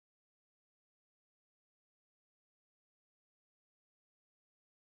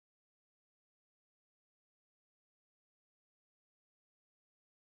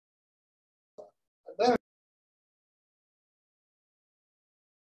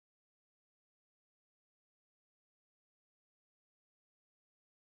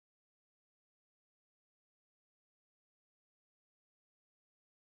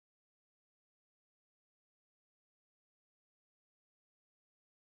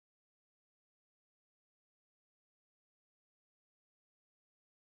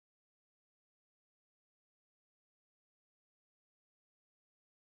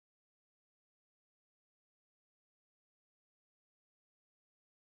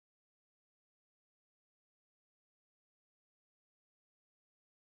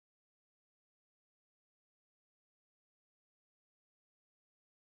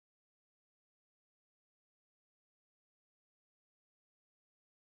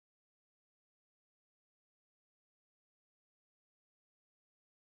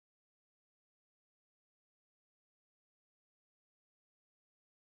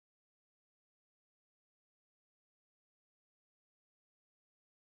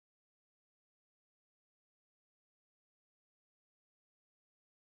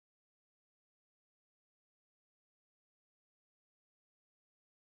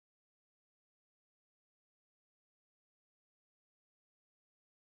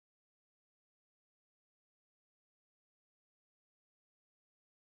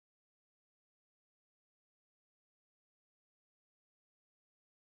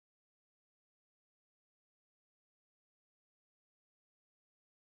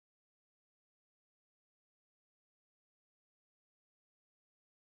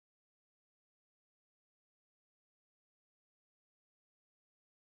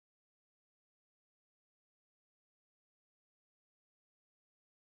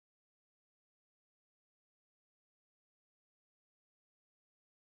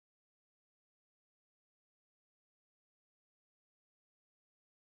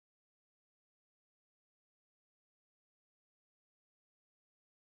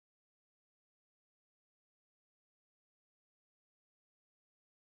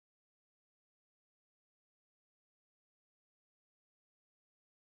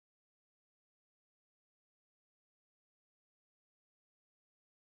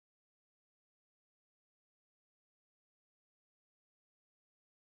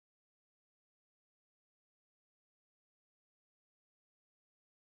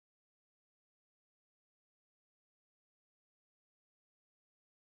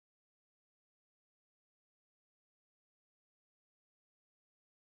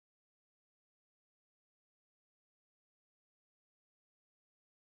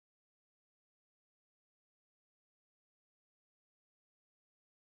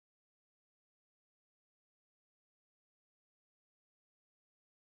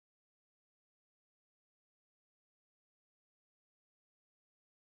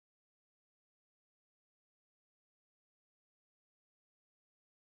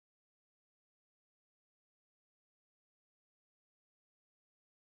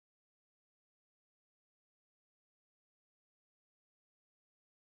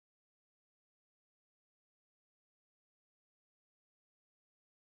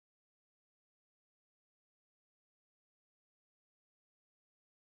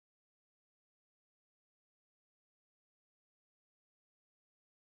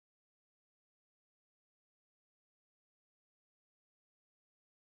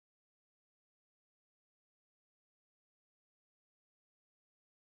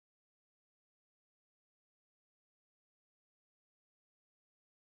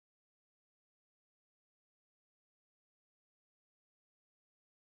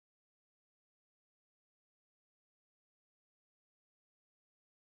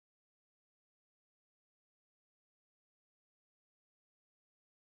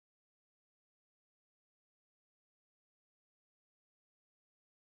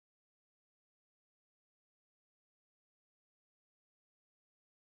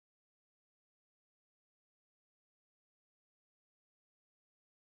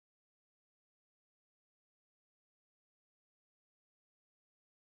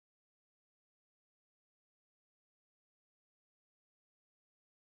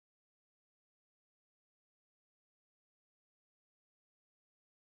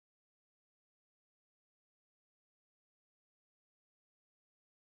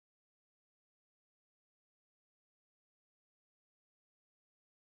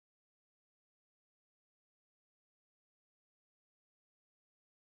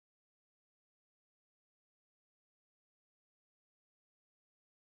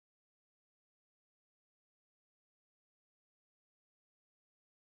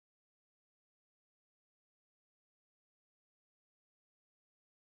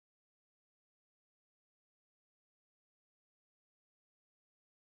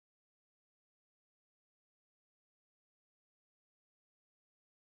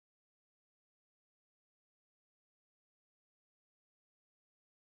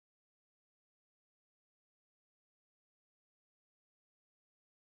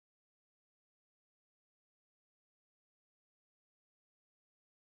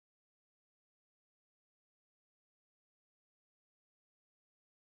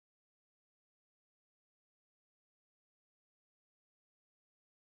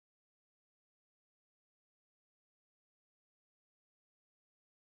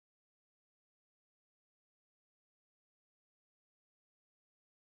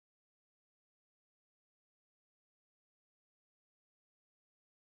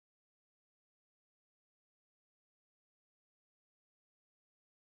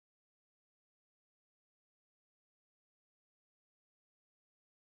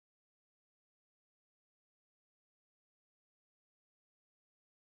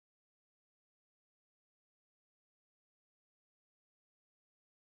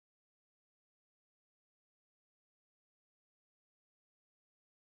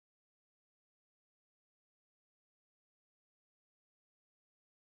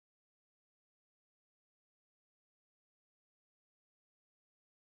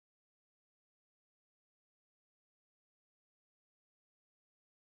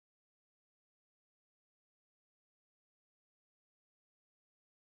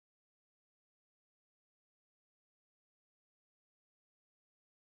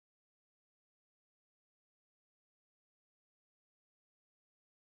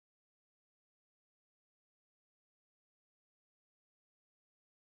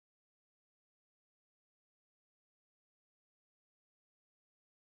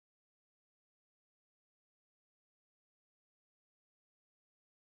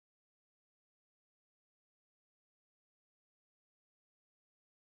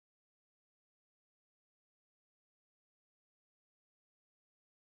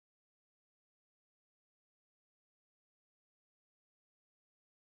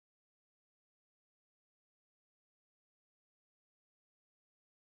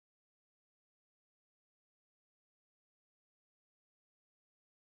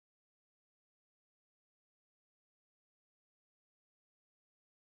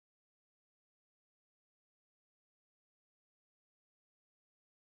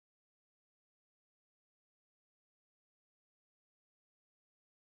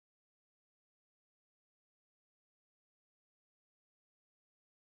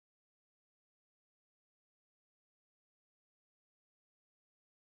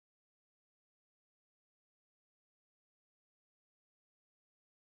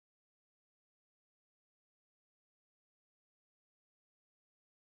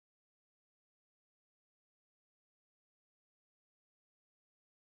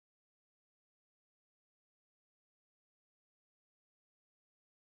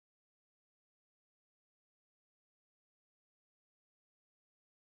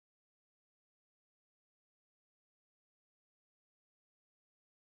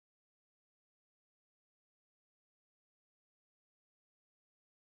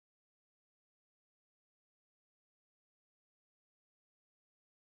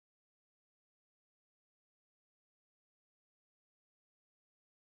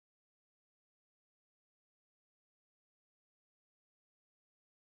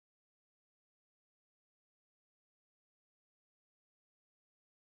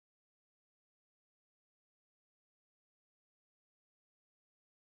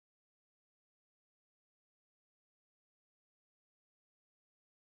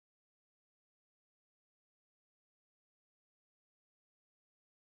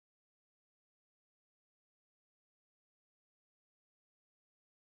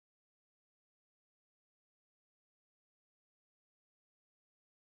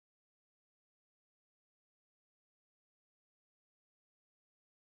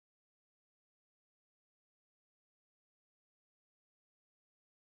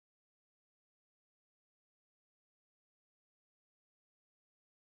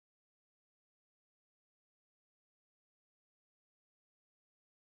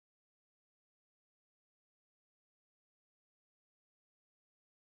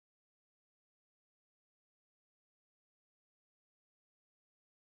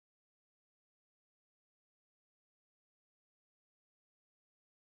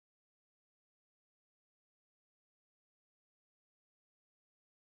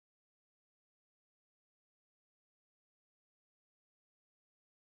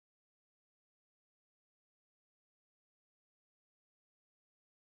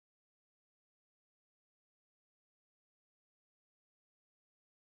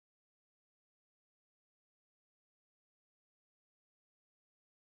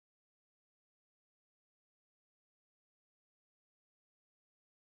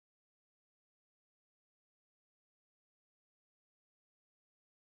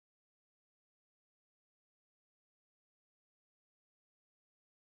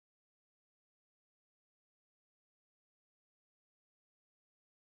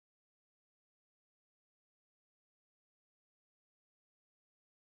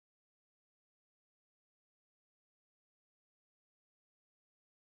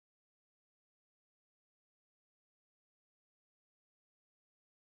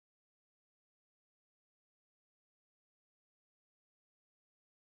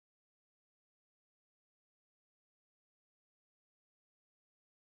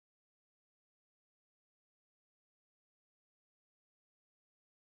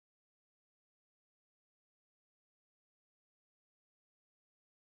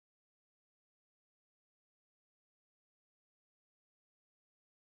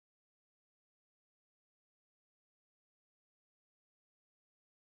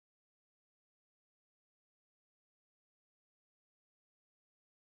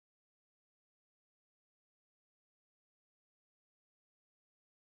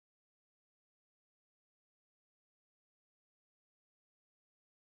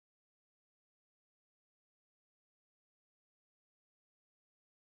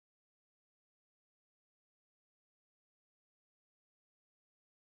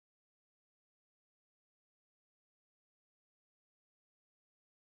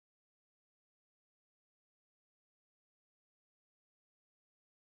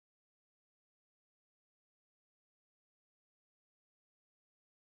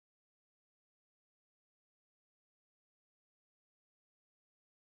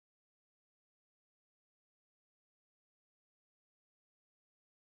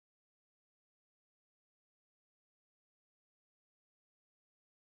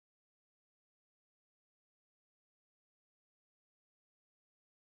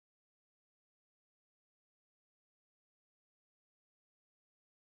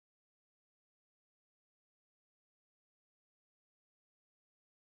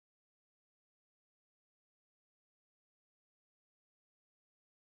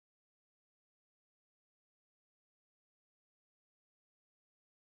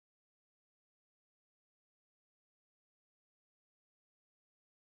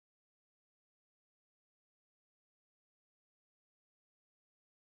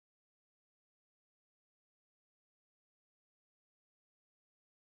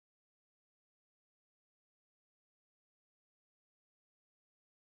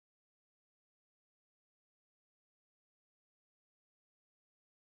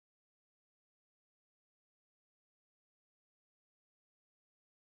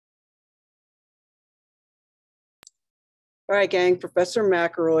All right, gang, Professor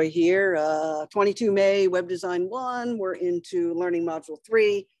McElroy here. 22 May, Web Design 1. We're into Learning Module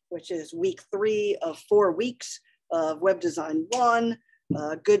 3, which is week 3 of 4 weeks of Web Design 1.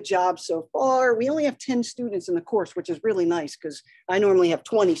 Good job so far. We only have 10 students in the course, which is really nice because I normally have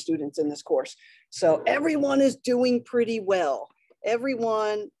 20 students in this course. So everyone is doing pretty well.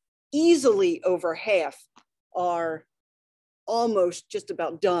 Everyone, easily over half, are almost just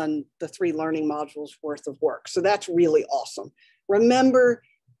about done the 3 learning modules worth of work. So that's really awesome. Remember,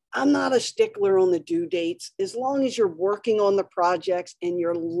 I'm not a stickler on the due dates. As long as you're working on the projects and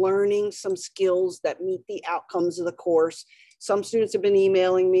you're learning some skills that meet the outcomes of the course. Some students have been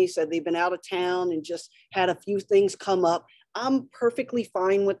emailing me, said they've been out of town and just had a few things come up. I'm perfectly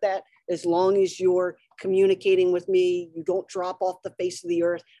fine with that as long as you're communicating with me. You don't drop off the face of the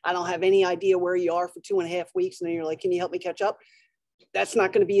earth. I don't have any idea where you are for 2.5 weeks. And then you're like, can you help me catch up? That's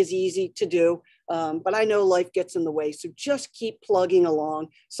not going to be as easy to do. But I know life gets in the way. So just keep plugging along.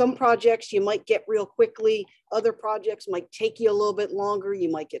 Some projects you might get real quickly. Other projects might take you a little bit longer.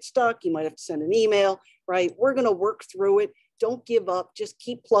 You might get stuck. You might have to send an email, right? We're going to work through it. Don't give up. Just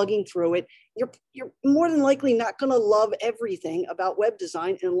keep plugging through it. You're more than likely not going to love everything about web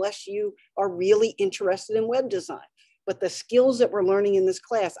design unless you are really interested in web design. But the skills that we're learning in this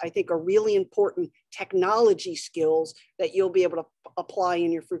class, I think, are really important technology skills that you'll be able to apply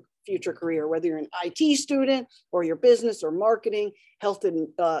in your future career, whether you're an IT student or your business or marketing, health and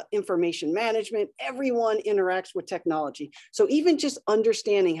information management. Everyone interacts with technology. So even just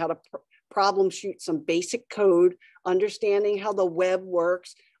understanding how to problem shoot some basic code, understanding how the web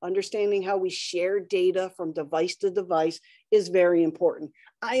works, understanding how we share data from device to device is very important.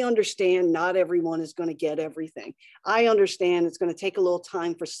 I understand not everyone is going to get everything. I understand it's going to take a little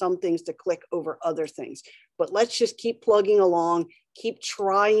time for some things to click over other things, but let's just keep plugging along, keep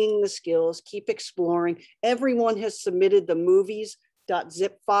trying the skills, keep exploring. Everyone has submitted the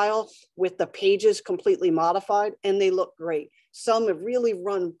movies.zip file with the pages completely modified, and they look great. Some have really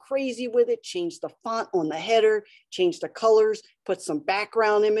run crazy with it, changed the font on the header, changed the colors, put some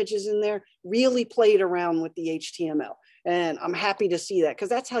background images in there, really played around with the HTML. And I'm happy to see that because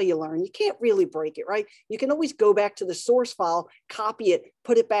that's how you learn. You can't really break it, right? You can always go back to the source file, copy it,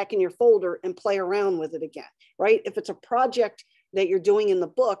 put it back in your folder and play around with it again, right? If it's a project that you're doing in the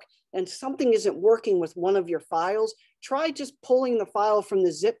book and something isn't working with one of your files, try just pulling the file from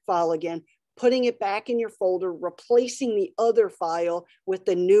the zip file again, putting it back in your folder, replacing the other file with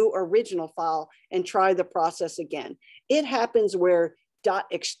the new original file, and try the process again. It happens where dot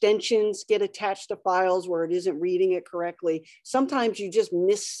extensions get attached to files where it isn't reading it correctly. Sometimes you just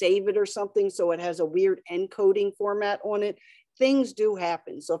missave it or something, so it has a weird encoding format on it. Things do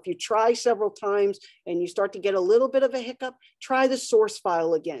happen. So if you try several times and you start to get a little bit of a hiccup, try the source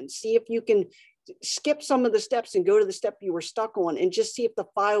file again. See if you can skip some of the steps and go to the step you were stuck on and just see if the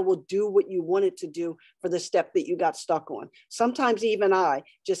file will do what you want it to do for the step that you got stuck on. Sometimes even I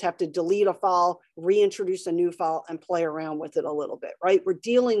just have to delete a file, reintroduce a new file and play around with it a little bit, right? We're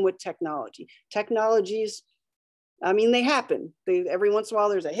dealing with technology. Technologies, I mean, they happen. Every once in a while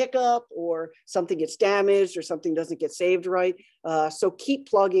there's a hiccup or something gets damaged or something doesn't get saved right. So keep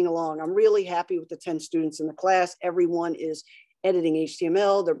plugging along. I'm really happy with the 10 students in the class. Everyone is editing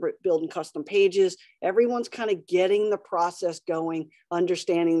HTML, they're building custom pages. Everyone's kind of getting the process going,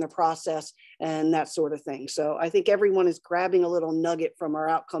 understanding the process and that sort of thing. So I think everyone is grabbing a little nugget from our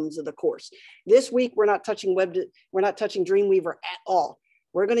outcomes of the course. This week, we're not touching Dreamweaver at all.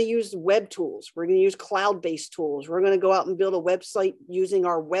 We're going to use web tools. We're going to use cloud-based tools. We're going to go out and build a website using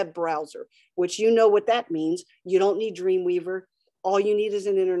our web browser, which you know what that means. You don't need Dreamweaver. All you need is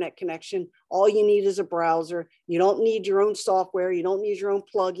an internet connection. All you need is a browser. You don't need your own software. You don't need your own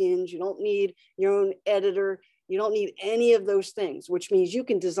plugins. You don't need your own editor. You don't need any of those things, which means you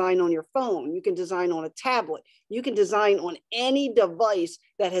can design on your phone. You can design on a tablet. You can design on any device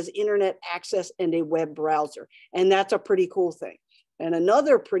that has internet access and a web browser. And that's a pretty cool thing. And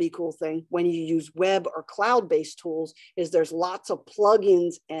another pretty cool thing when you use web or cloud-based tools is there's lots of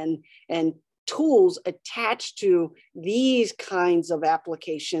plugins and tools attached to these kinds of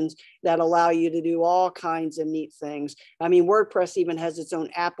applications that allow you to do all kinds of neat things. I mean, WordPress even has its own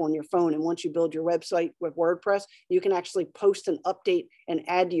app on your phone. And once you build your website with WordPress, you can actually post an update and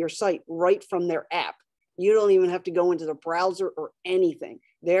add to your site right from their app. You don't even have to go into the browser or anything.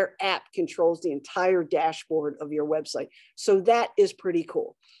 Their app controls the entire dashboard of your website. So that is pretty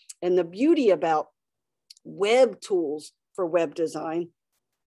cool. And the beauty about web tools for web design,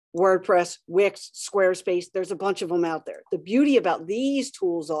 WordPress, Wix, Squarespace, there's a bunch of them out there. The beauty about these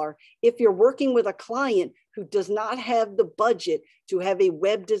tools are if you're working with a client, who does not have the budget to have a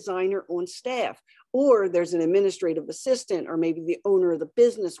web designer on staff, or there's an administrative assistant, or maybe the owner of the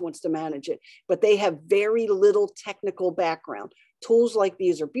business wants to manage it, but they have very little technical background. Tools like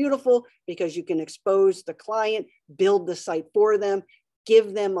these are beautiful because you can expose the client, build the site for them,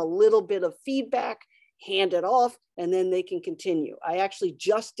 give them a little bit of feedback, hand it off, and then they can continue. I actually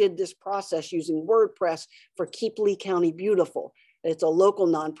just did this process using WordPress for Keep Lee County Beautiful. It's a local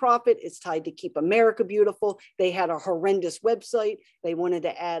nonprofit. It's tied to Keep America Beautiful. They had a horrendous website. They wanted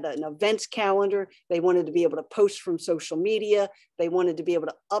to add an events calendar. They wanted to be able to post from social media. They wanted to be able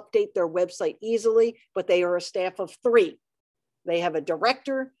to update their website easily, but they are a staff of 3. They have a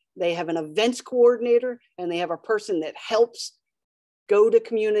director, they have an events coordinator, and they have a person that helps go to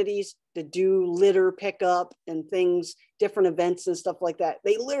communities to do litter pickup and things, different events and stuff like that.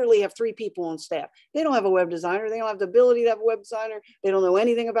 They literally have 3 people on staff. They don't have a web designer. They don't have the ability to have a web designer. They don't know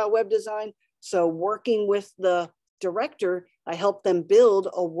anything about web design. So working with the director, I helped them build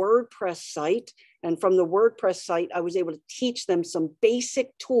a WordPress site. And from the WordPress site, I was able to teach them some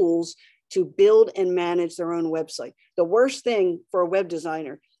basic tools to build and manage their own website. The worst thing for a web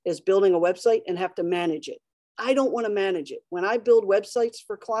designer is building a website and have to manage it. I don't want to manage it. When I build websites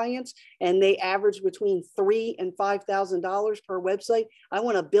for clients and they average between $3,000 and $5,000 per website, I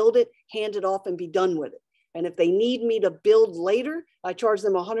want to build it, hand it off, and be done with it. And if they need me to build later, I charge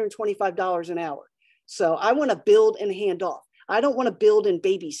them $125 an hour. So I want to build and hand off. I don't want to build and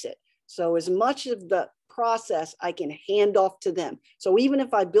babysit. So as much of the process I can hand off to them. So even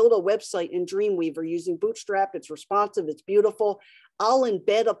if I build a website in Dreamweaver using Bootstrap, it's responsive, it's beautiful, I'll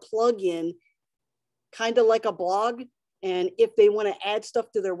embed a plugin kind of like a blog. And if they want to add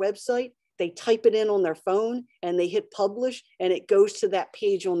stuff to their website, they type it in on their phone and they hit publish and it goes to that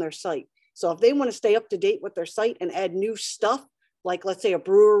page on their site. So if they want to stay up to date with their site and add new stuff, like let's say a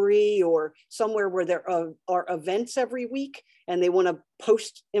brewery or somewhere where there are events every week and they want to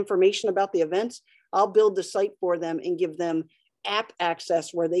post information about the events, I'll build the site for them and give them app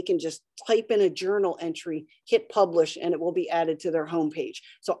access where they can just type in a journal entry, hit publish, and it will be added to their homepage.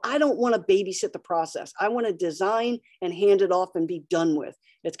 So I don't want to babysit the process. I want to design and hand it off and be done with.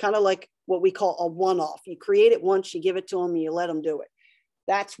 It's kind of like what we call a one-off. You create it once, you give it to them, and you let them do it.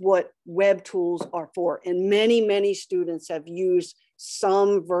 That's what web tools are for. And many, many students have used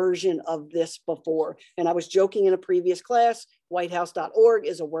some version of this before. And I was joking in a previous class, whitehouse.org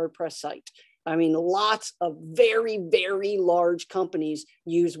is a WordPress site. I mean, lots of very, very large companies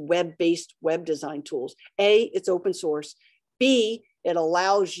use web-based web design tools. A, it's open source. B, it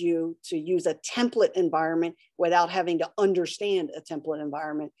allows you to use a template environment without having to understand a template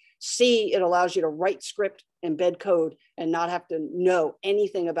environment. C, it allows you to write script, embed code, and not have to know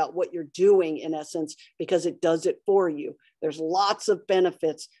anything about what you're doing in essence, because it does it for you. There's lots of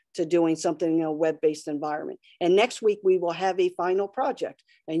benefits to doing something in a web-based environment. And next week, we will have a final project,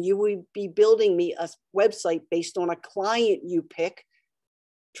 and you will be building me a website based on a client you pick,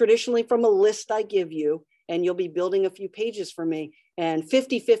 traditionally from a list I give you, and you'll be building a few pages for me. And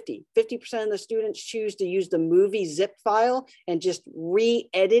 50-50, 50% of the students choose to use the movie zip file and just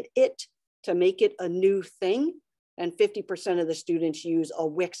re-edit it to make it a new thing. And 50% of the students use a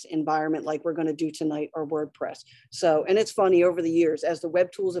Wix environment like we're going to do tonight, or WordPress. So, and it's funny, over the years, as the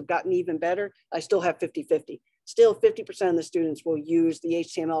web tools have gotten even better, I still have 50-50. Still 50% of the students will use the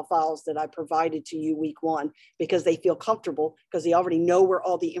HTML files that I provided to you week 1 because they feel comfortable, because they already know where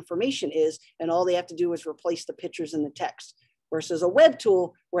all the information is, and all they have to do is replace the pictures and the text, versus a web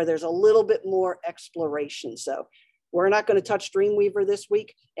tool where there's a little bit more exploration. So we're not going to touch Dreamweaver this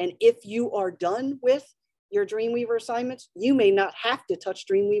week. And if you are done with your Dreamweaver assignments, you may not have to touch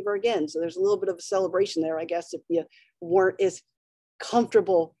Dreamweaver again. So there's a little bit of a celebration there, I guess, if you weren't as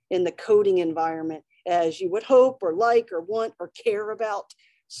comfortable in the coding environment as you would hope or like or want or care about.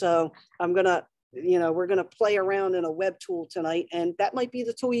 So I'm gonna, we're gonna play around in a web tool tonight, and that might be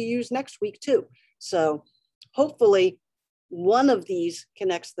the tool you use next week too. So hopefully one of these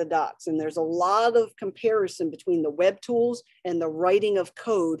connects the dots, and there's a lot of comparison between the web tools and the writing of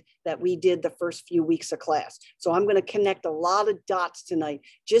code that we did the first few weeks of class. So I'm going to connect a lot of dots tonight,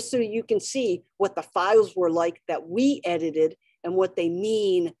 just so you can see what the files were like that we edited and what they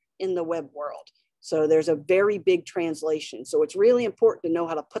mean in the web world. So there's a very big translation. So it's really important to know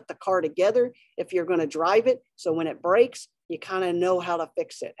how to put the car together if you're going to drive it. So when it breaks, you kind of know how to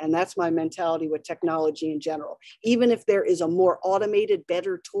fix it. And that's my mentality with technology in general. Even if there is a more automated,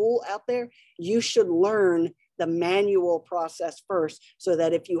 better tool out there, you should learn the manual process first, so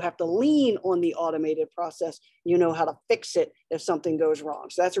that if you have to lean on the automated process, you know how to fix it if something goes wrong.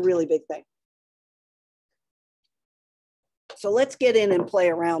 So that's a really big thing. So let's get in and play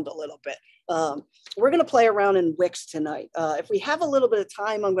around a little bit. We're going to play around in Wix tonight. If we have a little bit of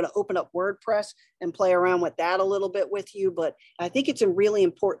time, I'm going to open up WordPress and play around with that a little bit with you. But I think it's really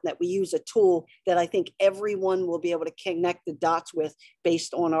important that we use a tool that I think everyone will be able to connect the dots with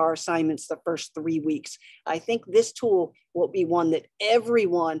based on our assignments the first 3 weeks. I think this tool will be one that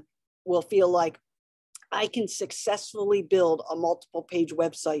everyone will feel like, I can successfully build a multiple page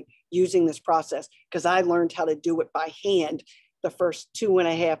website using this process because I learned how to do it by hand the first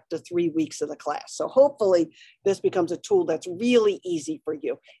 2.5 to 3 weeks of the class. So hopefully this becomes a tool that's really easy for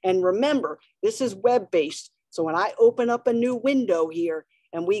you. And remember, this is web-based. So when I open up a new window here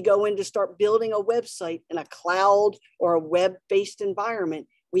and we go in to start building a website in a cloud or a web-based environment,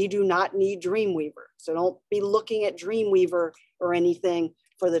 we do not need Dreamweaver. So don't be looking at Dreamweaver or anything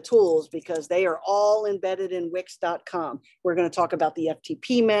for the tools because they are all embedded in Wix.com. We're going to talk about the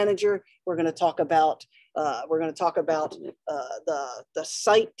FTP manager. We're going to talk about the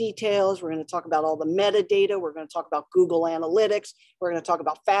site details. We're going to talk about all the metadata. We're going to talk about Google Analytics. We're going to talk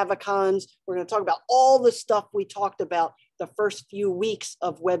about favicons. We're going to talk about all the stuff we talked about the first few weeks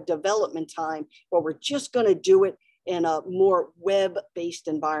of web development time, but we're just going to do it in a more web-based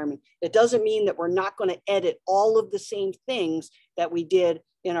environment. It doesn't mean that we're not going to edit all of the same things that we did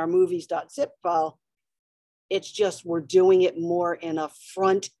in our movies.zip file. It's just we're doing it more in a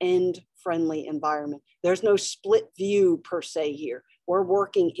front-end friendly environment. There's no split view per se here. We're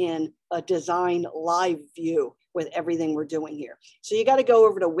working in a design live view with everything we're doing here. So you got to go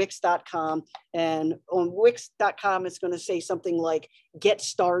over to Wix.com, and on Wix.com, it's going to say something like get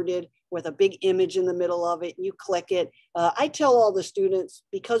started with a big image in the middle of it, and you click it. I tell all the students,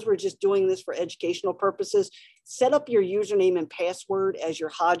 because we're just doing this for educational purposes, set up your username and password as your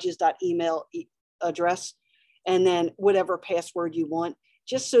Hodges.email address, and then whatever password you want,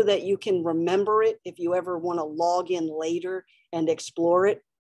 just so that you can remember it if you ever want to log in later and explore it.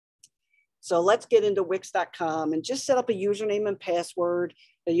 So let's get into Wix.com and just set up a username and password.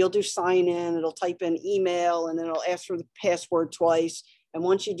 And you'll do sign in, it'll type in email, and then it'll ask for the password twice. And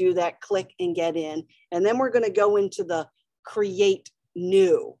once you do that, click and get in. And then we're going to go into the create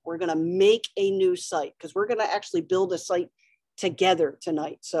new. We're going to make a new site because we're going to actually build a site together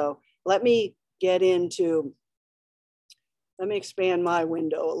tonight. So let me expand my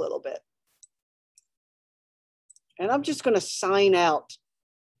window a little bit. And I'm just going to sign out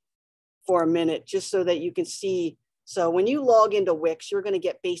for a minute just so that you can see. So when you log into Wix, you're going to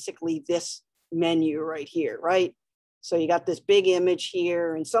get basically this menu right here, right? So you got this big image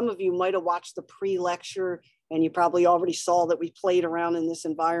here, and some of you might have watched the pre-lecture and you probably already saw that we played around in this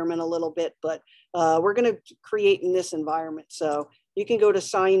environment a little bit, but we're going to create in this environment. So you can go to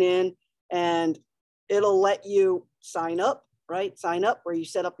sign in and it'll let you sign up, right? Sign up where you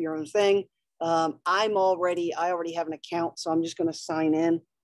set up your own thing. I already have an account, so I'm just going to sign in.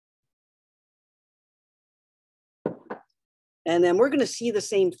 And then we're going to see the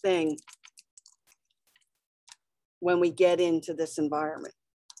same thing when we get into this environment,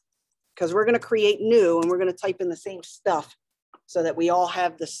 because we're going to create new and we're going to type in the same stuff so that we all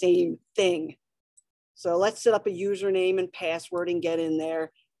have the same thing. So let's set up a username and password and get in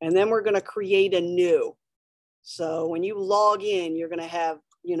there. And then we're going to create a new. So when you log in, you're going to have,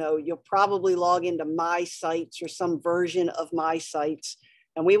 you'll probably log into My Sites or some version of My Sites.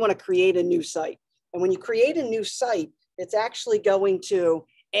 And we want to create a new site. And when you create a new site, it's actually going to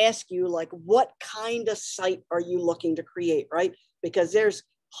ask you, like, what kind of site are you looking to create, right? Because there's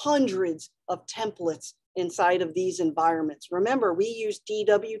hundreds of templates inside of these environments. Remember, we use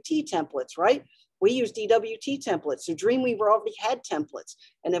DWT templates, right? We use DWT templates. So Dreamweaver already had templates.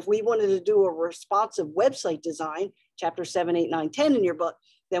 And if we wanted to do a responsive website design, chapter 7, 8, 9, 10 in your book,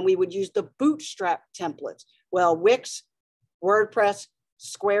 then we would use the Bootstrap templates. Well, Wix, WordPress,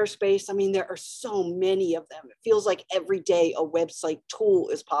 Squarespace, I mean, there are so many of them. It feels like every day a website tool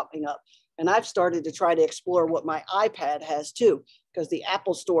is popping up. And I've started to try to explore what my iPad has too, because the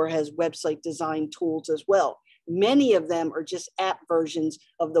Apple Store has website design tools as well. Many of them are just app versions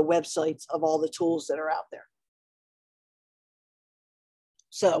of the websites of all the tools that are out there.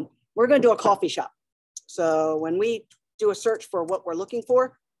 So we're going to do a coffee shop. So when we do a search for what we're looking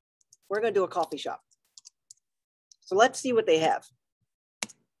for, we're going to do a coffee shop. So let's see what they have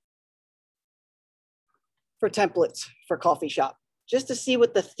for templates for coffee shop, just to see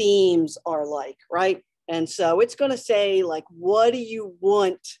what the themes are like, right? And so it's going to say, like, what do you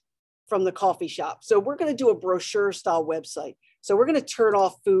want from the coffee shop? So we're going to do a brochure style website. So we're going to turn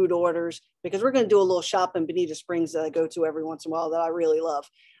off food orders because we're going to do a little shop in Bonita Springs that I go to every once in a while that I really love.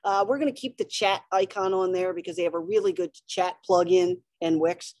 We're going to keep the chat icon on there because they have a really good chat plugin in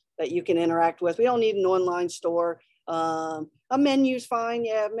Wix that you can interact with. We don't need an online store. A menu's fine.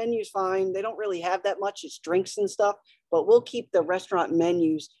 Yeah, menu's fine. They don't really have that much. It's drinks and stuff, but we'll keep the restaurant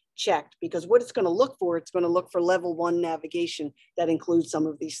menus checked because what it's going to look for, it's going to look for level 1 navigation that includes some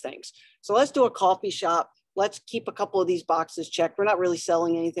of these things. So let's do a coffee shop. Let's keep a couple of these boxes checked. We're not really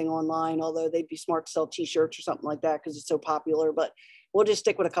selling anything online, although they'd be smart to sell t-shirts or something like that because it's so popular, but we'll just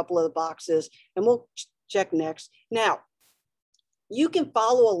stick with a couple of the boxes and we'll check next. Now, you can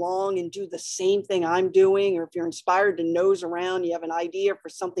follow along and do the same thing I'm doing, or if you're inspired to nose around, you have an idea for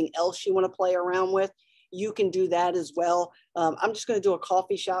something else you want to play around with, you can do that as well. I'm just going to do a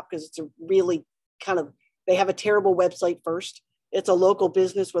coffee shop because it's a really they have a terrible website first. It's a local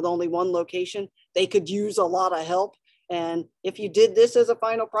business with only one location. They could use a lot of help. And if you did this as a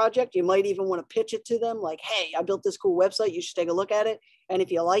final project, you might even want to pitch it to them like, hey, I built this cool website. You should take a look at it. And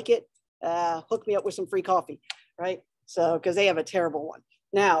if you like it, hook me up with some free coffee, right? So, because they have a terrible one.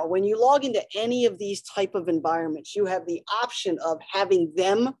 Now, when you log into any of these type of environments, you have the option of having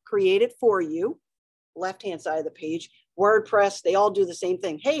them create it for you, left-hand side of the page. WordPress, they all do the same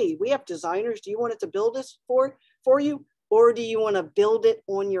thing. Hey, we have designers. Do you want it to build this for you? Or do you want to build it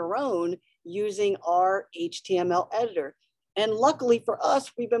on your own using our HTML editor? And luckily for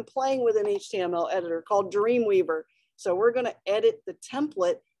us, we've been playing with an HTML editor called Dreamweaver. So we're going to edit the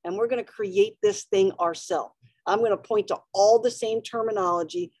template and we're going to create this thing ourselves. I'm going to point to all the same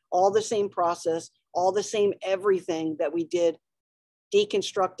terminology, all the same process, all the same everything that we did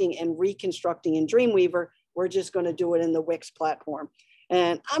deconstructing and reconstructing in Dreamweaver. We're just going to do it in the Wix platform.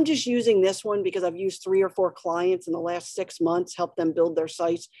 And I'm just using this one because I've used 3 or 4 clients in the last 6 months, help them build their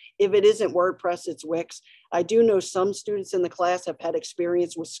sites. If it isn't WordPress, it's Wix. I do know some students in the class have had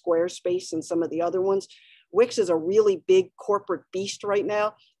experience with Squarespace and some of the other ones. Wix is a really big corporate beast right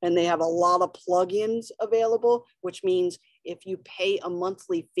now, and they have a lot of plugins available, which means if you pay a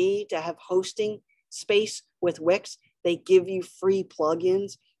monthly fee to have hosting space with Wix, they give you free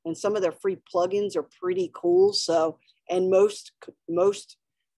plugins, and some of their free plugins are pretty cool. So, and most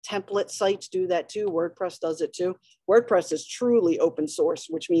template sites do that too. WordPress does it too. WordPress is truly open source,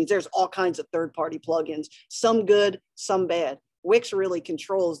 which means there's all kinds of third-party plugins, some good, some bad. Wix really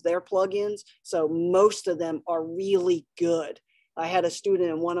controls their plugins, so most of them are really good. I had a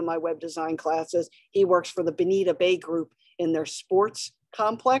student in one of my web design classes. He works for the Bonita Bay Group in their sports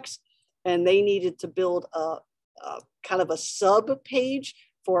complex, and they needed to build a kind of a sub page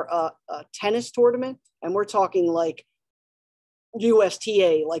for a tennis tournament. And we're talking like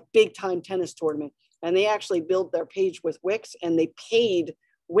USTA, like big time tennis tournament. And they actually built their page with Wix, and they paid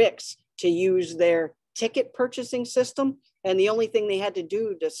Wix to use their ticket purchasing system. And the only thing they had to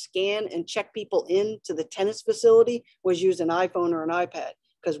do to scan and check people into the tennis facility was use an iPhone or an iPad,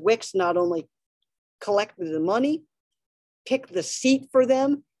 because Wix not only collected the money, picked the seat for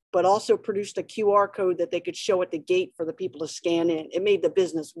them, but also produced a QR code that they could show at the gate for the people to scan in. It made the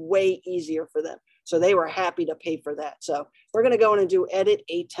business way easier for them. So they were happy to pay for that. So we're going to go in and do edit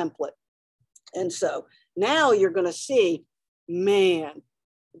a template. And so now you're going to see, man,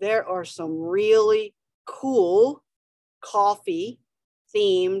 there are some really cool coffee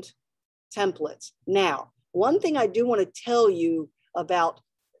themed templates. Now, one thing I do want to tell you about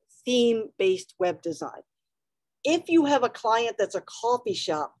theme-based web design. If you have a client that's a coffee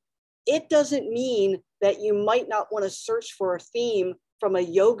shop, it doesn't mean that you might not want to search for a theme from a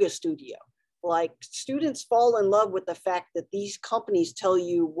yoga studio. Like, students fall in love with the fact that these companies tell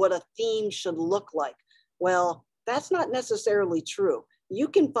you what a theme should look like. Well, that's not necessarily true. You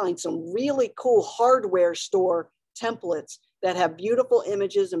can find some really cool hardware store templates that have beautiful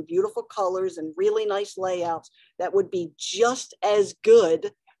images and beautiful colors and really nice layouts that would be just as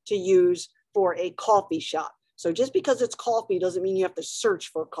good to use for a coffee shop. So just because it's coffee doesn't mean you have to search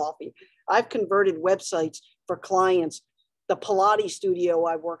for coffee. I've converted websites for clients. The Pilates studio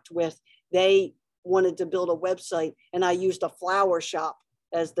I worked with, they wanted to build a website, and I used a flower shop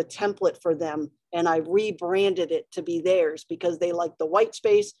as the template for them. And I rebranded it to be theirs because they liked the white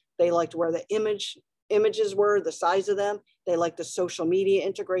space. They liked where the images were, the size of them. They liked the social media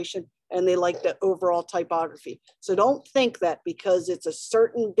integration, and they liked the overall typography. So don't think that because it's a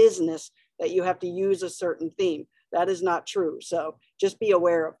certain business that you have to use a certain theme. That is not true. So just be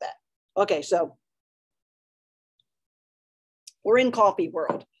aware of that. Okay, so we're in coffee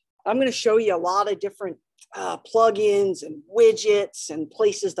world. I'm going to show you a lot of different plugins and widgets and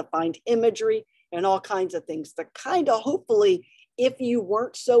places to find imagery and all kinds of things to kind of, hopefully, if you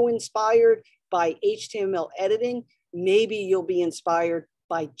weren't so inspired by HTML editing, maybe you'll be inspired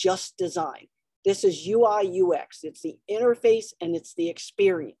by just design. This is UI UX. It's the interface and it's the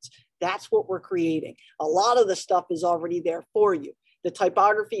experience. That's what we're creating. A lot of the stuff is already there for you. The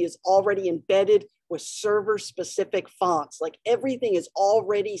typography is already embedded with server-specific fonts. Like everything is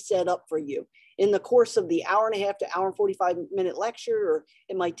already set up for you. In the course of the hour and a half to hour and 45-minute lecture, or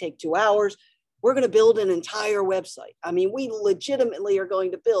it might take 2 hours, we're going to build an entire website. I mean, we legitimately are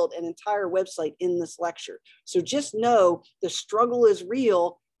going to build an entire website in this lecture. So just know the struggle is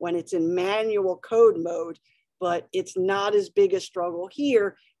real when it's in manual code mode, but it's not as big a struggle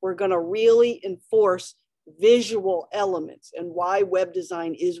here. We're going to really enforce visual elements and why web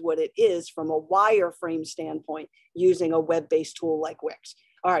design is what it is from a wireframe standpoint using a web-based tool like Wix.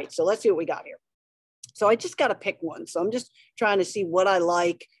 All right, so let's see what we got here. So I just got to pick one. So I'm just trying to see what I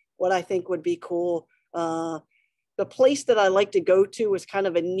like, what I think would be cool. The place that I like to go to is kind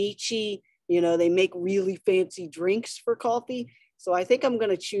of a niche, you know, they make really fancy drinks for coffee. So I think I'm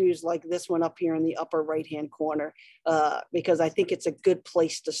going to choose like this one up here in the upper right-hand corner because I think it's a good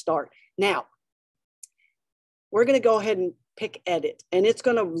place to start. Now, we're going to go ahead and pick edit, and it's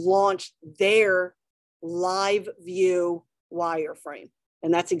going to launch their live view wireframe.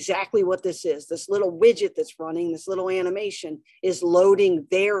 And that's exactly what this is. This little widget that's running, this little animation is loading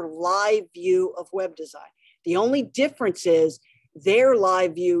their live view of web design. The only difference is their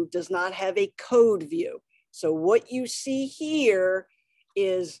live view does not have a code view. So what you see here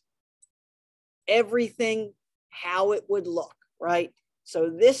is everything how it would look, right? So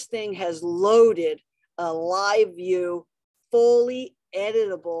this thing has loaded a live view, fully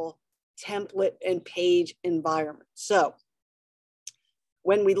editable template and page environment. So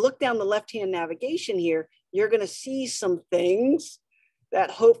when we look down the left-hand navigation here, you're going to see some things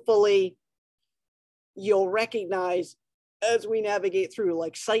that hopefully you'll recognize as we navigate through,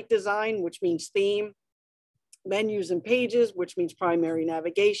 like site design, which means theme, menus and pages, which means primary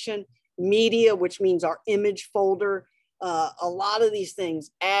navigation, media, which means our image folder, a lot of these things,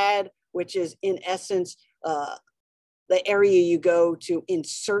 add, which is in essence, the area you go to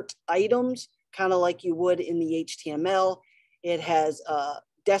insert items, kind of like you would in the HTML. It has a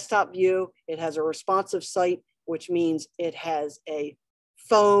desktop view. It has a responsive site, which means it has a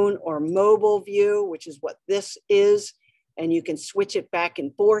phone or mobile view, which is what this is. And you can switch it back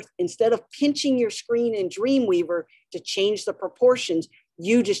and forth. Instead of pinching your screen in Dreamweaver to change the proportions,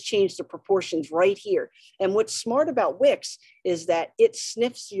 you just change the proportions right here. And what's smart about Wix is that it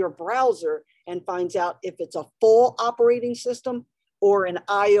sniffs your browser and finds out if it's a full operating system or an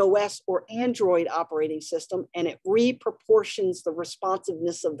iOS or Android operating system, and it reproportions the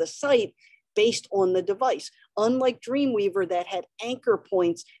responsiveness of the site based on the device. Unlike Dreamweaver that had anchor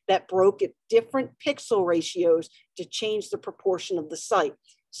points that broke at different pixel ratios to change the proportion of the site.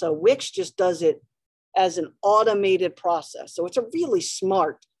 So Wix just does it as an automated process. So it's a really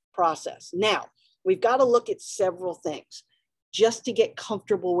smart process. Now, we've got to look at several things just to get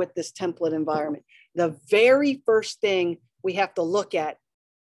comfortable with this template environment. The very first thing we have to look at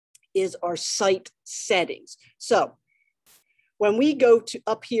is our site settings. So when we go to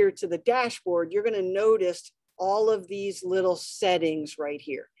up here to the dashboard, you're going to notice all of these little settings right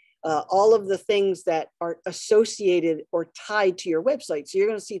here. All of the things that are associated or tied to your website. So you're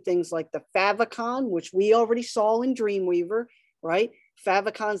going to see things like the favicon, which we already saw in Dreamweaver, right?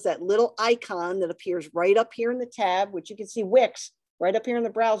 Favicon's that little icon that appears right up here in the tab, which you can see Wix right up here in the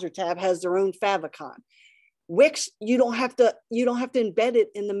browser tab has their own favicon. Wix, you don't have to embed it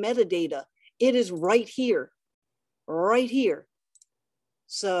in the metadata. It is right here, right here.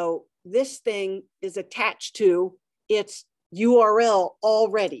 So this thing is attached to its URL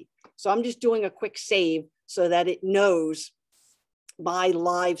already. So I'm just doing a quick save so that it knows my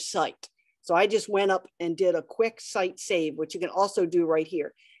live site. So I just went up and did a quick site save, which you can also do right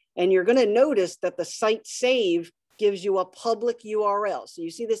here. And you're going to notice that the site save gives you a public URL. So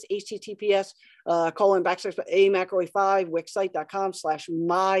you see this HTTPS //amcroy5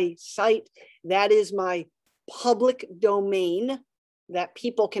 wixsite.com/my site. That is my public domain that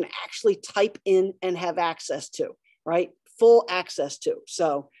people can actually type in and have access to, right? Full access to.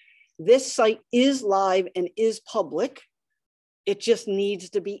 So this site is live and is public. It just needs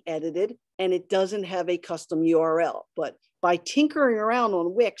to be edited, and it doesn't have a custom URL. But by tinkering around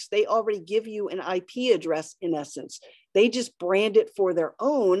on Wix, they already give you an IP address in essence. They just brand it for their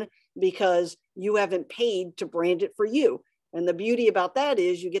own because you haven't paid to brand it for you. And the beauty about that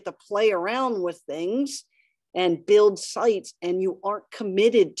is you get to play around with things and build sites, and you aren't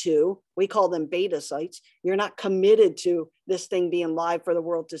committed to, we call them beta sites, you're not committed to this thing being live for the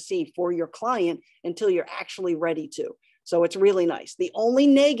world to see for your client until you're actually ready to. So it's really nice. The only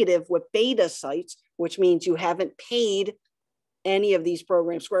negative with beta sites, which means you haven't paid any of these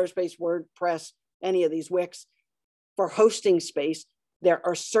programs, Squarespace, WordPress, any of these Wix, for hosting space, there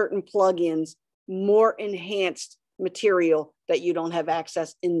are certain plugins more enhanced material that you don't have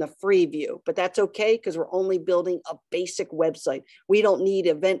access in the free view, but that's okay because we're only building a basic website. We don't need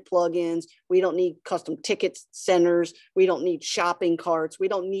event plugins. We don't need custom ticket centers. We don't need shopping carts. We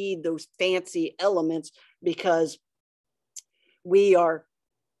don't need those fancy elements because we are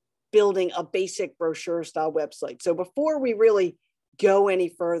building a basic brochure style website. So before we really go any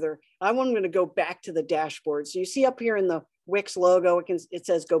further, I'm going to go back to the dashboard. So you see up here in the Wix logo, it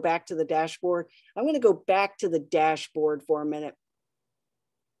says go back to the dashboard. I'm going to go back to the dashboard for a minute.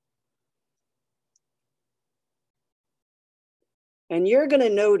 And you're going to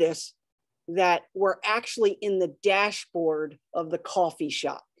notice that we're actually in the dashboard of the coffee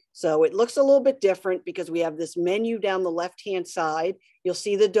shop. So it looks a little bit different because we have this menu down the left-hand side. You'll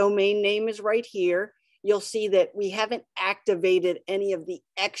see the domain name is right here. You'll see that we haven't activated any of the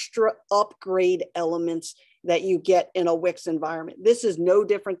extra upgrade elements that you get in a Wix environment. This is no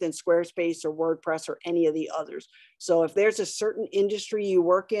different than Squarespace or WordPress or any of the others. So if there's a certain industry you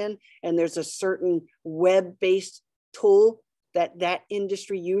work in and there's a certain web-based tool that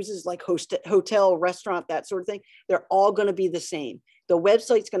industry uses, like hotel, restaurant, that sort of thing, they're all going to be the same. The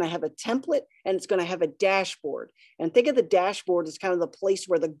website's going to have a template and it's going to have a dashboard. And think of the dashboard as kind of the place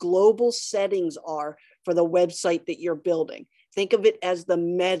where the global settings are for the website that you're building. Think of it as the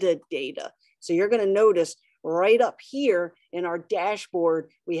metadata. So you're going to notice right up here in our dashboard,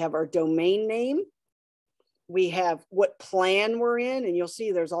 we have our domain name. We have what plan we're in, and you'll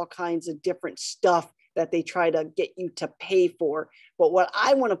see there's all kinds of different stuff that they try to get you to pay for. But what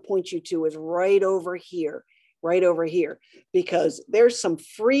I want to point you to is right over here, because there's some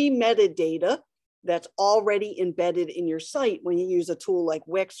free metadata that's already embedded in your site when you use a tool like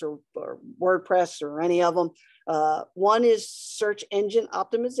Wix or WordPress or any of them. One is search engine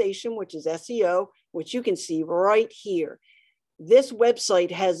optimization, which is SEO, which you can see right here. This website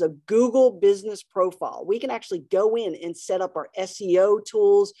has a Google business profile. We can actually go in and set up our SEO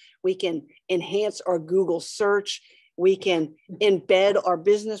tools. We can enhance our Google search. We can embed our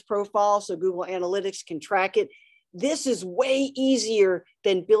business profile so Google Analytics can track it. This is way easier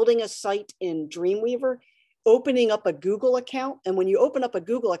than building a site in Dreamweaver, opening up a Google account. And when you open up a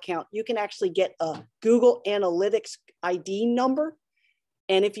Google account, you can actually get a Google Analytics ID number.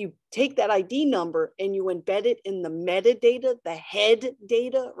 And if you take that ID number and you embed it in the metadata, the head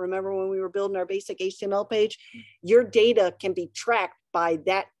data, remember when we were building our basic HTML page, your data can be tracked by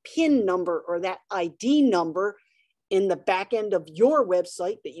that PIN number or that ID number in the back end of your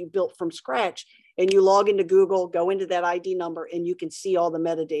website that you built from scratch. And you log into Google, go into that ID number, and you can see all the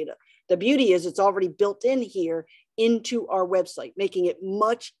metadata. The beauty is it's already built in here into our website, making it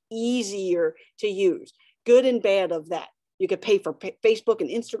much easier to use. Good and bad of that. You could pay for Facebook and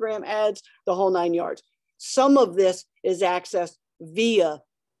Instagram ads, the whole 9 yards. Some of this is accessed via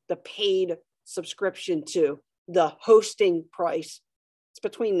the paid subscription to the hosting price. It's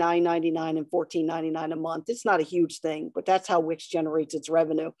between $9.99 and $14.99 a month. It's not a huge thing, but that's how Wix generates its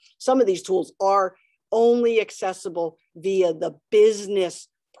revenue. Some of these tools are only accessible via the business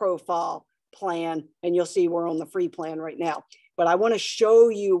profile plan, and you'll see we're on the free plan right now. But I want to show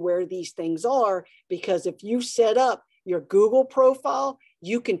you where these things are, because if you set up your Google profile,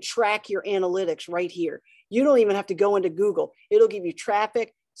 you can track your analytics right here. You don't even have to go into Google. It'll give you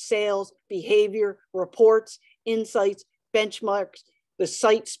traffic, sales, behavior, reports, insights, benchmarks, the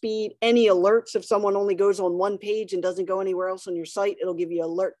site speed, any alerts. If someone only goes on one page and doesn't go anywhere else on your site, it'll give you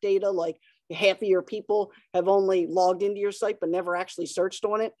alert data, like half of your people have only logged into your site but never actually searched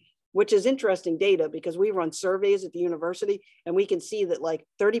on it, which is interesting data because we run surveys at the university and we can see that like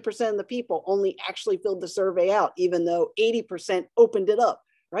 30% of the people only actually filled the survey out, even though 80% opened it up,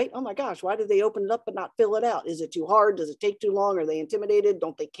 right? Oh my gosh, why did they open it up but not fill it out? Is it too hard? Does it take too long? Are they intimidated?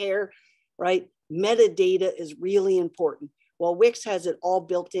 Don't they care, right? Metadata is really important. Well, Wix has it all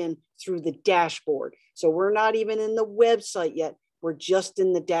built in through the dashboard. So we're not even in the website yet. We're just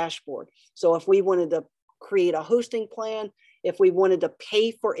in the dashboard. So if we wanted to create a hosting plan, if we wanted to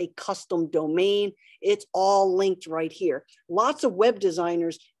pay for a custom domain, it's all linked right here. Lots of web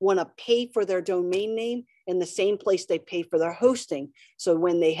designers want to pay for their domain name in the same place they pay for their hosting. So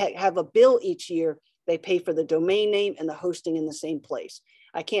when they have a bill each year, they pay for the domain name and the hosting in the same place.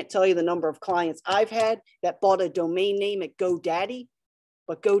 I can't tell you the number of clients I've had that bought a domain name at GoDaddy,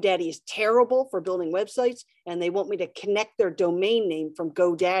 but GoDaddy is terrible for building websites, and they want me to connect their domain name from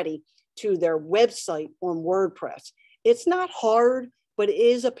GoDaddy to their website on WordPress. It's not hard, but it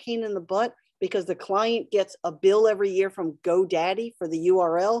is a pain in the butt because the client gets a bill every year from GoDaddy for the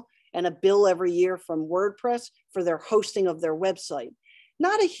URL and a bill every year from WordPress for their hosting of their website.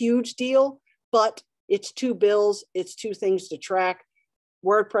 Not a huge deal, but it's two bills, it's two things to track.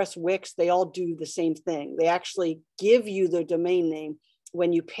 WordPress, Wix, they all do the same thing. They actually give you the domain name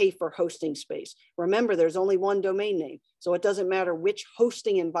when you pay for hosting space. Remember, there's only one domain name. So it doesn't matter which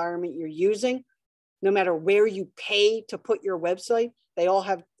hosting environment you're using, no matter where you pay to put your website, they all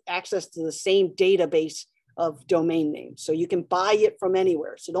have access to the same database of domain names. So you can buy it from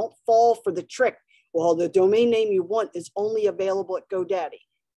anywhere. So don't fall for the trick. Well, the domain name you want is only available at GoDaddy.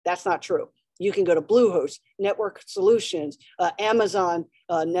 That's not true. You can go to Bluehost, Network Solutions, Amazon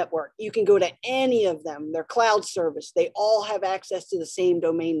Network. You can go to any of them. They're cloud service. They all have access to the same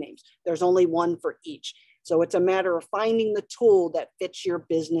domain names. There's only one for each. So it's a matter of finding the tool that fits your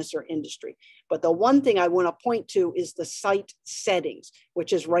business or industry. But the one thing I want to point to is the site settings,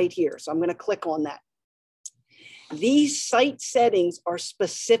 which is right here. So I'm going to click on that. These site settings are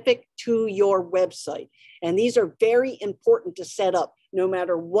specific to your website. And these are very important to set up no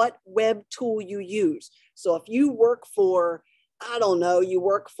matter what web tool you use. So if you work for, I don't know, you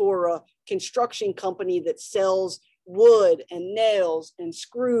work for a construction company that sells wood and nails and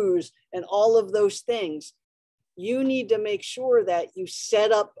screws and all of those things, you need to make sure that you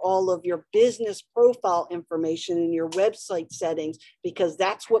set up all of your business profile information in your website settings, because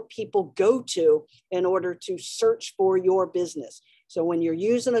that's what people go to in order to search for your business. So when you're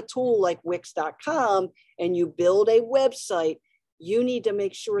using a tool like Wix.com and you build a website, you need to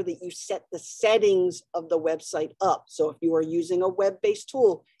make sure that you set the settings of the website up. So if you are using a web-based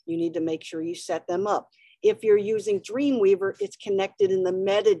tool, you need to make sure you set them up. If you're using Dreamweaver, it's connected in the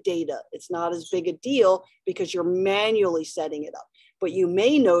metadata. It's not as big a deal because you're manually setting it up. But you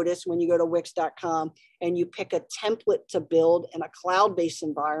may notice when you go to Wix.com and you pick a template to build in a cloud-based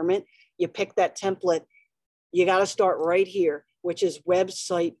environment, you pick that template, you got to start right here, which is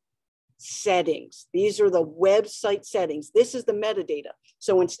website settings. These are the website settings. This is the metadata.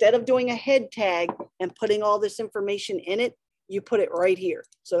 So instead of doing a head tag and putting all this information in it, you put it right here.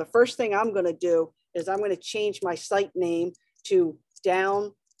 So the first thing I'm going to do is I'm going to change my site name to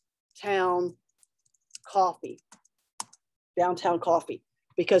Downtown Coffee. Downtown Coffee,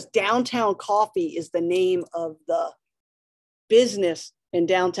 because Downtown Coffee is the name of the business in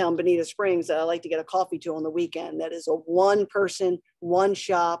downtown Bonita Springs that I like to get a coffee to on the weekend. That is a one person, one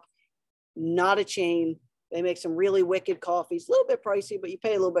shop, not a chain. They make some really wicked coffees, a little bit pricey, but you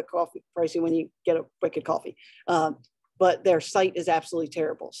pay a little bit pricey when you get a wicked coffee. But their site is absolutely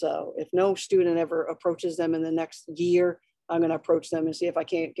terrible. So if no student ever approaches them in the next year, I'm going to approach them and see if I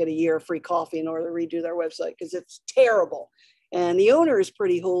can't get a year of free coffee in order to redo their website, because it's terrible. And the owner is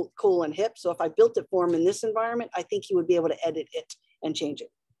pretty cool and hip. So if I built it for him in this environment, I think he would be able to edit it and change it.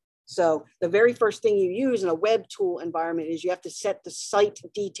 So the very first thing you use in a web tool environment is you have to set the site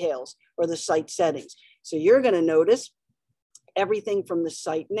details or the site settings. So you're going to notice everything from the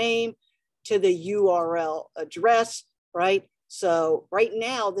site name to the URL address, right? So right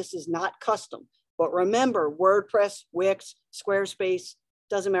now, this is not custom, but remember, WordPress, Wix, Squarespace,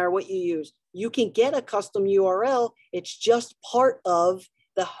 doesn't matter what you use. You can get a custom URL. It's just part of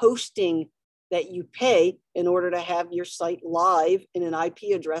the hosting that you pay in order to have your site live in an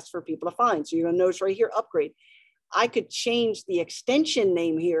IP address for people to find. So you're going to notice right here, upgrade. I could change the extension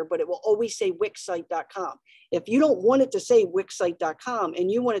name here, but it will always say wixsite.com. If you don't want it to say wixsite.com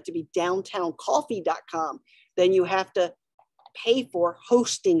and you want it to be downtowncoffee.com, then you have to pay for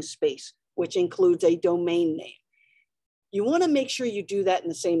hosting space, which includes a domain name. You want to make sure you do that in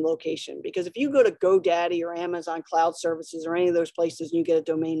the same location, because if you go to GoDaddy or Amazon Cloud Services or any of those places and you get a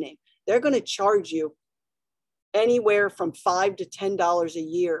domain name, they're going to charge you anywhere from $5 to $10 a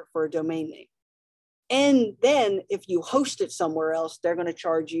year for a domain name. And then if you host it somewhere else, they're going to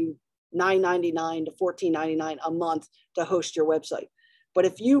charge you $9.99 to $14.99 a month to host your website. But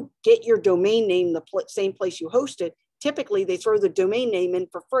if you get your domain name the same place you host it, typically they throw the domain name in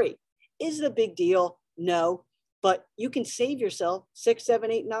for free. Is it a big deal? No, but you can save yourself $6,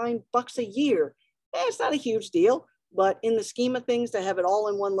 $7, $8, $9 a year. It's not a huge deal, but in the scheme of things, to have it all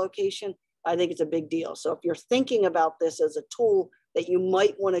in one location, I think it's a big deal. So if you're thinking about this as a tool that you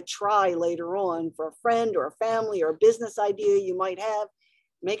might want to try later on for a friend or a family or a business idea you might have,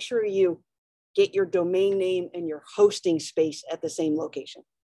 make sure you get your domain name and your hosting space at the same location.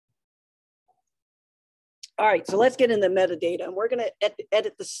 All right, so let's get into metadata, and we're going to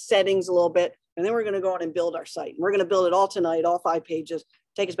edit the settings a little bit, and then we're going to go on and build our site. And we're going to build it all tonight, all 5 pages.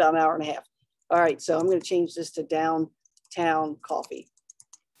 Take us about an hour and a half. All right, so I'm going to change this to Downtown Coffee.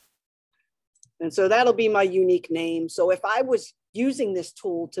 And so that'll be my unique name. So if I was using this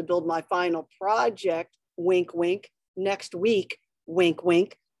tool to build my final project, wink, wink, next week, wink,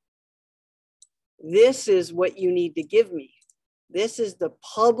 wink, this is what you need to give me. This is the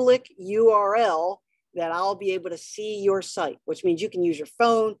public URL that I'll be able to see your site, which means you can use your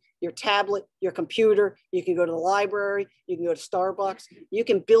phone, your tablet, your computer. You can go to the library. You can go to Starbucks. You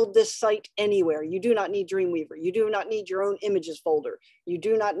can build this site anywhere. You do not need Dreamweaver. You do not need your own images folder. You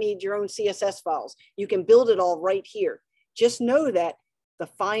do not need your own CSS files. You can build it all right here. Just know that the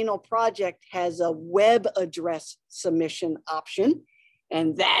final project has a web address submission option,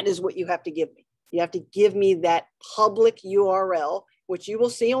 and that is what you have to give me. You have to give me that public URL, which you will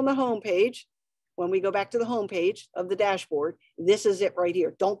see on the homepage. When we go back to the homepage of the dashboard, this is it right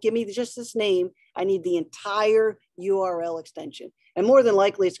here. Don't give me just this name. I need the entire URL extension. And more than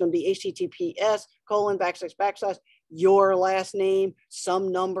likely, it's going to be https:// your last name,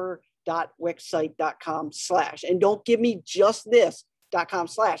 some number.wixsite.com/. And don't give me just this .com/.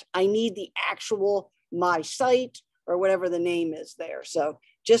 I need the actual my site or whatever the name is there. So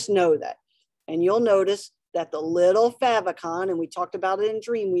just know that. And you'll notice that the little favicon, and we talked about it in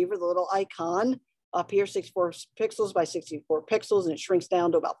Dreamweaver, the little icon up here, 64 pixels by 64 pixels, and it shrinks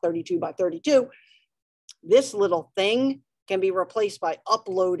down to about 32 by 32. This little thing can be replaced by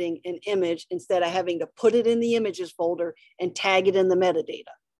uploading an image instead of having to put it in the images folder and tag it in the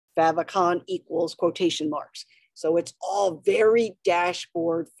metadata. Favicon equals quotation marks. So it's all very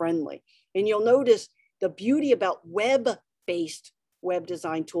dashboard friendly. And you'll notice the beauty about web-based web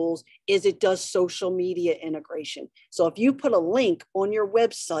design tools is it does social media integration. So if you put a link on your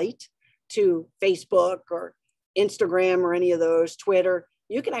website to Facebook or Instagram or any of those, Twitter,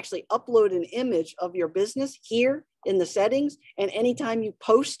 you can actually upload an image of your business here in the settings. And anytime you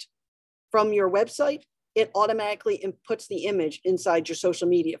post from your website, it automatically puts the image inside your social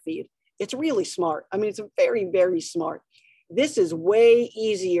media feed. It's really smart. I mean, it's very, very smart. This is way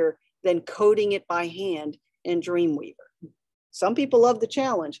easier than coding it by hand in Dreamweaver. Some people love the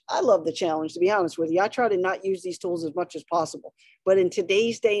challenge. I love the challenge, to be honest with you. I try to not use these tools as much as possible. But in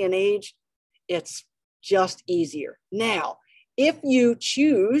today's day and age, it's just easier. Now, if you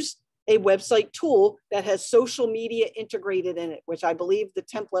choose a website tool that has social media integrated in it, which I believe the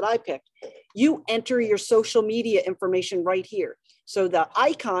template I picked, you enter your social media information right here. So the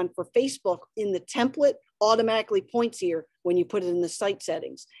icon for Facebook in the template automatically points here when you put it in the site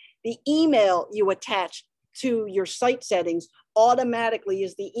settings. The email you attach to your site settings automatically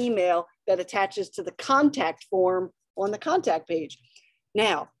is the email that attaches to the contact form on the contact page.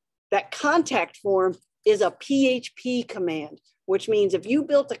 Now, that contact form is a PHP command, which means if you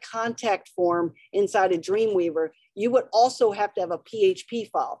built a contact form inside of Dreamweaver, you would also have to have a PHP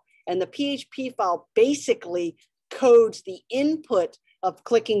file. And the PHP file basically codes the input of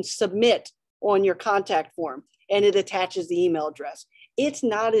clicking submit on your contact form, and it attaches the email address. It's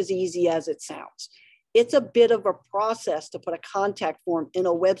not as easy as it sounds. It's a bit of a process to put a contact form in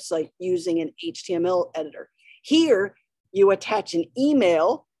a website using an HTML editor. Here, you attach an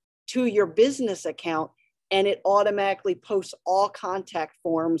email to your business account, and it automatically posts all contact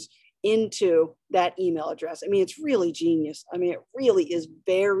forms into that email address. I mean, it's really genius. I mean, it really is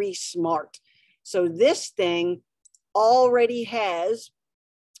very smart. So this thing already has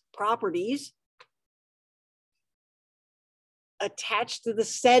properties attached to the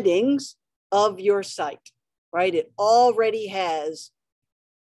settings of your site, right? It already has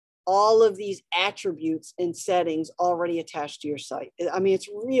all of these attributes and settings already attached to your site. I mean, it's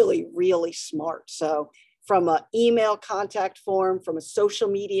really, really smart. So from an email contact form, from a social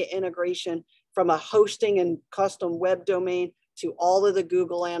media integration, from a hosting and custom web domain to all of the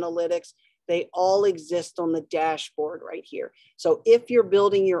Google Analytics, they all exist on the dashboard right here. So if you're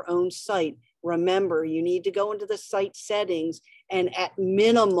building your own site, remember, you need to go into the site settings and at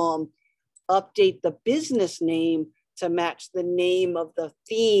minimum, update the business name to match the name of the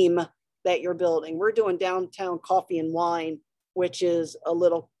theme that you're building. We're doing Downtown Coffee and Wine, which is a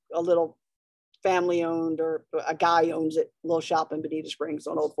little family owned, or a guy owns it, a little shop in Bonita Springs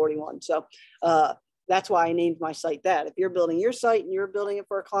on Old 41. So that's why I named my site that. If you're building your site and you're building it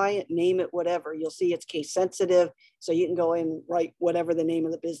for a client, name it whatever. You'll see it's case sensitive, so you can go in and write whatever the name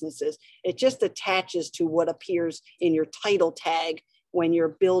of the business is. It just attaches to what appears in your title tag when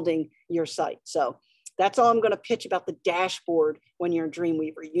you're building your site. So that's all I'm going to pitch about the dashboard when you're in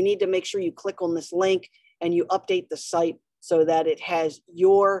Dreamweaver. You need to make sure you click on this link and you update the site so that it has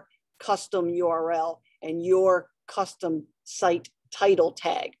your custom URL and your custom site title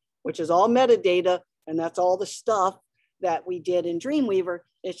tag, which is all metadata, and that's all the stuff that we did in Dreamweaver.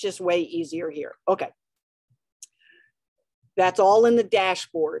 It's just way easier here. Okay. That's all in the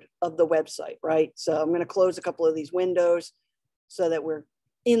dashboard of the website, right? So I'm going to close a couple of these windows so that we're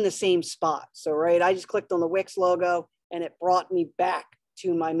in the same spot. So, right, I just clicked on the Wix logo and it brought me back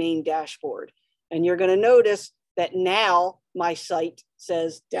to my main dashboard. And you're going to notice that now my site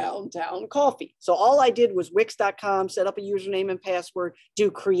says Downtown Coffee. So all I did was wix.com, set up a username and password,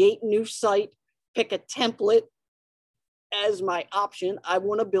 do create new site, pick a template as my option. I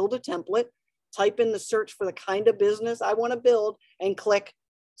want to build a template, type in the search for the kind of business I want to build and click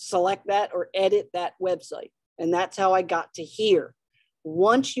select that or edit that website. And that's how I got to here.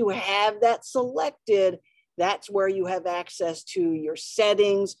 Once you have that selected, that's where you have access to your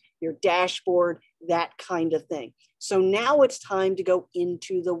settings, your dashboard, that kind of thing. So now it's time to go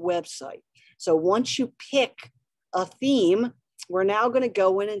into the website. So once you pick a theme, we're now going to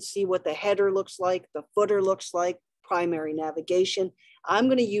go in and see what the header looks like, the footer looks like, primary navigation. I'm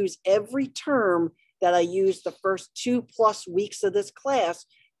going to use every term that I used the first 2+ weeks of this class,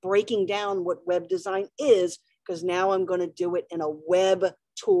 breaking down what web design is, because now I'm going to do it in a web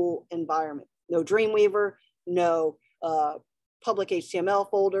tool environment. No Dreamweaver, no public HTML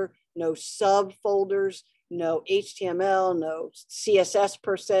folder, no subfolders, no HTML, no CSS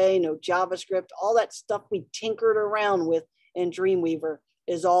per se, no JavaScript. All that stuff we tinkered around with in Dreamweaver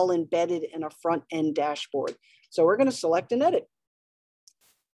is all embedded in a front-end dashboard. So we're going to select and edit.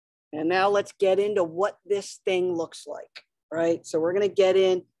 And now let's get into what this thing looks like, right? So we're going to get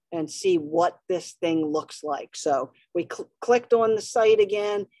in and see what this thing looks like. So we clicked on the site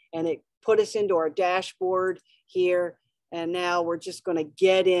again, and it put us into our dashboard here. And now we're just going to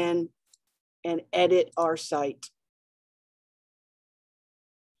get in and edit our site.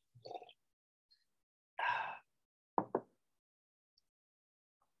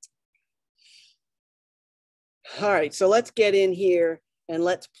 All right, so let's get in here and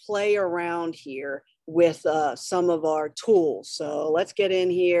let's play around here with some of our tools. So let's get in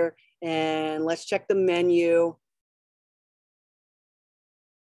here and let's check the menu.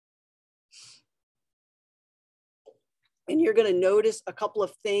 And you're going to notice a couple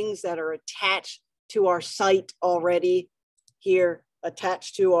of things that are attached to our site already here,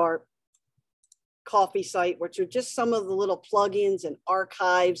 attached to our coffee site, which are just some of the little plugins and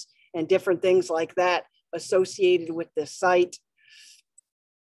archives and different things like that associated with the site,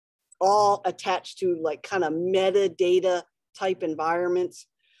 all attached to like kind of metadata type environments.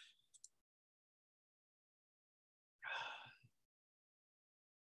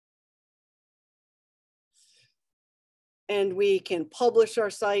 And we can publish our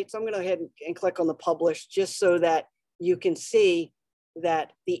site. So I'm going to go ahead and click on the publish just so that you can see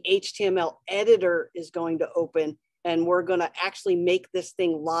that the HTML editor is going to open, and we're going to actually make this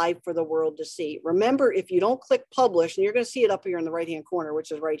thing live for the world to see. Remember, if you don't click publish, and you're going to see it up here in the right-hand corner,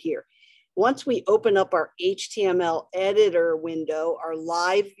 which is right here. Once we open up our HTML editor window, our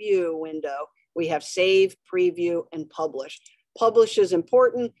live view window, we have save, preview, and publish. Publish is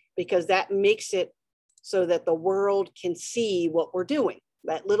important because that makes it so that the world can see what we're doing.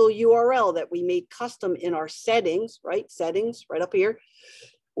 That little URL that we made custom in our settings, right? Settings right up here.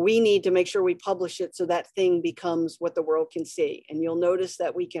 We need to make sure we publish it so that thing becomes what the world can see. And you'll notice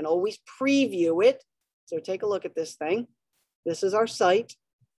that we can always preview it. So take a look at this thing. This is our site.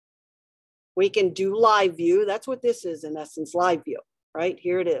 We can do live view. That's what this is in essence, live view, right?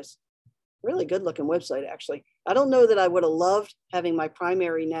 Here it is. Really good looking website, actually. I don't know that I would have loved having my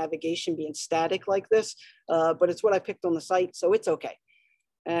primary navigation being static like this, but it's what I picked on the site, so it's okay.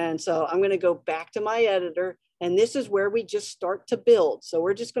 And so I'm going to go back to my editor, and this is where we just start to build. So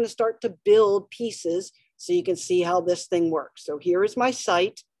we're just going to start to build pieces so you can see how this thing works. So here is my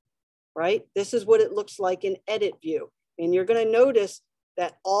site, right? This is what it looks like in edit view. And you're going to notice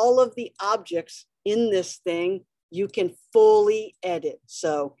that all of the objects in this thing, you can fully edit.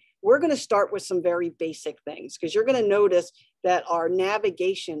 So we're going to start with some very basic things because you're going to notice that our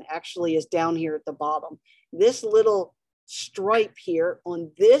navigation actually is down here at the bottom. This little stripe here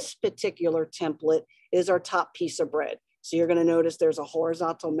on this particular template is our top piece of bread. So you're going to notice there's a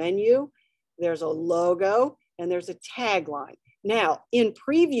horizontal menu, there's a logo, and there's a tagline. Now in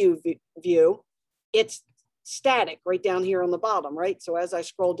preview view, it's static right down here on the bottom, right? So as I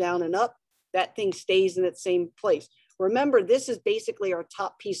scroll down and up, that thing stays in its same place. Remember, this is basically our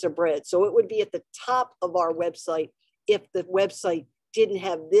top piece of bread. So it would be at the top of our website if the website didn't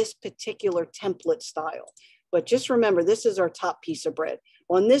have this particular template style. But just remember, this is our top piece of bread.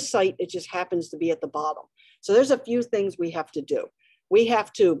 On this site, it just happens to be at the bottom. So there's a few things we have to do. We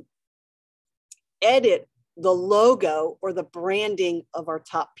have to edit the logo or the branding of our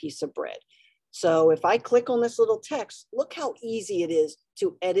top piece of bread. So if I click on this little text, look how easy it is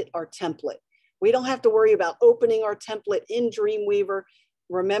to edit our template. We don't have to worry about opening our template in Dreamweaver,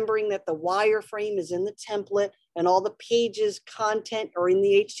 remembering that the wireframe is in the template and all the pages, content are in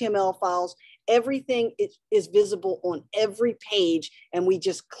the HTML files. Everything is visible on every page, and we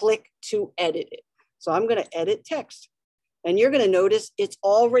just click to edit it. So I'm going to edit text. And you're going to notice it's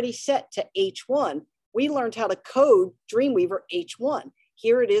already set to H1. We learned how to code Dreamweaver H1.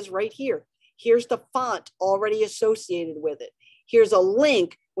 Here it is right here. Here's the font already associated with it. Here's a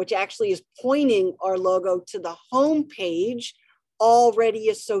link, which actually is pointing our logo to the home page already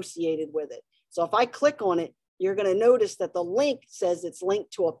associated with it. So if I click on it, you're going to notice that the link says it's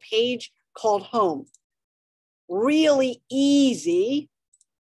linked to a page called Home. Really easy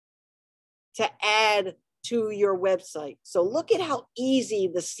to add to your website. So look at how easy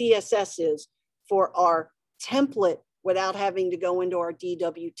the CSS is for our template without having to go into our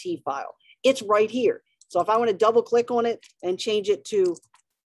DWT file. It's right here. So if I want to double click on it and change it to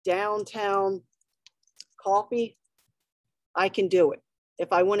Downtown Coffee, I can do it.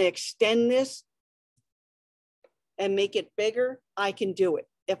 If I want to extend this and make it bigger, I can do it.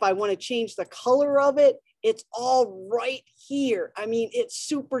 If I want to change the color of it, it's all right here. I mean, it's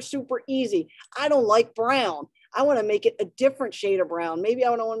super, super easy. I don't like brown. I want to make it a different shade of brown. Maybe I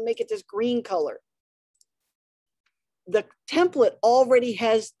want to make it this green color. The template already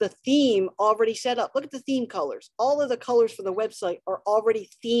has the theme already set up. Look at the theme colors. All of the colors for the website are already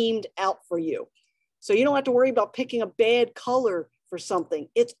themed out for you. So you don't have to worry about picking a bad color for something.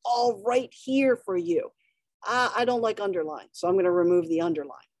 It's all right here for you. I don't like underline, so I'm going to remove the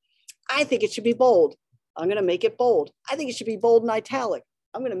underline. I think it should be bold. I'm going to make it bold. I think it should be bold and italic.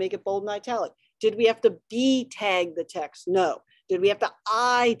 I'm going to make it bold and italic. Did we have to B tag the text? No. Did we have to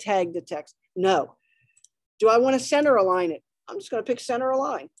I tag the text? No. Do I want to center align it? I'm just going to pick center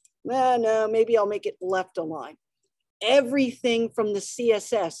align. No, maybe I'll make it left align. Everything from the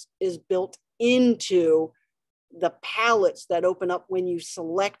CSS is built into the palettes that open up when you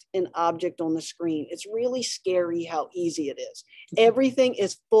select an object on the screen. It's really scary how easy it is. Everything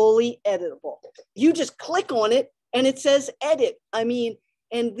is fully editable. You just click on it and it says edit. I mean,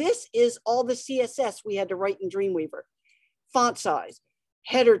 and this is all the CSS we had to write in Dreamweaver. Font size,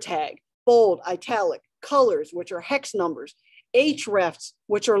 header tag, bold, italic, colors, which are hex numbers, hrefs,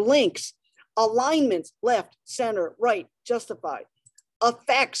 which are links, alignments, left, center, right, justified,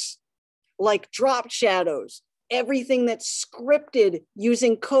 effects like drop shadows, everything that's scripted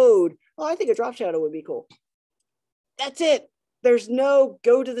using code. Oh, I think a drop shadow would be cool. That's it. There's no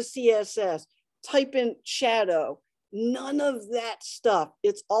go to the CSS, type in shadow, none of that stuff.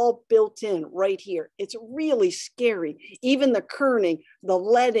 It's all built in right here. It's really scary. Even the kerning, the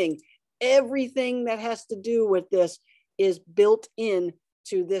leading, everything that has to do with this is built in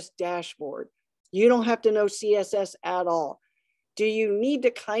to this dashboard. You don't have to know CSS at all. Do you need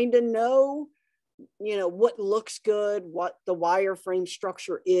to kind of know, what looks good, what the wireframe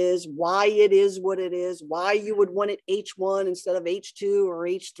structure is, why it is what it is, why you would want it H1 instead of H2 or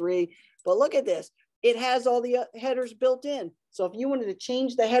H3. But look at this. It has all the headers built in. So if you wanted to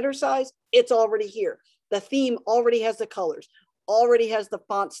change the header size, it's already here. The theme already has the colors, already has the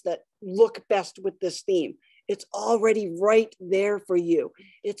fonts that look best with this theme. It's already right there for you.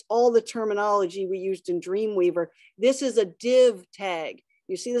 It's all the terminology we used in Dreamweaver. This is a div tag.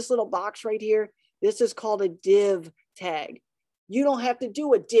 You see this little box right here? This is called a div tag. You don't have to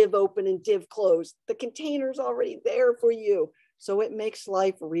do a div open and div close. The container's already there for you. So it makes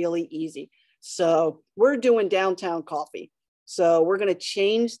life really easy. So we're doing Downtown Coffee. So we're going to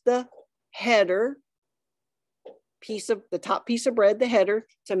change the header the top piece of bread, the header,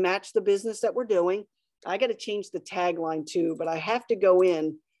 to match the business that we're doing. I got to change the tagline too, but I have to go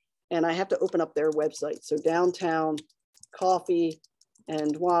in and I have to open up their website. So Downtown Coffee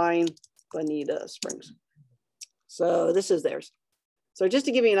and Wine, Bonita Springs. So this is theirs. So just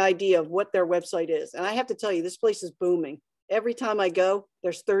to give you an idea of what their website is, and I have to tell you, this place is booming. Every time I go,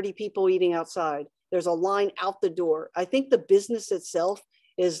 there's 30 people eating outside. There's a line out the door. I think the business itself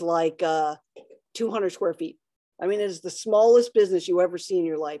is like 200 square feet. I mean, it is the smallest business you ever see in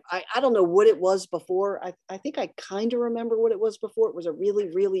your life. I don't know what it was before. I think I kind of remember what it was before. It was a really,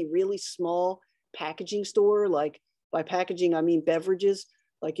 really, really small packaging store. Like by packaging, I mean beverages.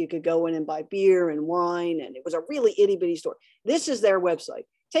 Like you could go in and buy beer and wine, and it was a really itty bitty store. This is their website.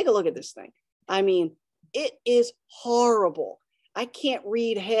 Take a look at this thing. I mean, it is horrible. I can't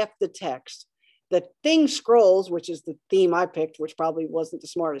read half the text. The thing scrolls, which is the theme I picked, which probably wasn't the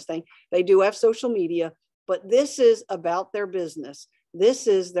smartest thing. They do have social media, but this is about their business. This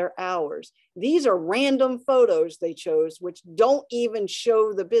is their hours. These are random photos they chose, which don't even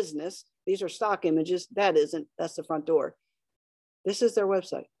show the business. These are stock images. That isn't. That's the front door. This is their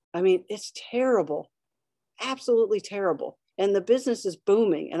website. I mean, it's terrible, absolutely terrible. And the business is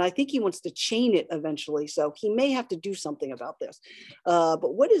booming. And I think he wants to chain it eventually. So he may have to do something about this.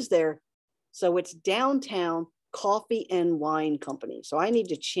 But what is there? So it's Downtown Coffee and Wine Company. So I need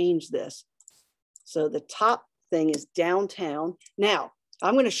to change this. So the top thing is downtown. Now,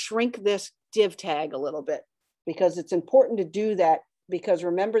 I'm going to shrink this div tag a little bit because it's important to do that, because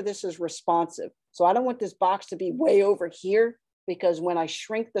remember, this is responsive. So I don't want this box to be way over here, because when I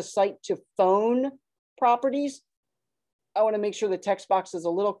shrink the site to phone properties, I want to make sure the text box is a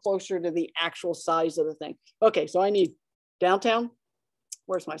little closer to the actual size of the thing. Okay, so I need downtown.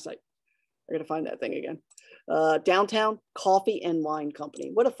 Where's my site? I gotta find that thing again. Downtown Coffee and Wine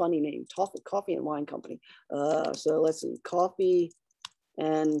Company. What a funny name, Coffee and Wine Company. So let's see, Coffee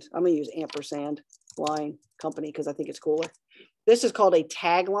and I'm gonna use ampersand Wine Company because I think it's cooler. This is called a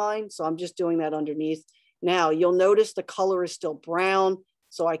tagline, so I'm just doing that underneath. Now you'll notice the color is still brown,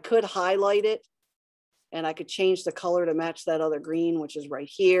 so I could highlight it and I could change the color to match that other green, which is right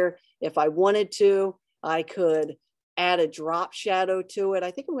here. If I wanted to, I could add a drop shadow to it.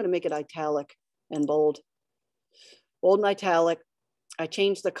 I think I'm gonna make it italic and bold. Bold and italic. I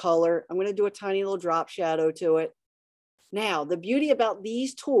changed the color. I'm gonna do a tiny little drop shadow to it. Now, the beauty about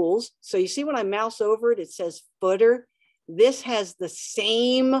these tools, so you see when I mouse over it, it says footer. This has the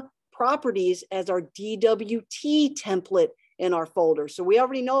same properties as our DWT template in our folder. So we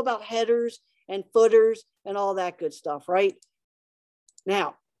already know about headers and footers and all that good stuff, right?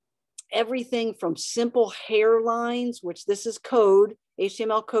 Now, everything from simple hairlines, which this is code,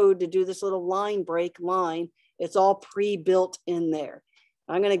 HTML code to do this little line break line, it's all pre-built in there.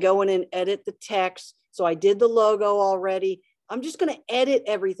 I'm gonna go in and edit the text. So I did the logo already. I'm just gonna edit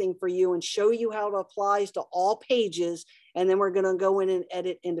everything for you and show you how it applies to all pages. And then we're gonna go in and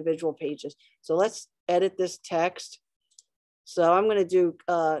edit individual pages. So let's edit this text. So I'm gonna do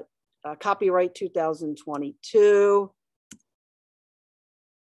copyright 2022.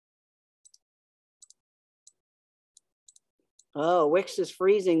 Oh, Wix is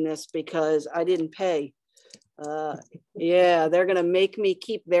freezing this because I didn't pay. Yeah, they're gonna make me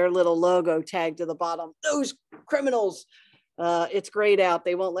keep their little logo tag to the bottom. Those criminals. It's grayed out.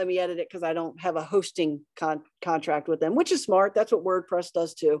 They won't let me edit it because I don't have a hosting contract with them, which is smart. That's what WordPress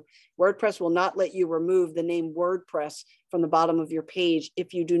does too. WordPress will not let you remove the name WordPress from the bottom of your page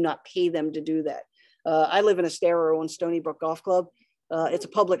if you do not pay them to do that. I live in Estero on Stony Brook Golf Club. It's a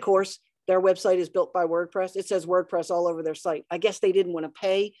public course. Their website is built by WordPress. It says WordPress all over their site. I guess they didn't want to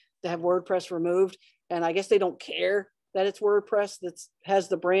pay to have WordPress removed. And I guess they don't care that it's WordPress that has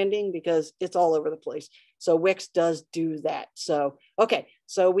the branding because it's all over the place. So Wix does do that. So, okay,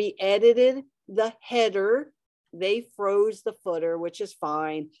 so we edited the header. They froze the footer, which is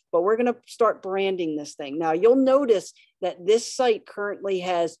fine, but we're gonna start branding this thing. Now you'll notice that this site currently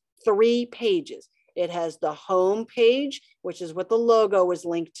has 3 pages. It has the home page, which is what the logo is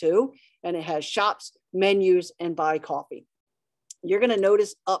linked to, and it has shops, menus, and buy coffee. You're gonna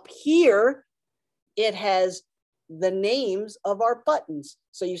notice up here, it has the names of our buttons.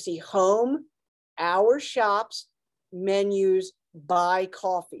 So you see home, our shops, menus, buy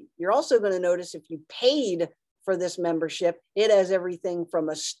coffee. You're also going to notice if you paid for this membership, it has everything from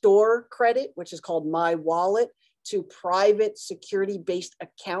a store credit, which is called My Wallet, to private security-based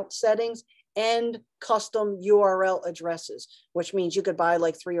account settings and custom URL addresses, which means you could buy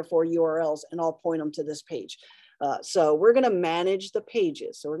like 3 or 4 URLs and I'll point them to this page. So we're going to manage the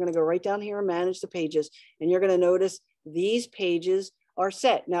pages. So we're going to go right down here and manage the pages. And you're going to notice these pages are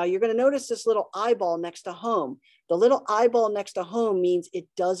set. Now you're going to notice this little eyeball next to home. The little eyeball next to home means it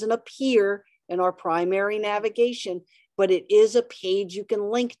doesn't appear in our primary navigation, but it is a page you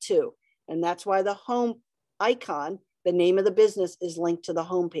can link to. And that's why the home icon, the name of the business, is linked to the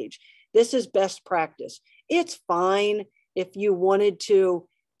home page. This is best practice. It's fine if you wanted to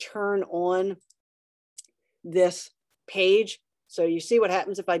turn on this page. So you see what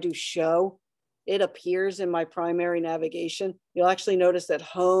happens if I do show, it appears in my primary navigation. You'll actually notice that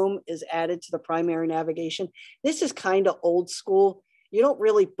home is added to the primary navigation. This is kind of old school. You don't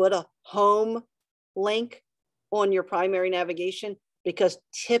really put a home link on your primary navigation because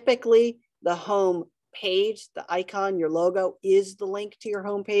typically the home page, the icon, your logo is the link to your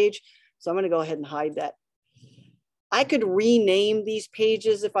home page. So I'm going to go ahead and hide that. I could rename these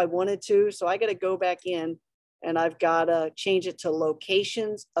pages if I wanted to. So I got to go back in and I've got to change it to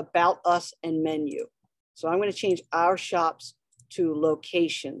locations, about us, and menu. So I'm going to change our shops to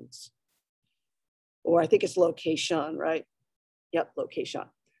locations, or I think it's location, right? Yep, location.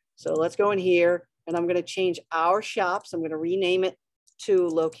 So let's go in here and I'm going to change our shops. I'm going to rename it to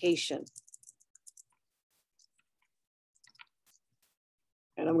location.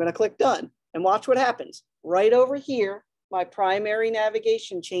 And I'm going to click done and watch what happens. Right over here, my primary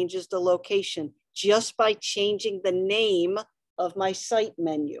navigation changes to location just by changing the name of my site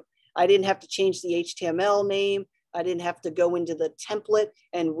menu. I didn't have to change the HTML name. I didn't have to go into the template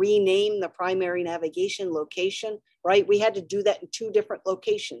and rename the primary navigation location, right? We had to do that in 2 different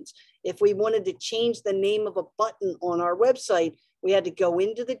locations. If we wanted to change the name of a button on our website, we had to go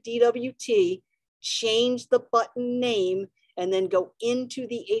into the DWT, change the button name, and then go into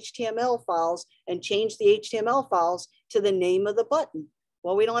the HTML files and change the HTML files to the name of the button.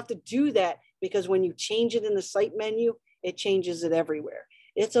 Well, we don't have to do that because when you change it in the site menu, it changes it everywhere.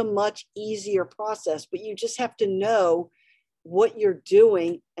 It's a much easier process, but you just have to know what you're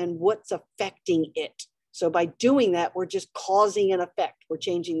doing and what's affecting it. So by doing that, we're just causing an effect. We're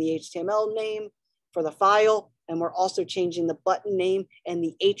changing the HTML name for the file, and we're also changing the button name and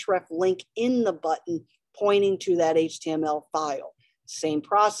the href link in the button pointing to that HTML file. Same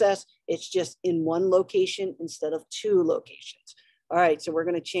process, it's just in 1 location instead of 2 locations. All right, so we're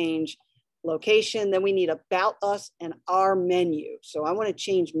gonna change location, then we need about us and our menu. So I wanna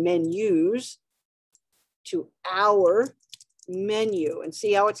change menus to our menu and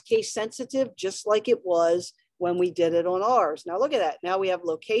see how it's case sensitive, just like it was when we did it on ours. Now look at that, now we have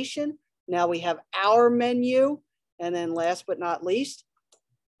location, now we have our menu, and then last but not least,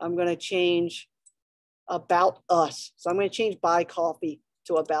 I'm gonna change about us. So I'm gonna change buy coffee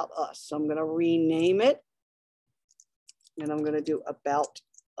to about us. So I'm gonna rename it and I'm gonna do about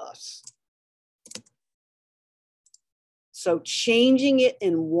us. So changing it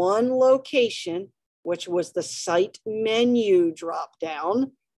in 1 location, which was the site menu drop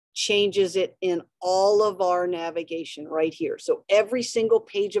down, changes it in all of our navigation right here. So every single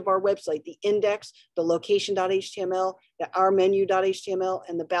page of our website, the index, the location.html, the our menu.html,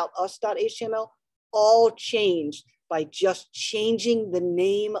 and the about us.html, all changed by just changing the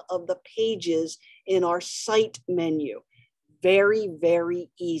name of the pages in our site menu. Very, very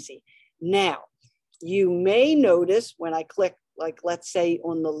easy. Now, you may notice when I click, like let's say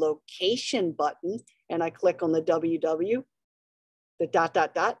on the location button, and I click on the WW,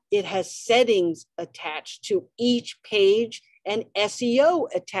 the ... it has settings attached to each page and SEO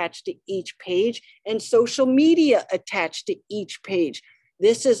attached to each page and social media attached to each page.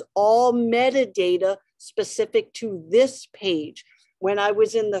 This is all metadata specific to this page. When I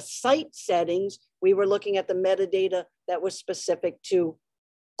was in the site settings, we were looking at the metadata that was specific to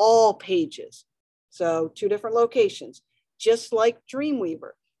all pages. So 2 different locations, just like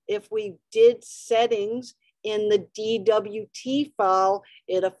Dreamweaver. If we did settings in the DWT file,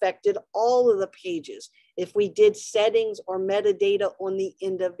 it affected all of the pages. If we did settings or metadata on the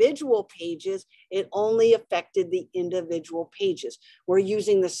individual pages, it only affected the individual pages. We're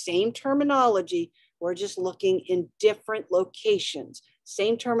using the same terminology, we're just looking in different locations.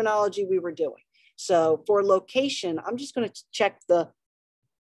 Same terminology we were doing. So for location, I'm just going to check the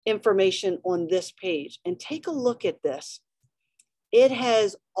information on this page and take a look at this. It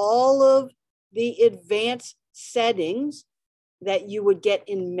has all of the advanced settings that you would get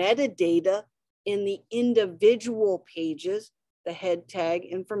in metadata in the individual pages, the head tag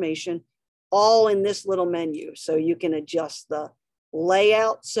information, all in this little menu. So you can adjust the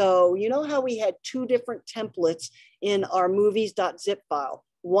layout. So you know how we had 2 different templates in our movies.zip file.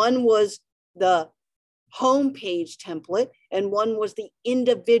 One was the homepage template and one was the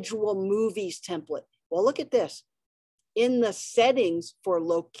individual movies template. Well, look at this. In the settings for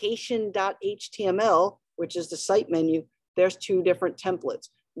location.html, which is the site menu, there's 2 different templates,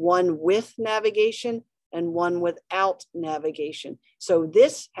 one with navigation and one without navigation. So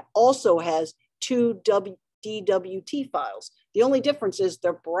this also has 2 DWT files. The only difference is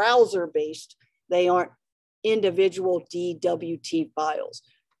they're browser-based. They aren't individual DWT files.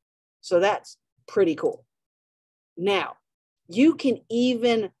 So that's pretty cool. Now, you can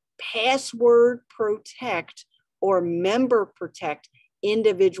even password protect or member protect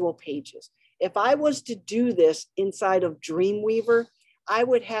individual pages. If I was to do this inside of Dreamweaver, I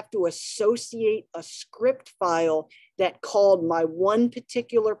would have to associate a script file that called my one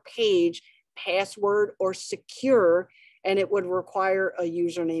particular page password or secure, and it would require a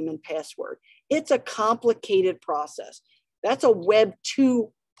username and password. It's a complicated process. That's a Web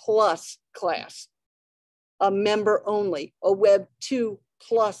 2 plus class, a member only, a Web 2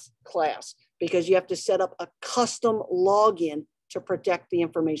 plus class, because you have to set up a custom login to protect the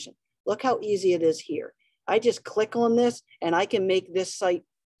information. Look how easy it is here. I just click on this and I can make this site,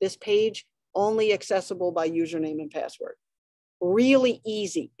 this page, only accessible by username and password. Really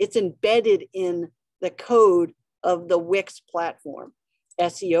easy. It's embedded in the code of the Wix platform,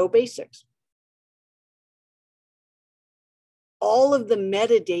 SEO basics. All of the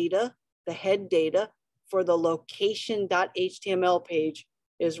metadata, the head data for the location.html page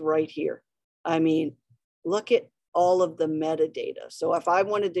is right here. I mean, look at all of the metadata. So if I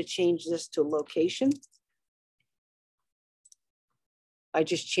wanted to change this to location, I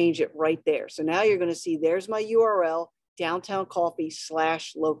just change it right there. So now you're going to see there's my URL, Downtown Coffee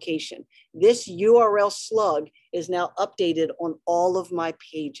 /location. This URL slug is now updated on all of my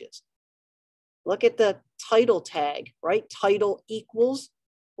pages. Look at the title tag, right? Title equals,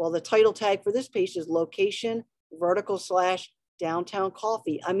 well, the title tag for this page is location / Downtown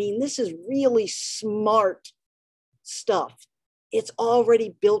Coffee. I mean, this is really smart stuff. It's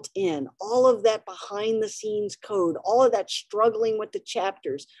already built in. All of that behind the scenes code, all of that struggling with the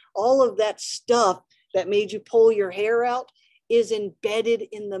chapters, all of that stuff that made you pull your hair out is embedded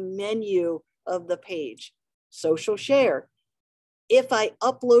in the menu of the page. Social share. If I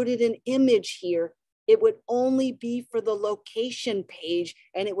uploaded an image here, it would only be for the location page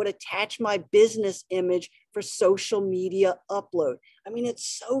and it would attach my business image for social media upload. I mean, it's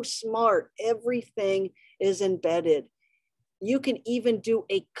so smart. Everything is embedded. You can even do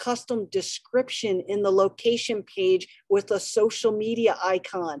a custom description in the location page with a social media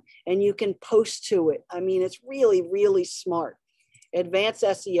icon and you can post to it. I mean, it's really, really smart. Advanced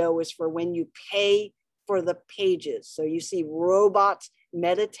SEO is for when you pay for the pages. So you see robots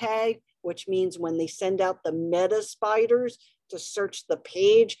meta tag, which means when they send out the meta spiders to search the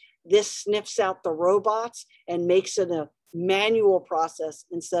page, this sniffs out the robots and makes it a manual process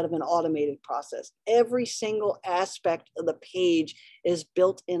instead of an automated process. Every single aspect of the page is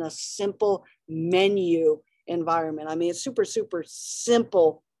built in a simple menu environment. I mean, it's super, super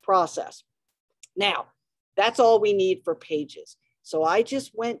simple process. Now, that's all we need for pages. So I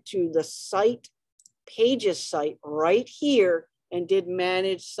just went to the site, pages site right here and did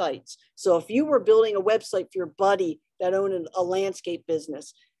manage sites. So if you were building a website for your buddy that owned a landscape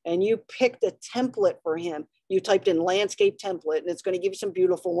business and you picked a template for him, you typed in landscape template and it's going to give you some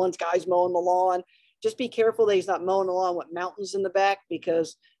beautiful ones, guys mowing the lawn. Just be careful that he's not mowing the lawn with mountains in the back,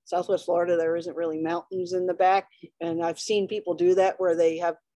 because Southwest Florida, there isn't really mountains in the back. And I've seen people do that where they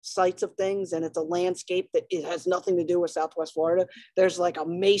have sites of things and it's a landscape that it has nothing to do with Southwest Florida. There's like a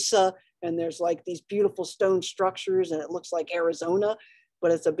mesa and there's like these beautiful stone structures and it looks like Arizona,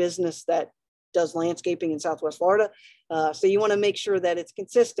 but it's a business that does landscaping in Southwest Florida. So you want to make sure that it's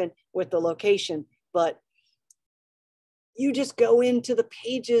consistent with the location, but you just go into the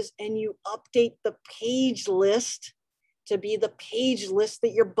pages and you update the page list to be the page list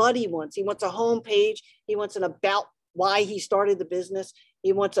that your buddy wants. He wants a home page. He wants an about why he started the business.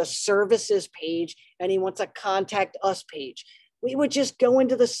 He wants a services page and he wants a contact us page. We would just go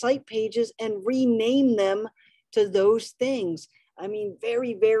into the site pages and rename them to those things. I mean,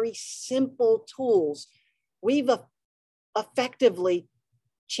 very, very simple tools. We've effectively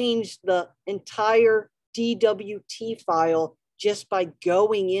changed the entire DWT file just by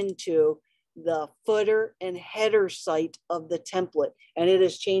going into the footer and header site of the template, and it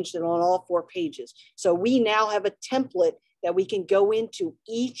has changed it on all 4 pages. So we now have a template that we can go into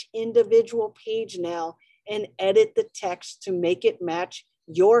each individual page now and edit the text to make it match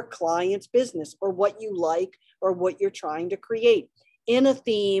your client's business or what you like or what you're trying to create in a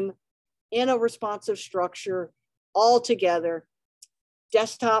theme, in a responsive structure, all together,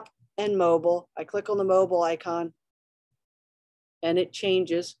 desktop and mobile. I click on the mobile icon and it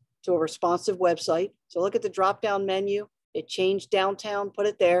changes to a responsive website. So look at the drop-down menu. It changed downtown, put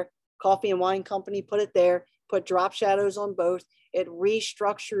it there. Coffee and Wine Company, put it there. Put drop shadows on both. It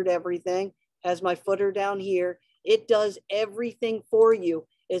restructured everything. Has my footer down here. It does everything for you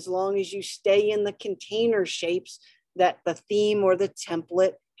as long as you stay in the container shapes that the theme or the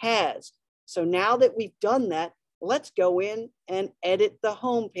template has. So now that we've done that, let's go in and edit the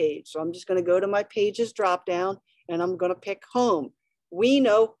home page. So I'm just going to go to my pages drop down and I'm going to pick home. We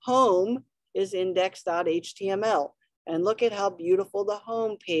know home is index.html. And look at how beautiful the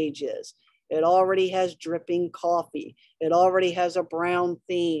home page is. It already has dripping coffee. It already has a brown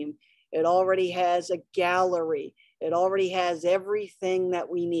theme. It already has a gallery. It already has everything that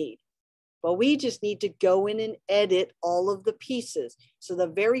we need. But we just need to go in and edit all of the pieces. So the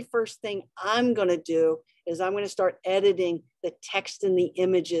very first thing I'm going to do is I'm going to start editing the text and the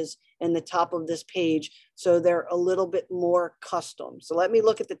images in the top of this page so they're a little bit more custom. So let me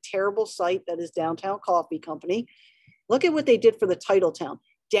look at the terrible site that is Downtown Coffee Company. Look at what they did for the title town,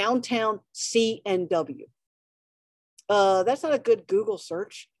 Downtown C&W. That's not a good Google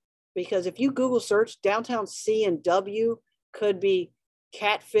search, because if you Google search, Downtown C&W could be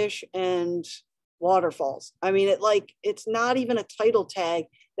catfish and waterfalls. I mean, it's not even a title tag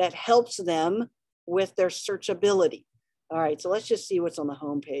that helps them with their searchability. All right, so let's just see what's on the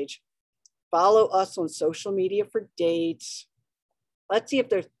homepage. Follow us on social media for dates. Let's see if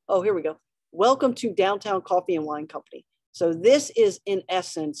there's, oh, here we go. Welcome to Downtown Coffee and Wine Company. So this is, in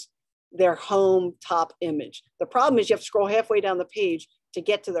essence, their home top image. The problem is you have to scroll halfway down the page to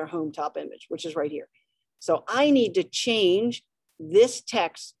get to their home top image, which is right here. So I need to change this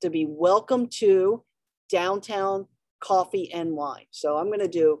text to be welcome to Downtown Coffee and Wine. So I'm going to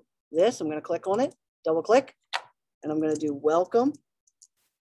do this. I'm going to click on it, double click, and I'm going to do welcome.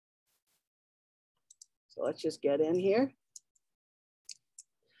 So let's just get in here.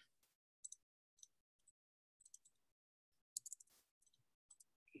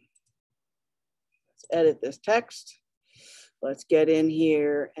 Let's edit this text. Let's get in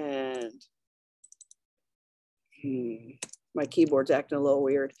here and my keyboard's acting a little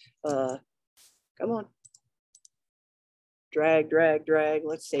weird. Come on. Drag, drag, drag.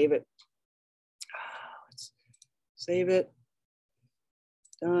 Let's save it. Let's save it.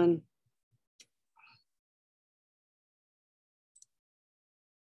 Done.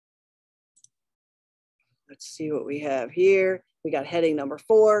 Let's see what we have here. We got heading number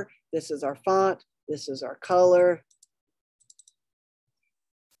 4. This is our font. This is our color.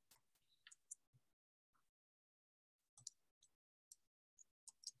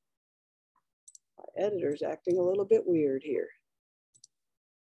 My editor's acting a little bit weird here.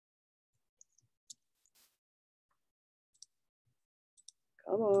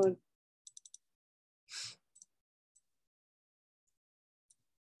 Come on.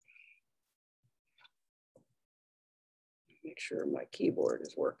 Make sure my keyboard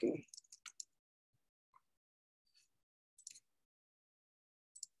is working.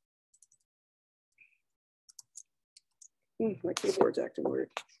 My keyboard's acting weird.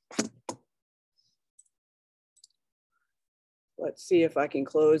 Let's see if I can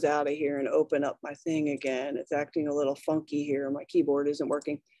close out of here and open up my thing again. It's acting a little funky here. My keyboard isn't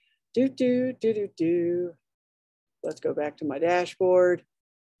working. Do. Let's go back to my dashboard.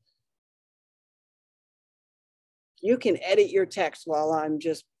 You can edit your text while I'm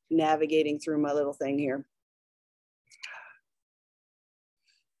just navigating through my little thing here.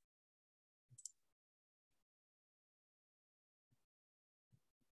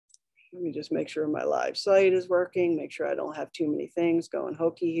 Let me just make sure my live site is working, make sure I don't have too many things going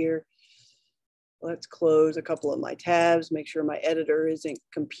hokey here. Let's close a couple of my tabs, make sure my editor isn't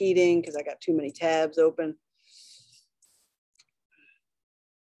competing because I got too many tabs open.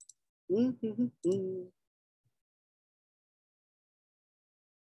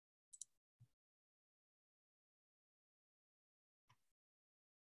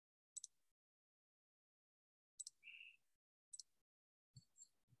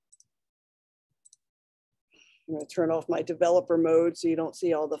 I'm going to turn off my developer mode so you don't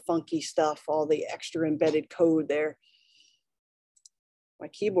see all the funky stuff, all the extra embedded code there. My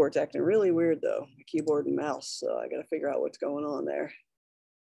keyboard's acting really weird though, my keyboard and mouse, so I got to figure out what's going on there.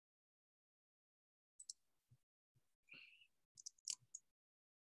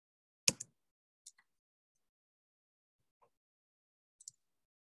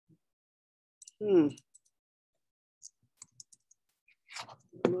 I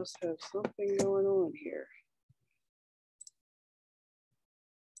must have something going on here.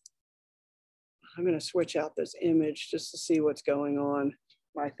 I'm going to switch out this image just to see what's going on.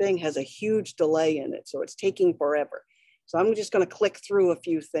 My thing has a huge delay in it, so it's taking forever. So I'm just going to click through a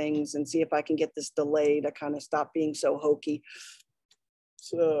few things and see if I can get this delay to kind of stop being so hokey.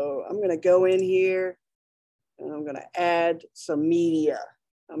 So I'm going to go in here and I'm going to add some media.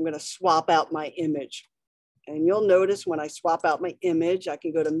 I'm going to swap out my image. And you'll notice when I swap out my image, I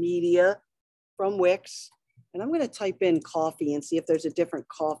can go to media from Wix, and I'm going to type in coffee and see if there's a different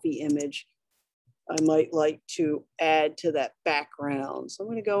coffee image I might like to add to that background. So I'm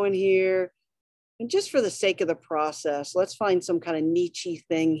going to go in here, and just for the sake of the process, let's find some kind of niche-y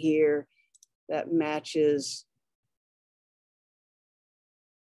thing here that matches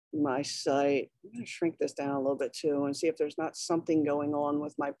my site. I'm going to shrink this down a little bit too and see if there's not something going on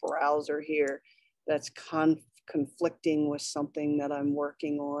with my browser here that's conflicting with something that I'm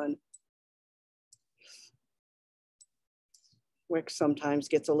working on. Wix sometimes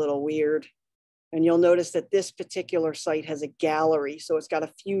gets a little weird. And you'll notice that this particular site has a gallery, so it's got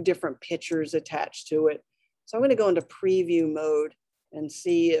a few different pictures attached to it. So I'm going to go into preview mode and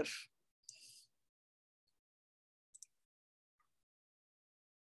see if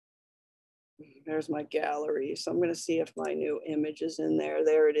there's my gallery. So I'm going to see if my new image is in there.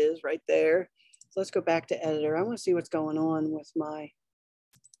 There it is right there. So let's go back to editor. I want to see what's going on with my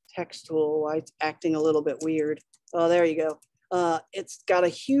text tool. Why it's acting a little bit weird. Oh, there you go. It's got a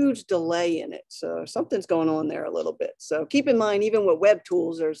huge delay in it. So something's going on there a little bit. So keep in mind, even with web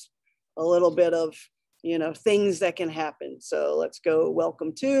tools, there's a little bit of, you know, things that can happen. So let's go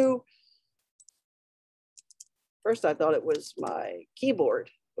welcome to. First, I thought it was my keyboard,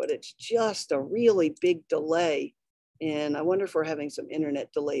 but it's just a really big delay And I wonder if we're having some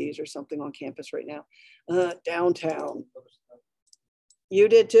internet delays or something on campus right now. Downtown. You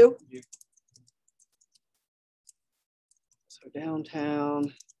did too? So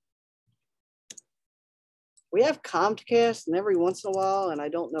downtown. We have Comcast, and every once in a while, and I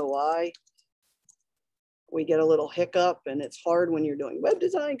don't know why, we get a little hiccup, and it's hard when you're doing web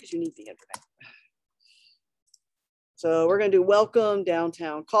design because you need the internet. So we're going to do welcome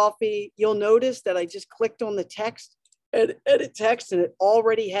downtown coffee. You'll notice that I just clicked on the text, edit text, and it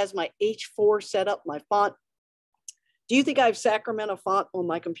already has my H4 set up, my font. Do you think I have Sacramento font on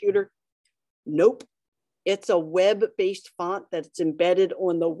my computer? Nope. It's a web-based font that's embedded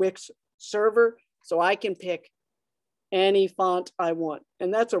on the Wix server. So I can pick any font I want.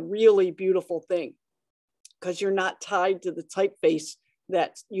 And that's a really beautiful thing because you're not tied to the typeface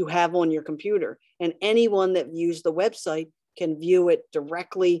that you have on your computer. And anyone that views the website can view it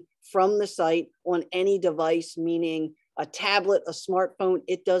directly from the site on any device, meaning a tablet, a smartphone,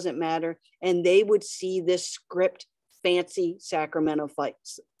 it doesn't matter. And they would see this script fancy Sacramento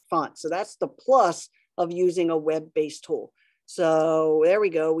font. So that's the plus of using a web-based tool. So there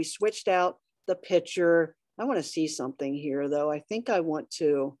we go. We switched out the picture. I want to see something here though. I think I want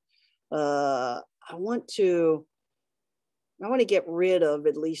to get rid of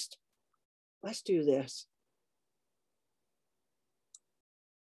at least, let's do this.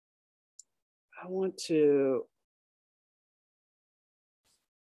 I'm going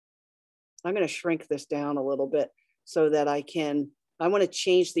to shrink this down a little bit so that I want to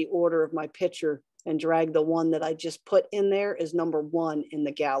change the order of my picture and drag the one that I just put in there as #1 in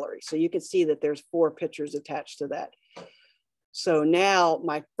the gallery. So you can see that there's 4 pictures attached to that. So now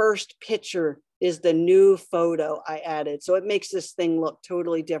my first picture is the new photo I added. So it makes this thing look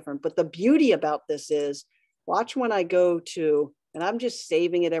totally different. But the beauty about this is, watch when I go to, and I'm just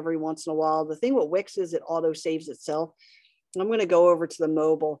saving it every once in a while. The thing with Wix is it auto saves itself. I'm going to go over to the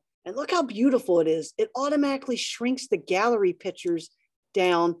mobile and look how beautiful it is. It automatically shrinks the gallery pictures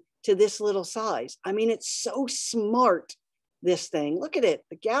down to this little size. I mean, it's so smart, this thing. Look at it,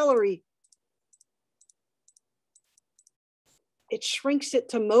 the gallery. It shrinks it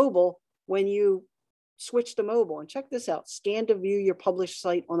to mobile when you switch to mobile. And check this out, scan to view your published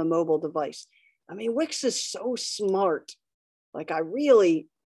site on a mobile device. I mean, Wix is so smart. Like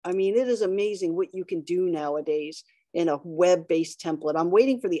it is amazing what you can do nowadays in a web-based template. I'm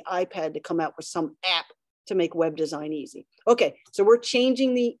waiting for the iPad to come out with some app to make web design easy. Okay, so we're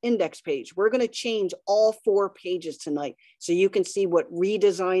changing the index page. We're going to change all 4 pages tonight so you can see what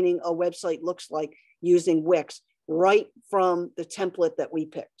redesigning a website looks like using Wix right from the template that we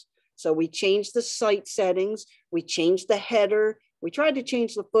picked. So we changed the site settings, we changed the header, we tried to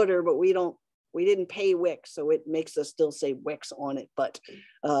change the footer, but we didn't pay Wix, so it makes us still say Wix on it, but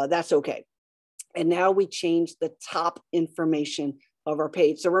that's okay. And now we changed the top information of our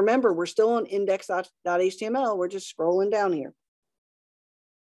page. So remember, we're still on index.html. We're just scrolling down here.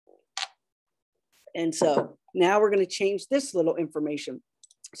 And so now we're going to change this little information.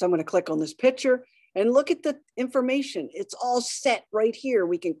 So I'm going to click on this picture and look at the information. It's all set right here.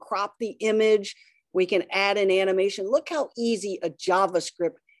 We can crop the image. We can add an animation. Look how easy a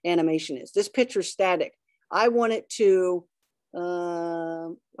JavaScript animation is. This picture's static. I want it to,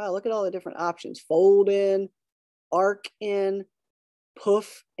 wow, look at all the different options. Fold in, arc in,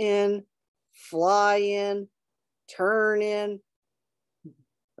 poof in, fly in, turn in.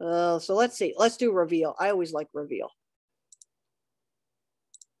 So let's see, let's do reveal. I always like reveal.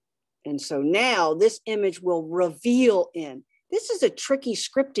 And so now this image will reveal in. This is a tricky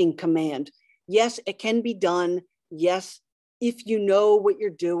scripting command. Yes, it can be done. Yes, if you know what you're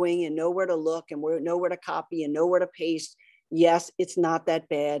doing and know where to look and know where to copy and know where to paste, yes, it's not that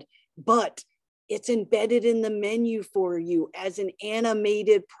bad, but it's embedded in the menu for you as an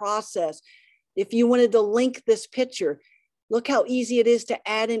animated process. If you wanted to link this picture, look how easy it is to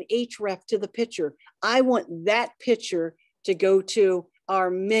add an href to the picture. I want that picture to go to our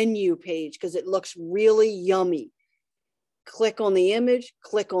menu page because it looks really yummy. Click on the image,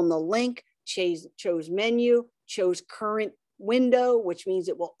 click on the link, chose menu, chose current window, which means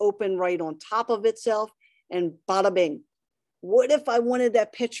it will open right on top of itself, and bada bing. What if I wanted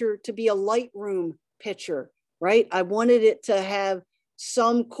that picture to be a Lightroom picture, right? I wanted it to have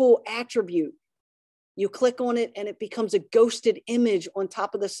some cool attribute. You click on it and it becomes a ghosted image on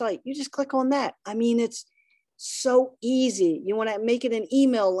top of the site. You just click on that. I mean, it's so easy. You want to make it an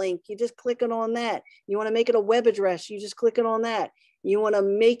email link, you just click it on that. You want to make it a web address, you just click it on that. You want to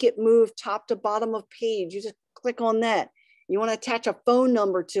make it move top to bottom of page, you just click on that. You want to attach a phone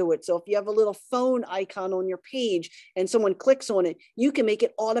number to it. So if you have a little phone icon on your page and someone clicks on it, you can make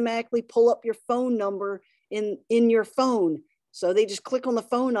it automatically pull up your phone number in your phone. So they just click on the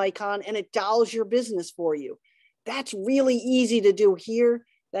phone icon and it dials your business for you. That's really easy to do here.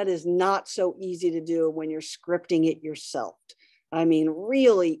 That is not so easy to do when you're scripting it yourself. I mean,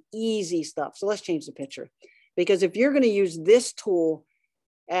 really easy stuff. So let's change the picture, because if you're going to use this tool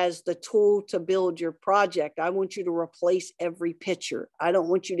as the tool to build your project, I want you to replace every picture. I don't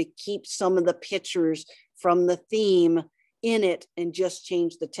want you to keep some of the pictures from the theme in it and just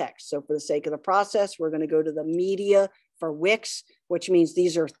change the text. So for the sake of the process, we're going to go to the media for Wix, which means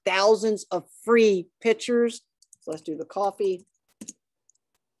these are thousands of free pictures. So let's do the coffee.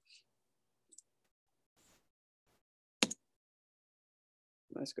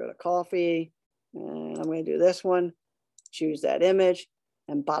 Let's go to coffee, and I'm going to do this one, choose that image,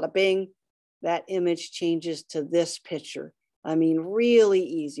 and bada bing, that image changes to this picture. I mean, really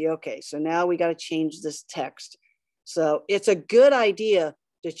easy. Okay, so now we got to change this text. So it's a good idea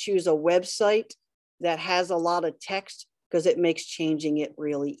to choose a website that has a lot of text, because it makes changing it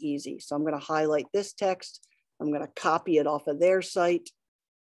really easy. So I'm going to highlight this text. I'm going to copy it off of their site,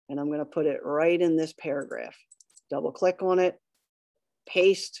 and I'm going to put it right in this paragraph. Double click on it,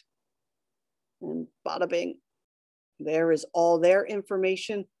 paste, and bada bing. There is all their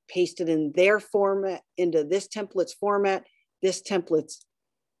information pasted in their format, into this template's format, this template's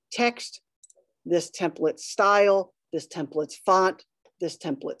text, this template's style, this template's font, this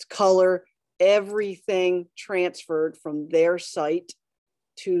template's color, everything transferred from their site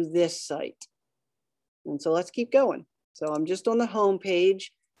to this site. And so let's keep going. So I'm just on the home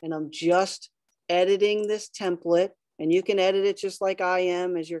page and I'm just editing this template, and you can edit it just like I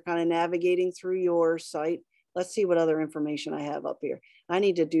am as you're kind of navigating through your site. Let's see what other information I have up here. I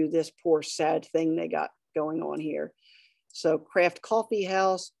need to do this poor sad thing they got going on here. So Craft Coffee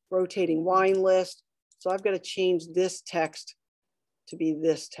House, rotating wine list. So I've got to change this text to be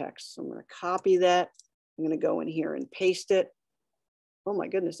this text. So I'm going to copy that. I'm going to go in here and paste it. Oh my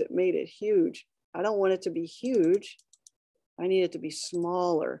goodness, it made it huge. I don't want it to be huge. I need it to be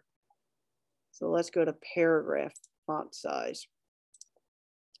smaller. So let's go to paragraph font size.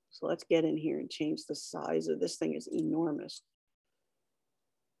 So let's get in here and change the size of this thing. Is enormous.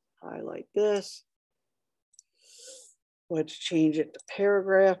 Highlight this. Let's change it to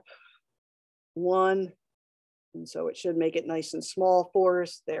paragraph 1. And so it should make it nice and small for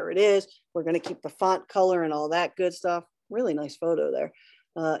us. There it is. We're going to keep the font color and all that good stuff. Really nice photo there.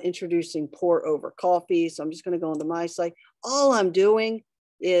 Introducing pour over coffee. So I'm just going to go into my site. All I'm doing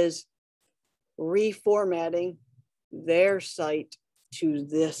is reformatting their site to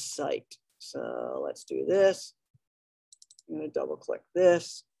this site. So let's do this. I'm going to double click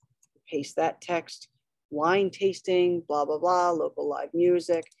this, paste that text, wine tasting, blah, blah, blah, local live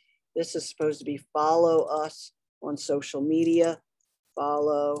music. This is supposed to be follow us on social media.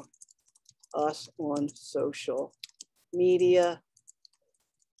 Follow us on social media.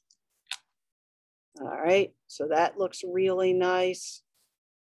 All right, so that looks really nice.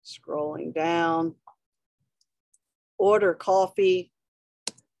 Scrolling down. Order coffee.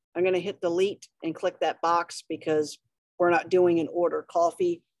 I'm going to hit delete and click that box because we're not doing an order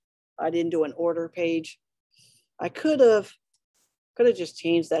coffee. I didn't do an order page. I could have just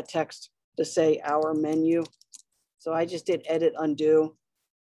changed that text to say our menu. So I just did edit undo.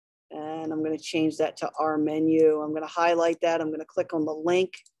 And I'm going to change that to our menu. I'm going to highlight that. I'm going to click on the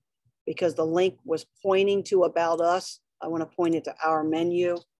link because the link was pointing to about us. I want to point it to our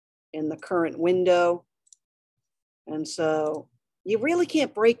menu in the current window. And so you really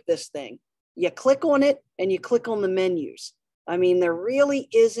can't break this thing. You click on it and you click on the menus. I mean, there really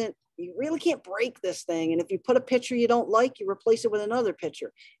isn't, you really can't break this thing. And if you put a picture you don't like, you replace it with another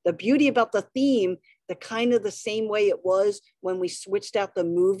picture. The beauty about the theme, the kind of the same way it was when we switched out the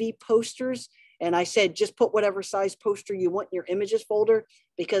movie posters. And I said, just put whatever size poster you want in your images folder,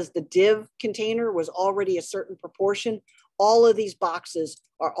 because the div container was already a certain proportion. All of these boxes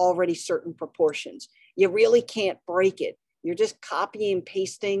are already certain proportions. You really can't break it. You're just copying and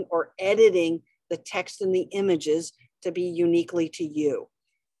pasting or editing the text and the images to be uniquely to you.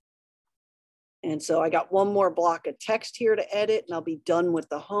 And so I got one more block of text here to edit and I'll be done with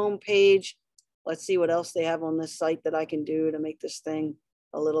the home page. Let's see what else they have on this site that I can do to make this thing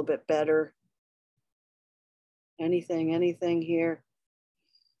a little bit better. Anything here?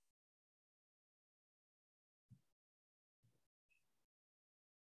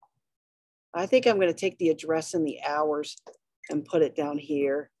 I think I'm going to take the address and the hours and put it down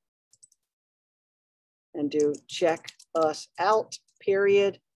here and do check us out,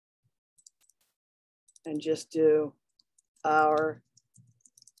 period. And just do our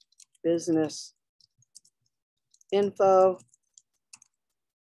business info.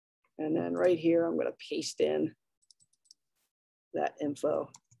 And then right here, I'm gonna paste in that info,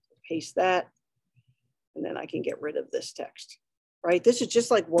 paste that, and then I can get rid of this text, right? This is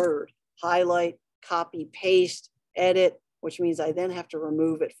just like Word, highlight, copy, paste, edit, which means I then have to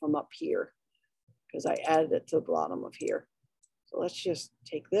remove it from up here because I added it to the bottom of here. So let's just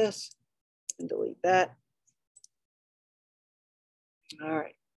take this and delete that. All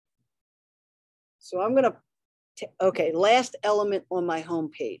right. So I'm gonna, okay, last element on my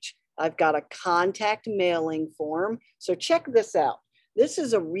homepage. I've got a contact mailing form. So check this out. This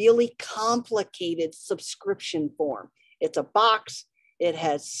is a really complicated subscription form. It's a box, it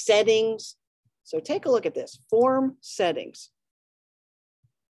has settings. So take a look at this, form settings.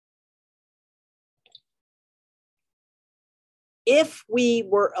 If we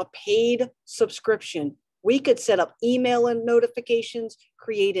were a paid subscription, we could set up email and notifications,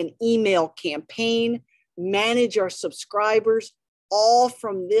 create an email campaign, manage our subscribers, all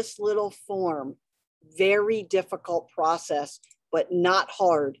from this little form. Very difficult process, but not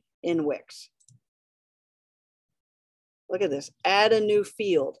hard in Wix. Look at this, add a new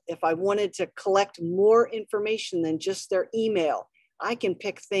field. If I wanted to collect more information than just their email, I can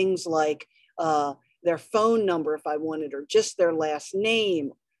pick things like their phone number if I wanted, or just their last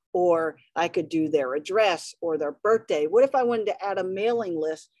name, or I could do their address or their birthday. What if I wanted to add a mailing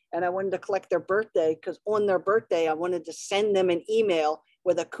list and I wanted to collect their birthday, because on their birthday, I wanted to send them an email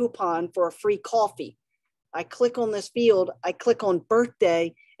with a coupon for a free coffee. I click on this field, I click on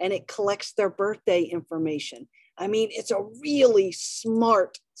birthday, and it collects their birthday information. I mean, it's a really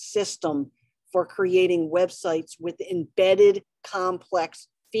smart system for creating websites with embedded complex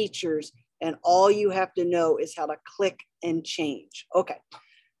features. And all you have to know is how to click and change. Okay,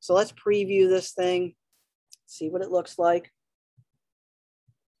 so let's preview this thing, see what it looks like.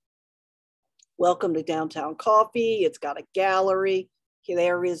 Welcome to Downtown Coffee. It's got a gallery.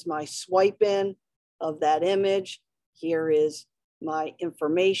 There is my swipe in of that image. Here is my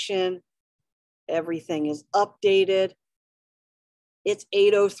information. Everything is updated. It's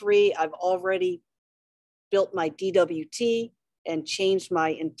 8:03. I've already built my DWT and changed my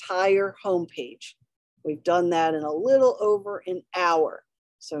entire homepage. We've done that in a little over an hour.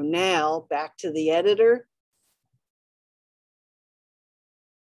 So now back to the editor.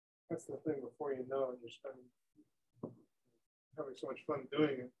 That's the thing, before you know it, you're having so much fun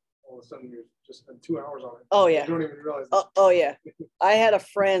doing it. All of a sudden, you just spend 2 hours on it. Oh, yeah. You don't even realize it. Oh, yeah. I had a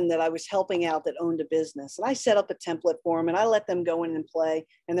friend that I was helping out that owned a business, and I set up a template for him and I let them go in and play.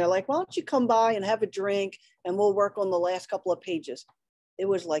 And they're like, why don't you come by and have a drink and we'll work on the last couple of pages. It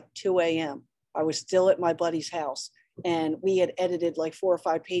was like 2 a.m. I was still at my buddy's house and we had edited like 4 or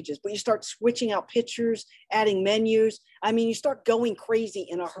 5 pages, but you start switching out pictures, adding menus. I mean, you start going crazy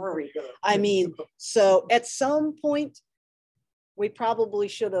in a hurry. I mean, so at some point, we probably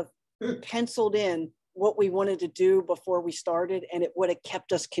should have penciled in what we wanted to do before we started, and it would have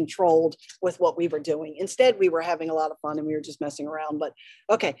kept us controlled with what we were doing. Instead, we were having a lot of fun and we were just messing around. But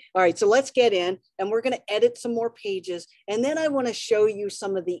okay, all right, so let's get in and we're going to edit some more pages. And then I want to show you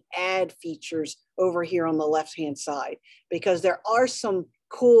some of the ad features over here on the left-hand side, because there are some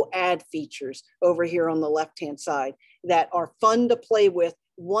cool ad features over here on the left-hand side that are fun to play with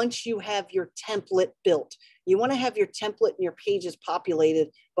once you have your template built. You want to have your template and your pages populated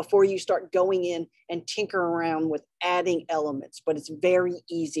before you start going in and tinker around with adding elements, but it's very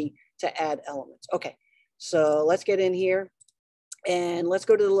easy to add elements. Okay, so let's get in here and let's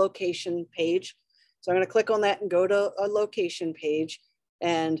go to the location page. So I'm going to click on that and go to a location page.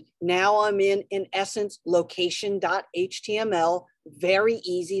 And now I'm in essence, location.html, very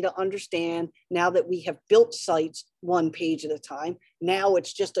easy to understand now that we have built sites one page at a time. Now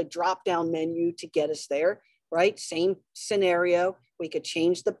it's just a drop-down menu to get us there, right? Same scenario. We could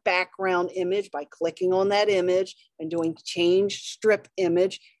change the background image by clicking on that image and doing change strip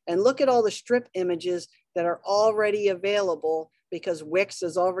image. And look at all the strip images that are already available because Wix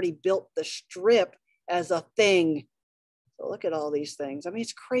has already built the strip as a thing. So look at all these things. I mean,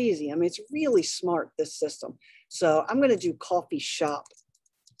 it's crazy. I mean, it's really smart, this system. So I'm going to do coffee shop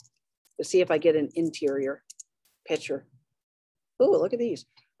to see if I get an interior picture. Oh, look at these.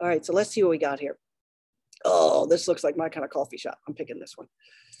 All right, so let's see what we got here. Oh, this looks like my kind of coffee shop. I'm picking this one.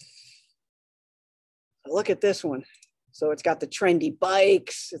 Look at this one. So it's got the trendy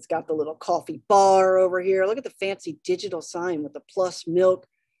bikes. It's got the little coffee bar over here. Look at the fancy digital sign with the plus milk,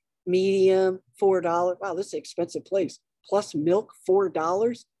 medium, $4. Wow, this is an expensive place. Plus milk,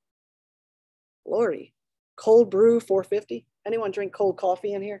 $4. Lordy. Cold brew, $4.50. Anyone drink cold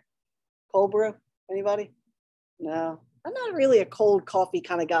coffee in here? Cold brew? Anybody? No. I'm not really a cold coffee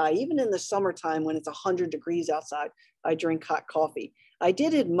kind of guy. Even in the summertime when it's 100 degrees outside, I drink hot coffee. I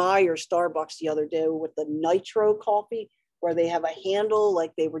did admire Starbucks the other day with the nitro coffee, where they have a handle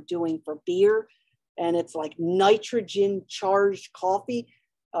like they were doing for beer, and it's like nitrogen charged coffee.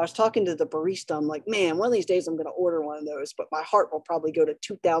 I was talking to the barista. I'm like, man, one of these days I'm going to order one of those, but my heart will probably go to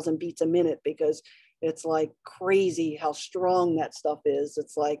 2,000 beats a minute because it's like crazy how strong that stuff is.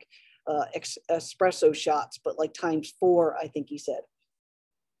 It's like espresso shots, but like ×4, I think he said.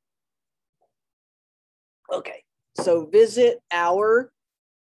 Okay, so visit our,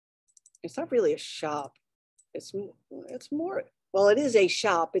 it's not really a shop. It's more, well, it is a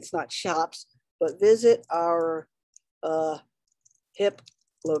shop. It's not shops, but visit our HIP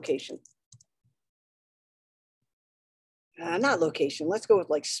location. Not location. Let's go with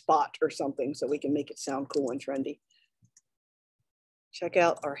like spot or something so we can make it sound cool and trendy. Check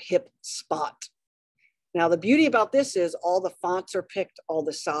out our HIP spot. Now, the beauty about this is all the fonts are picked, all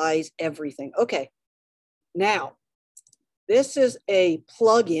the size, everything. Okay. Now, this is a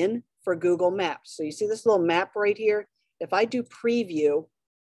plugin for Google Maps. So you see this little map right here? If I do preview,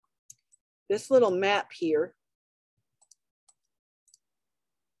 this little map here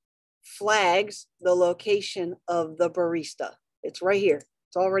flags the location of the barista. It's right here.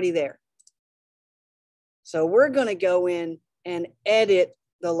 It's already there. So we're going to go in and edit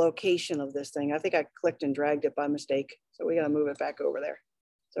the location of this thing. I think I clicked and dragged it by mistake. So we got to move it back over there.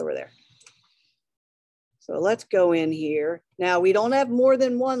 It's over there. So let's go in here. Now we don't have more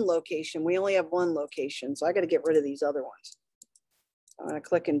than one location. We only have one location. So I got to get rid of these other ones. I'm going to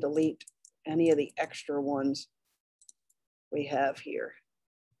click and delete any of the extra ones we have here.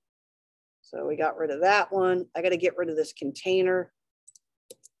 So we got rid of that one. I got to get rid of this container,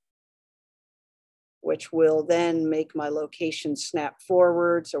 which will then make my location snap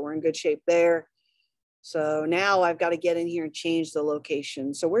forward. So we're in good shape there. So now I've got to get in here and change the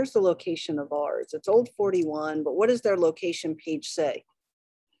location. So where's the location of ours? It's Old 41, but what does their location page say?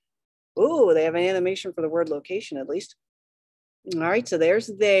 Oh, they have an animation for the word location at least. All right, so there's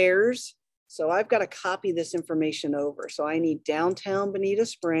theirs. So I've got to copy this information over. So I need downtown Bonita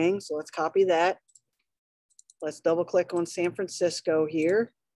Springs. So let's copy that. Let's double click on San Francisco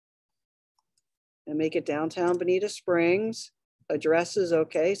here and make it downtown Bonita Springs. Address is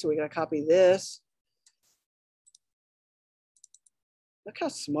okay. So we got to copy this. Look how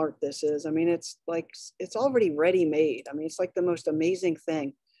smart this is. I mean, it's like, it's already ready made. I mean, it's like the most amazing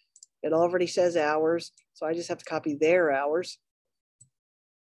thing. It already says hours. So I just have to copy their hours.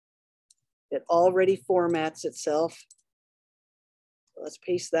 It already formats itself. Let's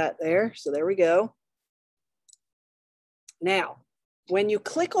paste that there. So there we go. Now, when you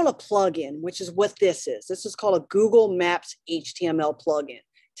click on a plugin, which is what this is called a Google Maps HTML plugin.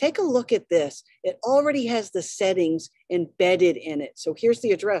 Take a look at this. It already has the settings embedded in it. So here's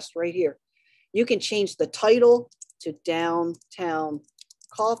the address right here. You can change the title to Downtown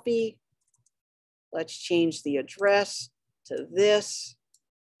Coffee. Let's change the address to this.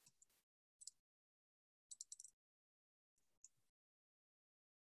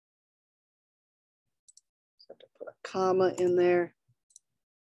 Comma in there.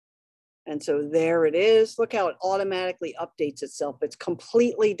 And so there it is. Look how it automatically updates itself. It's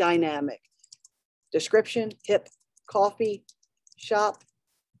completely dynamic. Description, HIP coffee shop.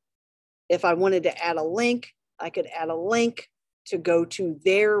 If I wanted to add a link, I could add a link to go to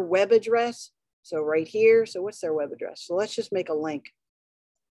their web address. So right here, so what's their web address? So let's just make a link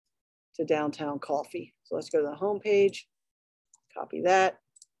to Downtown Coffee. So let's go to the home page, copy that.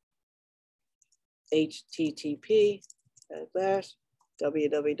 HTTP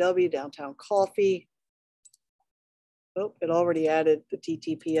www downtown coffee. Oh, it already added the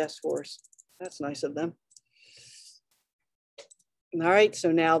TTPS for us. That's nice of them. All right,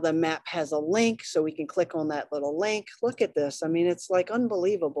 so now the map has a link, so we can click on that little link. Look at this. I mean, it's like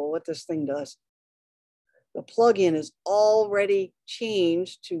unbelievable what this thing does. The plugin is already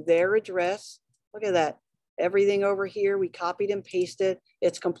changed to their address. Look at that. Everything over here, we copied and pasted.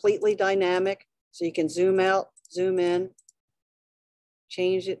 It's completely dynamic. So you can zoom out, zoom in,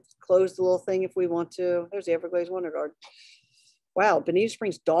 change it, close the little thing if we want to. There's the Everglades Wonder Garden. Wow, Bonita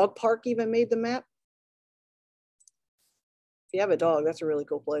Springs Dog Park even made the map. If you have a dog, that's a really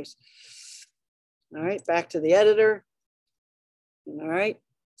cool place. All right, back to the editor. All right,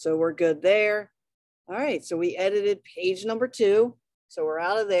 so we're good there. All right, so we edited page number 2. So we're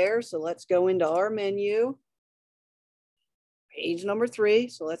out of there. So let's go into our menu. Page number 3.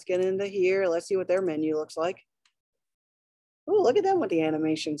 So let's get into here. Let's see what their menu looks like. Oh, look at them with the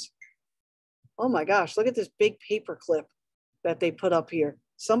animations. Oh my gosh, look at this big paper clip that they put up here.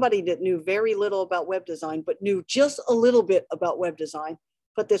 Somebody that knew very little about web design, but knew just a little bit about web design,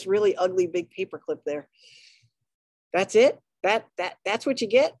 put this really ugly big paper clip there. That's it. That's what you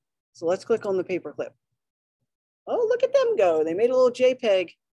get. So let's click on the paperclip. Oh, look at them go. They made a little JPEG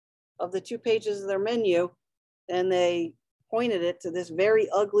of the 2 pages of their menu, and they pointed it to this very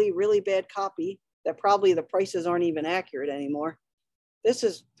ugly, really bad copy that probably the prices aren't even accurate anymore. This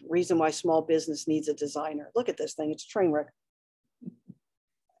is the reason why small business needs a designer. Look at this thing. It's a train wreck.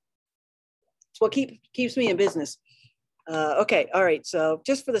 It's what keeps me in business. Okay, all right. So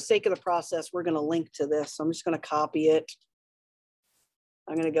just for the sake of the process, we're going to link to this. So I'm just going to copy it.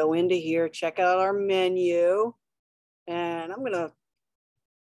 I'm going to go into here, check out our menu, and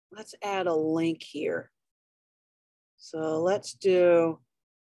let's add a link here. So let's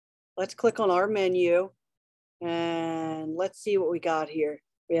click on our menu, and let's see what we got here.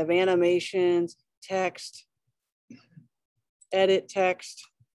 We have animations, text, edit text.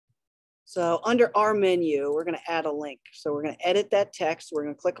 So under our menu, we're going to add a link. So we're going to edit that text. We're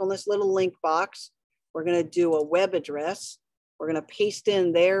going to click on this little link box. We're going to do a web address. We're going to paste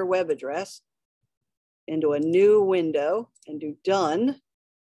in their web address into a new window and do done.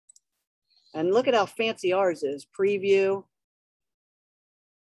 And look at how fancy ours is. Preview,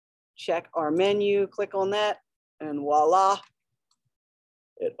 check our menu, click on that, and voila,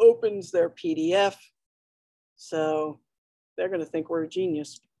 it opens their PDF. So they're going to think we're a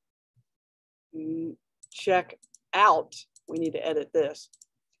genius. Check out. We need to edit this.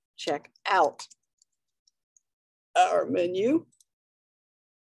 Check out our menu.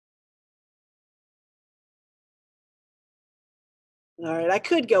 All right, I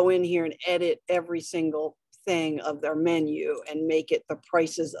could go in here and edit every single thing of their menu and make it the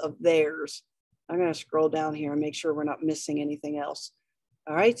prices of theirs. I'm going to scroll down here and make sure we're not missing anything else.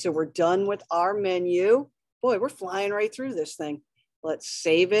 All right, so we're done with our menu. Boy, we're flying right through this thing. Let's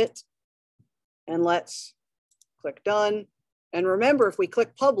save it and let's click done. And remember, if we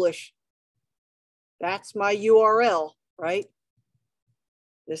click publish, that's my URL, right?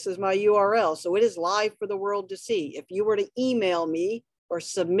 This is my URL. So it is live for the world to see. If you were to email me or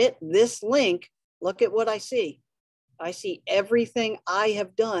submit this link, look at what I see. I see everything I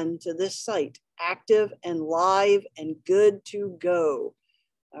have done to this site, active and live and good to go.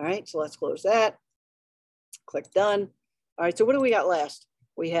 All right, so let's close that. Click done. All right, so what do we got last?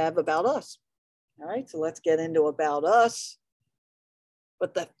 We have About Us. All right, so let's get into About Us.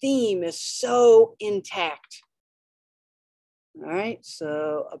 But the theme is so intact. All right,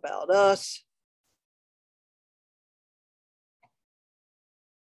 so About Us.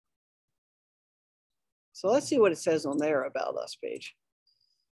 So let's see what it says on their About Us page.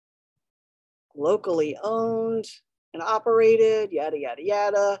 Locally owned and operated, yada, yada,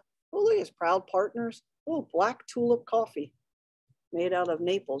 yada. Oh, look, it's proud partners. Oh, Black Tulip Coffee made out of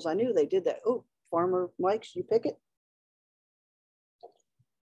Naples. I knew they did that. Oh, Farmer Mike's, you pick it?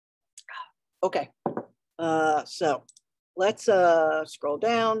 Okay, so let's scroll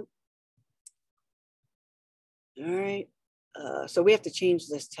down. All right, so we have to change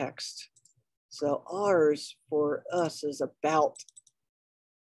this text. So ours for us is about.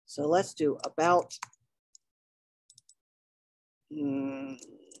 So let's do about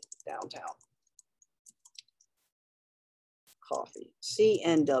downtown coffee,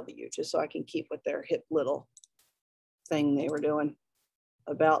 CNW, just so I can keep with their hip little thing they were doing.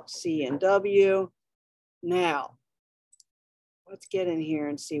 About CNW. Now, let's get in here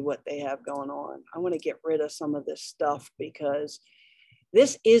and see what they have going on. I want to get rid of some of this stuff because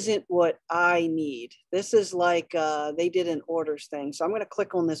this isn't what I need. This is like they did an orders thing. So I'm going to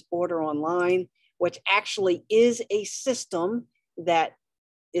click on this order online, which actually is a system that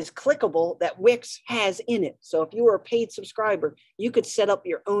is clickable that Wix has in it. So if you were a paid subscriber, you could set up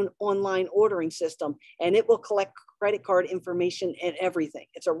your own online ordering system and it will collect credit card information and everything.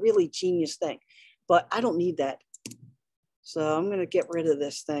 It's a really genius thing, but I don't need that. So I'm going to get rid of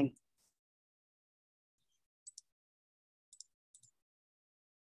this thing.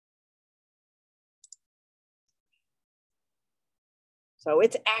 So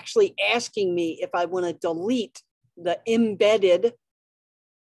it's actually asking me if I want to delete the embedded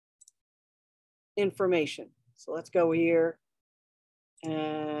information. So let's go here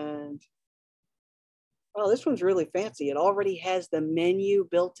and, oh, this one's really fancy. It already has the menu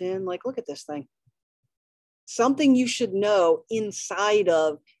built in. Like, look at this thing. Something you should know inside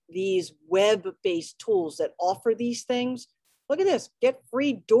of these web-based tools that offer these things. Look at this, get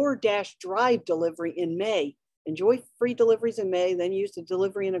free DoorDash drive delivery in May. Enjoy free deliveries in May, then use the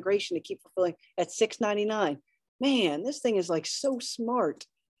delivery integration to keep fulfilling at $6.99. Man, this thing is like so smart.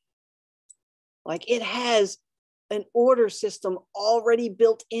 Like it has an order system already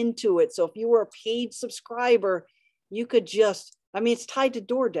built into it. So if you were a paid subscriber, you could just, I mean, it's tied to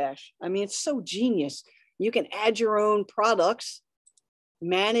DoorDash. I mean, it's so genius. You can add your own products,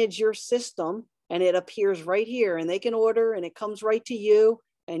 manage your system, and it appears right here, and they can order and it comes right to you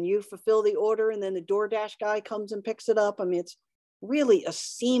and you fulfill the order, and then the DoorDash guy comes and picks it up. I mean, it's really a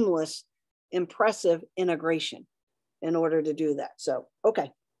seamless, impressive integration in order to do that. So, okay.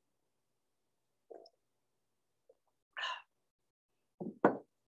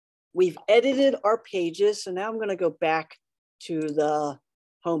 We've edited our pages. So now I'm going to go back to the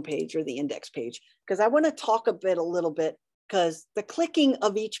home page or the index page, because I want to talk a little bit, because the clicking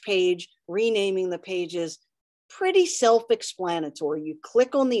of each page, renaming the pages, pretty self-explanatory. You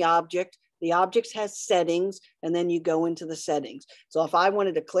click on the object has settings, and then you go into the settings. So if I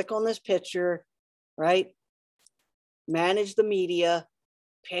wanted to click on this picture, right, manage the media,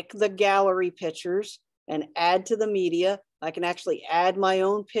 pick the gallery pictures and add to the media, I can actually add my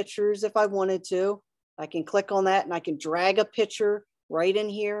own pictures if I wanted to. I can click on that and I can drag a picture right in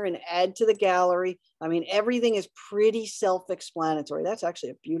here and add to the gallery. I mean, everything is pretty self-explanatory. That's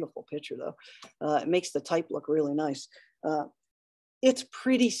actually a beautiful picture though. It makes the type look really nice. It's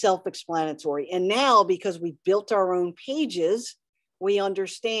pretty self-explanatory. And now, because we built our own pages, we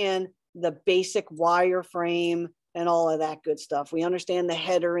understand the basic wireframe and all of that good stuff. We understand the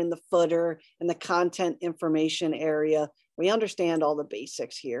header and the footer and the content information area. We understand all the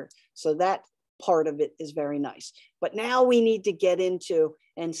basics here. So that part of it is very nice. But now we need to get into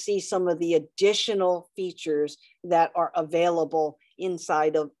and see some of the additional features that are available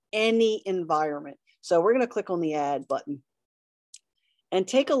inside of any environment. So we're going to click on the add button and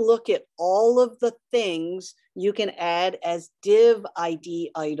take a look at all of the things you can add as div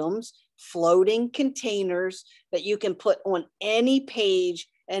ID items, floating containers that you can put on any page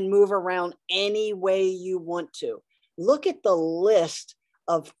and move around any way you want to. Look at the list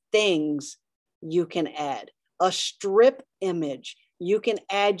of things you can add. A strip image, you can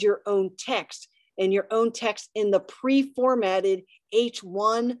add your own text, and your own text in the pre-formatted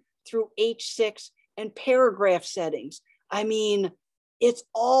H1 through H6 and paragraph settings. I mean, it's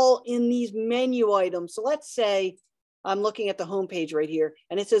all in these menu items. So let's say I'm looking at the homepage right here,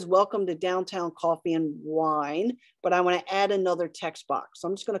 and it says, welcome to Downtown Coffee and Wine, but I want to add another text box. So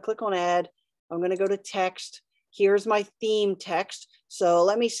I'm just going to click on add. I'm going to go to text. Here's my theme text. So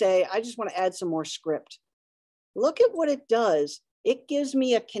let me say, I just want to add some more script. Look at what it does. It gives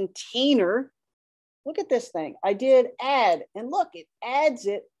me a container. Look at this thing. I did add, and look, it adds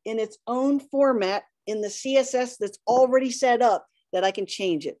it in its own format in the CSS that's already set up that I can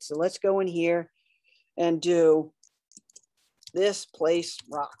change it. So let's go in here and do this place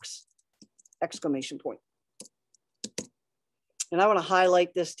rocks, exclamation point. And I want to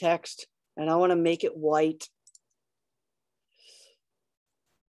highlight this text and I want to make it white.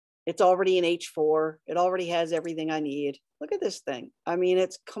 It's already in H4. It already has everything I need. Look at this thing. I mean,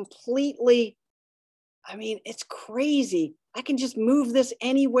 it's completely, I mean, it's crazy. I can just move this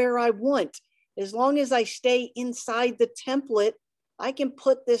anywhere I want. As long as I stay inside the template, I can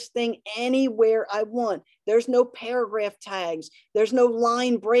put this thing anywhere I want. There's no paragraph tags. There's no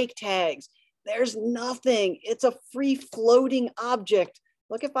line break tags. There's nothing. It's a free floating object.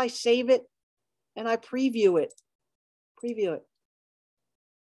 Look, if I save it and I preview it,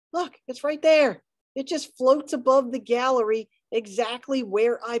 Look, it's right there. It just floats above the gallery exactly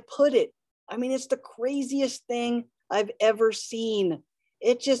where I put it. I mean, it's the craziest thing I've ever seen.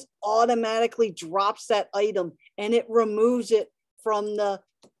 It just automatically drops that item and it removes it from the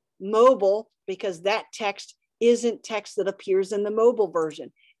mobile because that text isn't text that appears in the mobile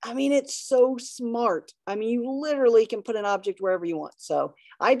version. I mean, it's so smart. I mean, you literally can put an object wherever you want. So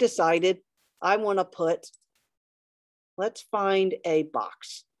I decided I want to put, let's find a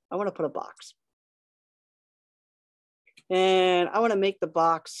box. I want to put a box. And I want to make the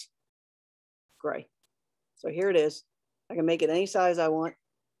box gray. So here it is. I can make it any size I want.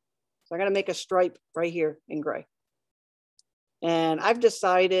 So I got to make a stripe right here in gray. And I've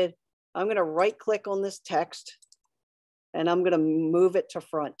decided I'm going to right click on this text and I'm going to move it to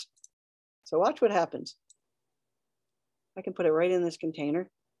front. So watch what happens. I can put it right in this container.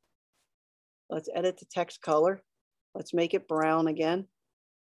 Let's edit the text color. Let's make it brown again.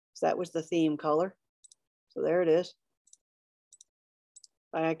 So that was the theme color. So there it is.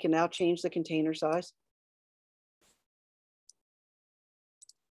 I can now change the container size.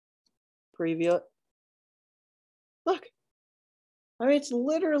 Preview it. Look, I mean, it's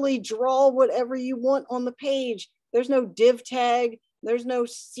literally draw whatever you want on the page. There's no div tag. There's no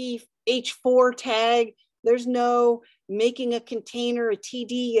CH4 tag. There's no making a container, a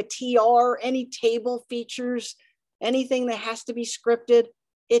TD, a TR, any table features, anything that has to be scripted.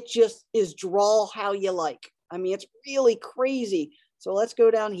 It just is draw how you like. I mean, it's really crazy. So let's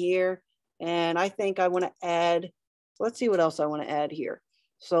go down here And I think I want to add, let's see what else I want to add here.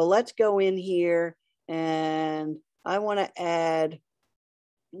 So let's go in here and I want to add,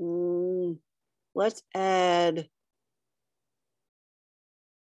 let's add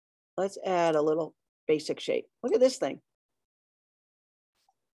a little basic shape. Look at this thing.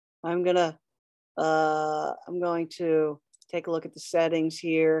 I'm going to take a look at the settings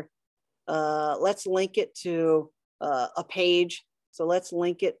here. Let's link it to a page. So let's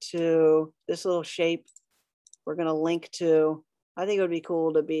link it to this little shape. We're going to link to, I think it would be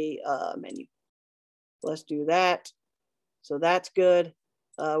cool to be a menu. Let's do that. So that's good.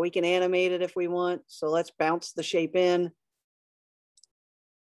 We can animate it if we want. So let's bounce the shape in.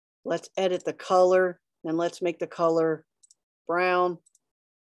 Let's edit the color and let's make the color brown.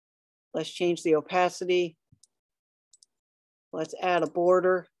 Let's change the opacity. Let's add a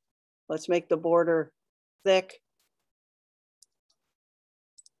border. Let's make the border thick.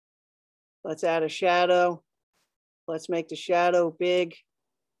 Let's add a shadow. Let's make the shadow big.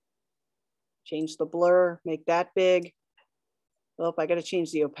 Change the blur, make that big. Oh, I got to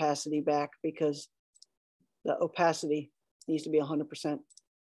change the opacity back because the opacity needs to be 100%.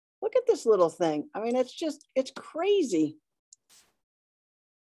 Look at this little thing. I mean, it's crazy.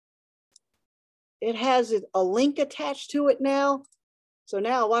 It has a link attached to it now. So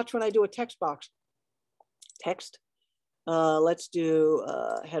now watch when I do a text box. Text. Let's do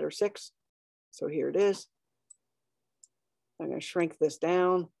header 6. So here it is. I'm going to shrink this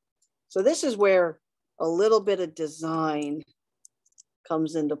down. So this is where a little bit of design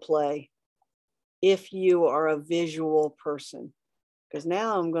comes into play if you are a visual person. Because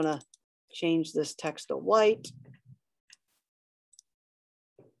now I'm going to change this text to white.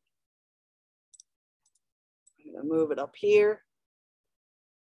 I'm going to move it up here.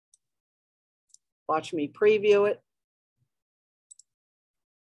 Watch me preview it.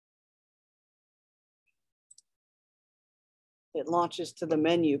 It launches to the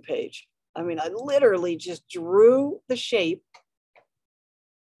menu page. I mean, I literally just drew the shape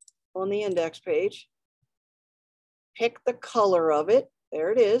on the index page, pick the color of it,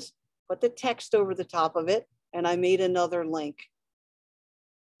 there it is, put the text over the top of it, and I made another link.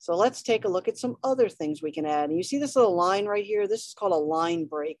 So let's take a look at some other things we can add. And you see this little line right here? This is called a line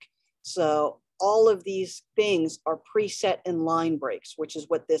break. So all of these things are preset in line breaks, which is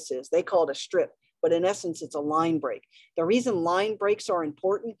what this is. They call it a strip, but in essence, it's a line break. The reason line breaks are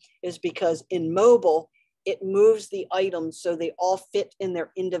important is because in mobile, it moves the items so they all fit in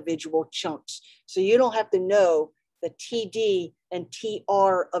their individual chunks. So you don't have to know the TD and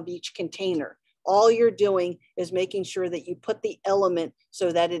TR of each container. All you're doing is making sure that you put the element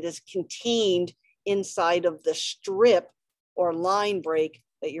so that it is contained inside of the strip or line break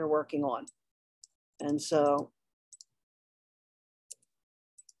that you're working on. And so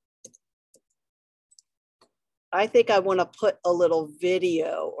I think I want to put a little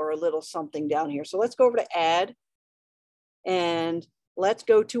video or a little something down here. So let's go over to add and let's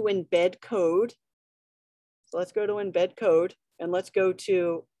go to embed code. So let's go to embed code and let's go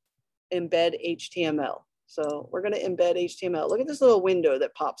to embed HTML. So we're going to embed HTML. Look at this little window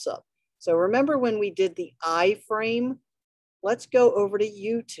that pops up. So remember when we did the iframe? Let's go over to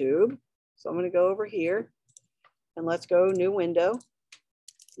YouTube. So I'm going to go over here and let's go new window,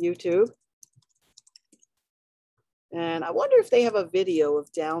 YouTube. And I wonder if they have a video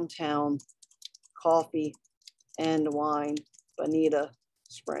of Downtown Coffee and Wine, Bonita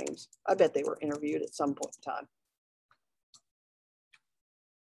Springs. I bet they were interviewed at some point in time.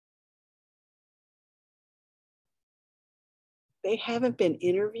 They haven't been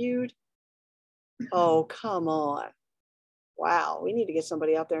interviewed? Oh, come on. Wow, we need to get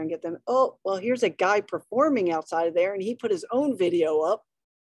somebody out there and get them. Oh, well, here's a guy performing outside of there and he put his own video up.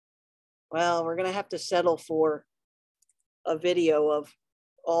 Well, we're gonna have to settle for a video of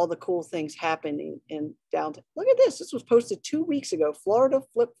all the cool things happening in downtown. Look at this, this was posted 2 weeks ago, Florida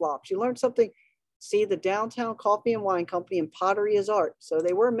flip-flops. You learned something. See, the Downtown Coffee and Wine Company and Pottery is Art. So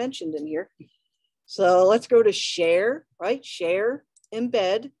they were mentioned in here. So let's go to share, right? Share,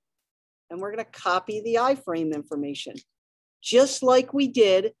 embed, and we're gonna copy the iframe information, just like we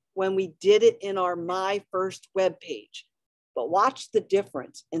did when we did it in our My First web page. But watch the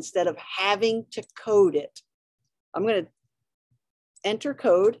difference. Instead of having to code it, I'm gonna enter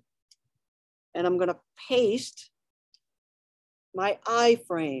code and I'm gonna paste my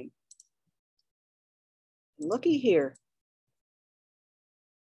iframe. Looky here.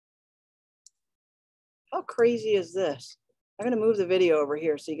 How crazy is this? I'm gonna move the video over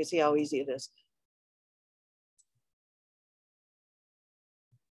here so you can see how easy it is.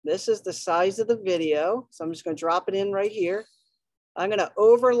 This is the size of the video. So I'm just gonna drop it in right here. I'm going to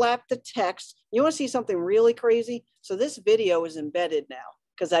overlap the text. You want to see something really crazy? So this video is embedded now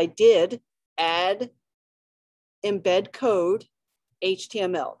because I did add embed code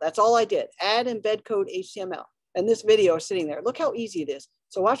HTML. That's all I did. Add embed code HTML. And this video is sitting there. Look how easy it is.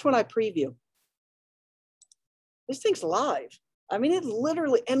 So watch when I preview. This thing's live. I mean, it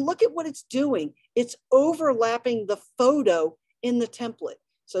literally, and look at what it's doing. It's overlapping the photo in the template.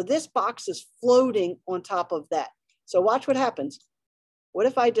 So this box is floating on top of that. So watch what happens. What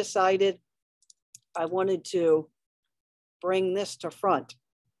if I decided I wanted to bring this to front?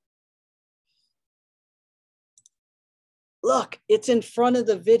 Look, it's in front of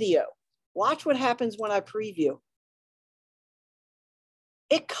the video. Watch what happens when I preview.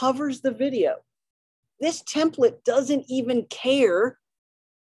 It covers the video. This template doesn't even care.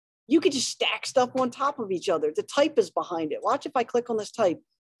 You could just stack stuff on top of each other. The type is behind it. Watch if I click on this type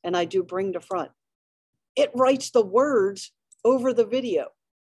and I do bring to front. It writes the words over the video.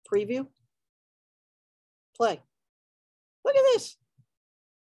 Preview. Play. Look at this.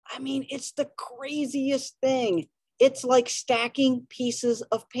 I mean, it's the craziest thing. It's like stacking pieces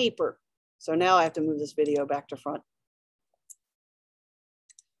of paper. So now I have to move this video back to front.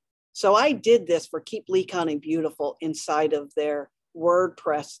 So I did this for Keep Leaconning Beautiful inside of their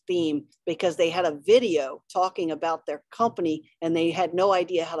WordPress theme because they had a video talking about their company and they had no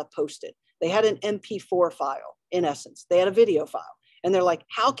idea how to post it. They had an MP4 file, in essence. They had a video file. And they're like,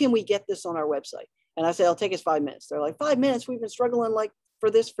 how can we get this on our website? And I said, it'll take us 5 minutes. They're like, 5 minutes? We've been struggling like for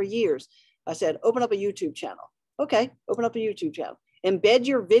this for years. I said, open up a YouTube channel. Okay, open up a YouTube channel. Embed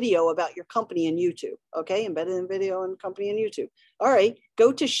your video about your company in YouTube. Okay, embedded in video and company in YouTube. All right,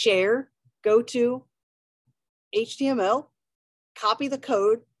 go to share, go to HTML, copy the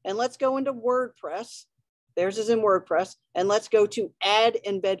code, and let's go into WordPress. Theirs is in WordPress. And let's go to add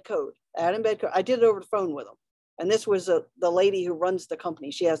embed code. Add embed code. I did it over the phone with them. And this was the lady who runs the company.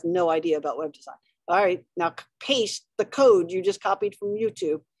 She has no idea about web design. All right, now paste the code you just copied from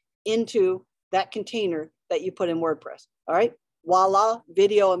YouTube into that container that you put in WordPress. All right, voila,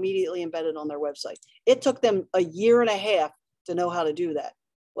 video immediately embedded on their website. It took them a year and a half to know how to do that.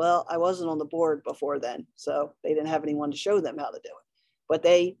 Well, I wasn't on the board before then, so they didn't have anyone to show them how to do it. But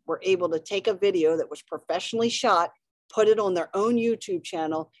they were able to take a video that was professionally shot, put it on their own YouTube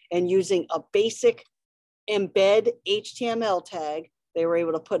channel, and using a basic embed HTML tag, they were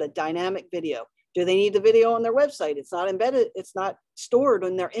able to put a dynamic video. Do they need the video on their website? It's not embedded. It's not stored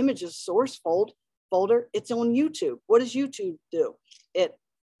in their images source folder. It's on YouTube. What does YouTube do? It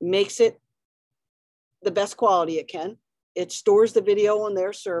makes it the best quality it can. It stores the video on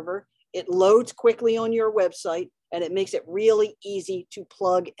their server. It loads quickly on your website, and it makes it really easy to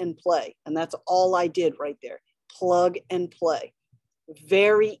plug and play. And that's all I did right there. Plug and play.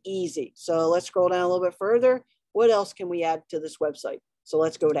 Very easy. So let's scroll down a little bit further. What else can we add to this website? So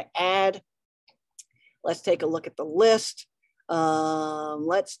let's go to add. Let's take a look at the list.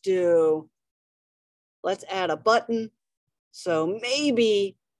 Let's add a button. So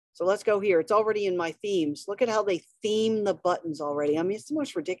let's go here. It's already in my themes. Look at how they theme the buttons already. I mean, it's the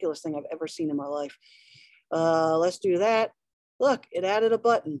most ridiculous thing I've ever seen in my life. Let's do that. Look, it added a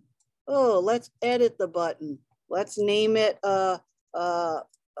button. Oh, let's edit the button. Let's name it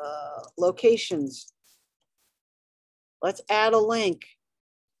locations. Let's add a link.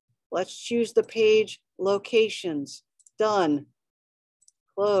 Let's choose the page locations. Done.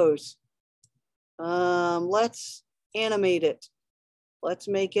 Close. Let's animate it. Let's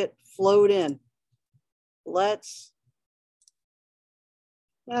make it float in. Now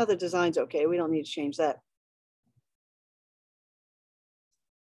the design's okay. We don't need to change that.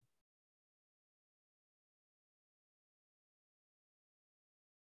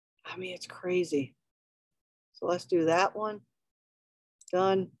 I mean, it's crazy. So let's do that one.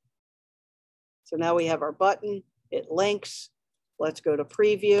 Done. So now we have our button. It links. Let's go to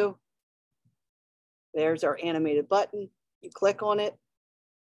preview. There's our animated button. You click on it.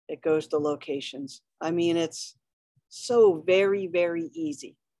 It goes to locations. I mean, it's so very, very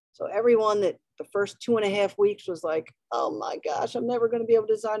easy. So everyone that the first 2.5 weeks was like, oh my gosh, I'm never going to be able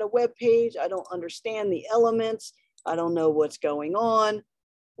to design a web page. I don't understand the elements. I don't know what's going on.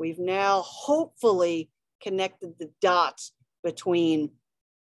 We've now hopefully connected the dots between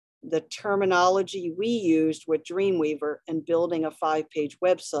the terminology we used with Dreamweaver and building a 5-page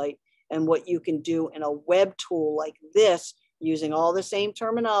website and what you can do in a web tool like this using all the same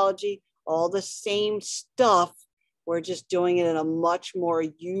terminology, all the same stuff. We're just doing it in a much more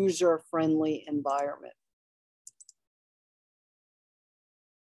user-friendly environment.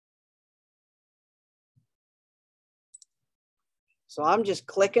 So I'm just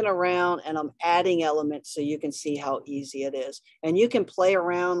clicking around and I'm adding elements so you can see how easy it is. And you can play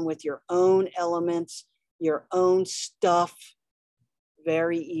around with your own elements, your own stuff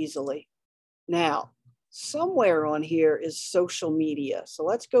very easily. Now, somewhere on here is social media. So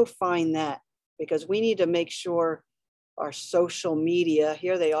let's go find that because we need to make sure our social media,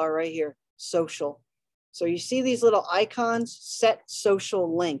 here they are right here, social. So you see these little icons, set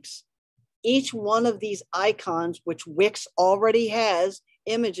social links. Each one of these icons, which Wix already has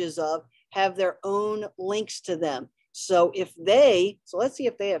images of, have their own links to them. So if they, so let's see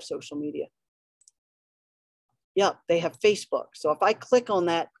if they have social media. Yep, they have Facebook. So if I click on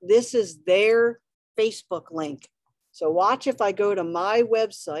that, this is their Facebook link. So watch if I go to my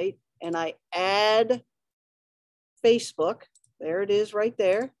website and I add Facebook, there it is right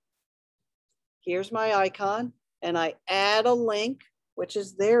there. Here's my icon and I add a link, which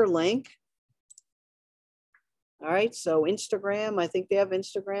is their link. All right, so Instagram, I think they have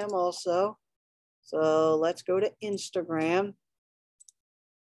Instagram also. So let's go to Instagram.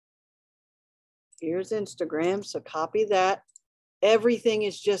 Here's Instagram, so copy that. Everything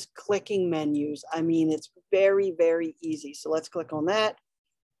is just clicking menus. I mean, it's very, very easy. So let's click on that.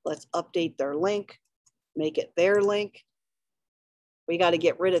 Let's update their link, make it their link. We got to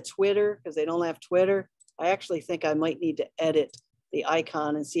get rid of Twitter because they don't have Twitter. I actually think I might need to edit the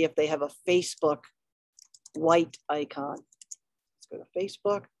icon and see if they have a Facebook white icon. Let's go to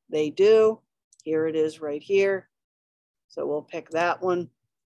Facebook. They do. Here it is right here. So we'll pick that one.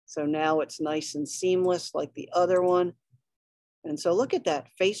 So now it's nice and seamless like the other one. And so look at that,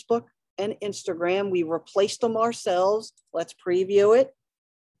 Facebook and Instagram. We replaced them ourselves. Let's preview it.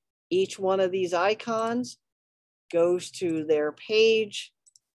 Each one of these icons goes to their page.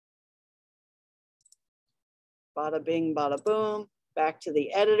 Bada bing, bada boom, back to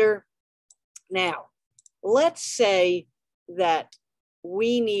the editor. Now, let's say that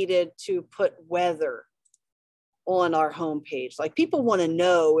we needed to put weather on our homepage. Like people want to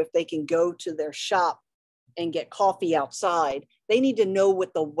know if they can go to their shop and get coffee outside. They need to know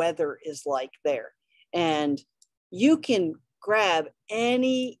what the weather is like there. And you can grab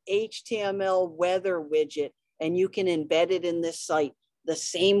any HTML weather widget and you can embed it in this site the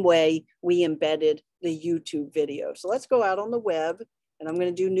same way we embedded the YouTube video. So let's go out on the web and I'm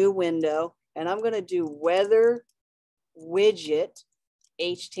going to do new window and I'm going to do weather widget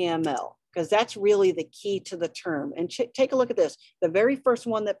HTML because that's really the key to the term. And take a look at this. The very first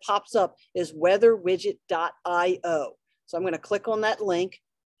one that pops up is weatherwidget.io. So I'm going to click on that link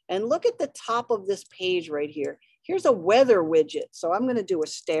and look at the top of this page right here. Here's a weather widget. So I'm going to do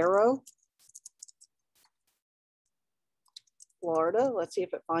Estero, Florida. Let's see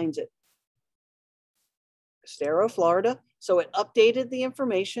if it finds it. Estero, Florida. So it updated the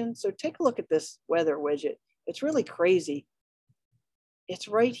information. So take a look at this weather widget. It's really crazy. It's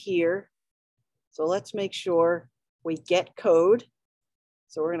right here. So let's make sure we get code.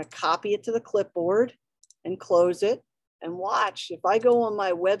 So we're going to copy it to the clipboard and close it. And watch, if I go on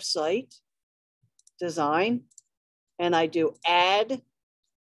my website, design, and I do add,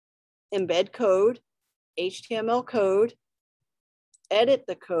 embed code, HTML code, edit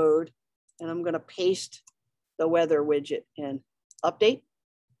the code, and I'm going to paste the weather widget in. Update.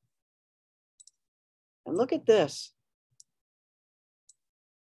 And look at this.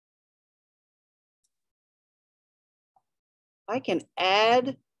 I can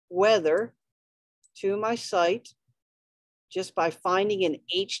add weather to my site just by finding an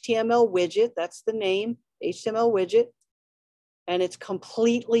HTML widget. That's the name, HTML widget. And it's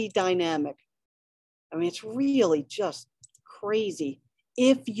completely dynamic. I mean, it's really just crazy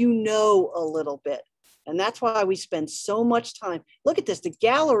if you know a little bit. And that's why we spend so much time. Look at this, the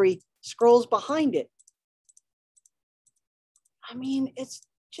gallery scrolls behind it. I mean, it's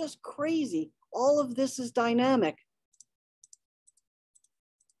just crazy. All of this is dynamic.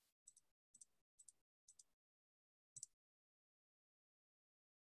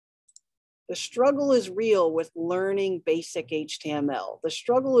 The struggle is real with learning basic HTML. The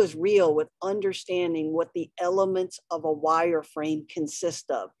struggle is real with understanding what the elements of a wireframe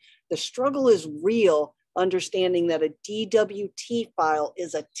consist of. The struggle is real understanding that a DWT file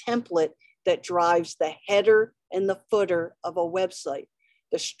is a template that drives the header and the footer of a website.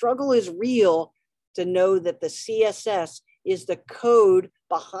 The struggle is real to know that the CSS is the code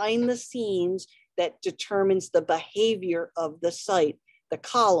behind the scenes that determines the behavior of the site, the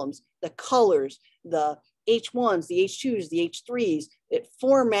columns, the colors, the H1s, the H2s, the H3s. It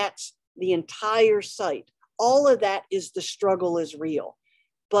formats the entire site. All of that is the struggle is real.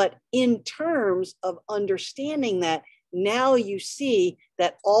 But in terms of understanding that, now you see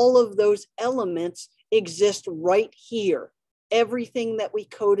that all of those elements exist right here. Everything that we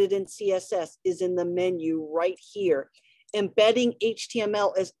coded in CSS is in the menu right here. Embedding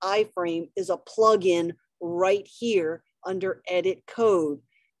HTML as iframe is a plugin right here under edit code.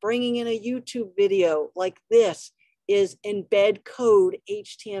 Bringing in a YouTube video like this is embed code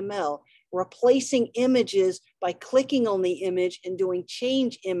HTML. Replacing images by clicking on the image and doing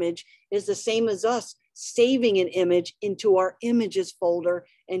change image is the same as us saving an image into our images folder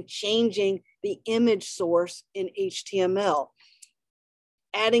and changing the image source in HTML.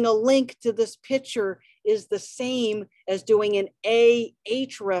 Adding a link to this picture is the same as doing an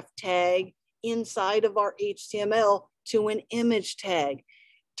ahref tag inside of our HTML to an image tag.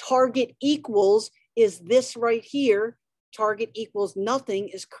 Target equals is this right here. Target equals nothing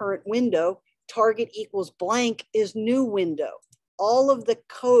is current window. Target equals blank is new window. All of the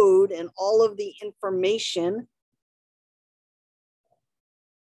code and all of the information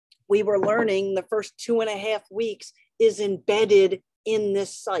we were learning the first 2.5 weeks is embedded in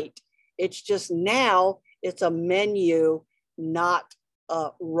this site. It's just now it's a menu, not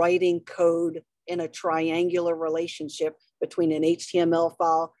writing code in a triangular relationship between an HTML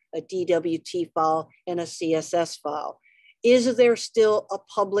file, a DWT file, and a CSS file. Is there still a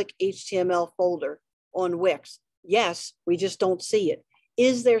public HTML folder on Wix? Yes, we just don't see it.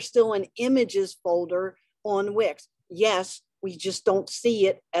 Is there still an images folder on Wix? Yes, we just don't see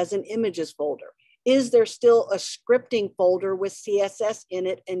it as an images folder. Is there still a scripting folder with CSS in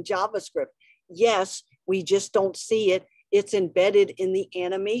it and JavaScript? Yes, we just don't see it. It's embedded in the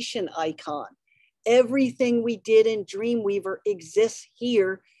animation icon. Everything we did in Dreamweaver exists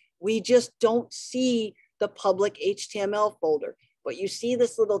here. We just don't see the public HTML folder. But you see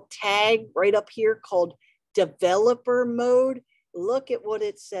this little tag right up here called developer mode. Look at what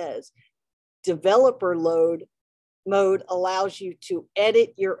it says. Developer mode allows you to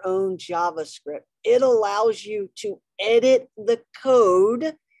edit your own JavaScript. It allows you to edit the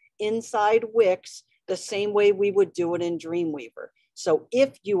code inside Wix the same way we would do it in Dreamweaver. So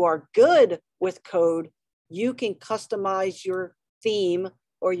if you are good with code, you can customize your theme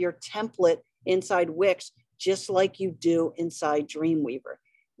or your template inside Wix just like you do inside Dreamweaver.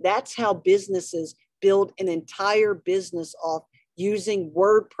 That's how businesses build an entire business off using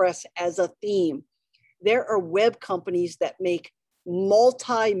WordPress as a theme. There are web companies that make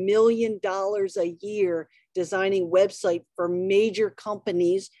multi-million dollars a year designing websites for major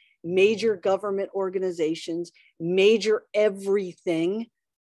companies, major government organizations, major everything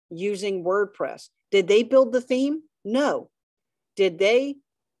using WordPress. Did they build the theme? No. Did they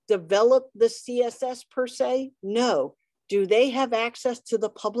develop the CSS per se? No. Do they have access to the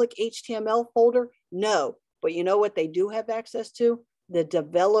public HTML folder? No. But you know what they do have access to? The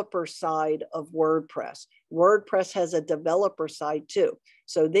developer side of WordPress. WordPress has a developer side too.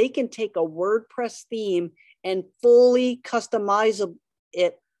 So they can take a WordPress theme and fully customize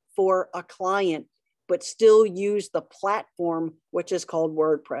it for a client, but still use the platform, which is called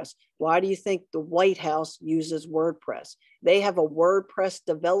WordPress. Why do you think the White House uses WordPress? They have a WordPress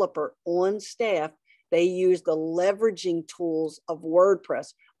developer on staff. They use the leveraging tools of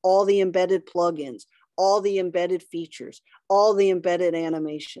WordPress, all the embedded plugins, all the embedded features, all the embedded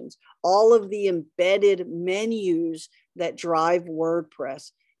animations, all of the embedded menus that drive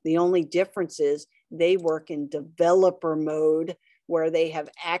WordPress. The only difference is they work in developer mode where they have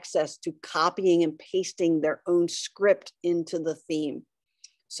access to copying and pasting their own script into the theme.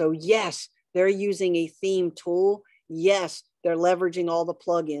 So yes, they're using a theme tool. Yes, they're leveraging all the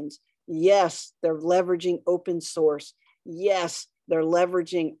plugins. Yes, they're leveraging open source. Yes, they're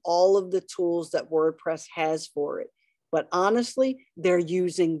leveraging all of the tools that WordPress has for it. But honestly, they're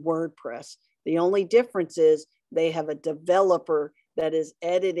using WordPress. The only difference is they have a developer that is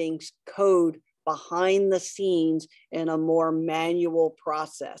editing code behind the scenes in a more manual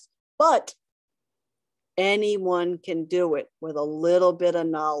process. But anyone can do it with a little bit of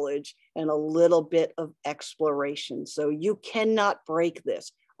knowledge and a little bit of exploration. So you cannot break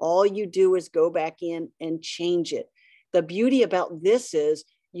this. All you do is go back in and change it. The beauty about this is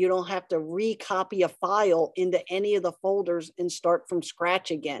you don't have to recopy a file into any of the folders and start from scratch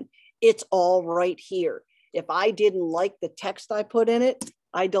again. It's all right here. If I didn't like the text I put in it,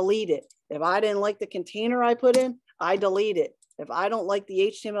 I delete it. If I didn't like the container I put in, I delete it. If I don't like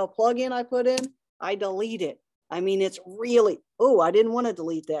the HTML plugin I put in, I delete it. I mean, it's really, oh, I didn't want to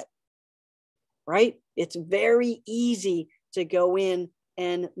delete that, right? It's very easy to go in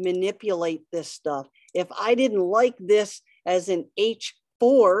and manipulate this stuff. If I didn't like this as an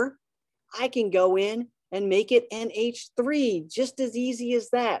H4, I can go in and make it an H3, just as easy as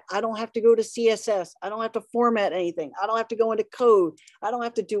that. I don't have to go to CSS. I don't have to format anything. I don't have to go into code. I don't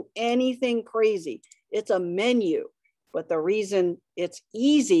have to do anything crazy. It's a menu. But the reason it's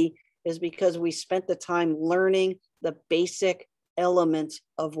easy is because we spent the time learning the basic elements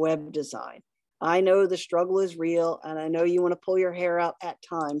of web design. I know the struggle is real, and I know you want to pull your hair out at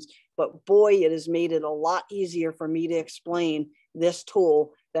times, but boy, it has made it a lot easier for me to explain this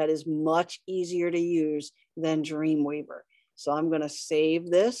tool that is much easier to use than Dreamweaver. So I'm going to save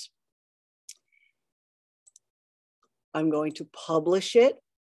this. I'm going to publish it.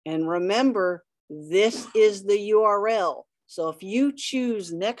 And remember, this is the URL. So if you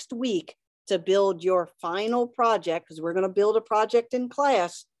choose next week to build your final project, because we're going to build a project in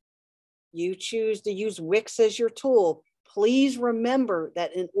class, you choose to use Wix as your tool, please remember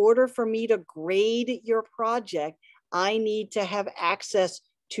that in order for me to grade your project, I need to have access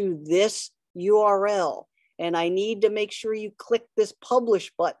to this URL. And I need to make sure you click this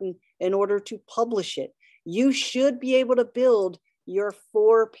publish button in order to publish it. You should be able to build your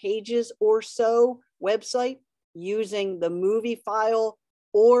 4 pages or so website using the movie file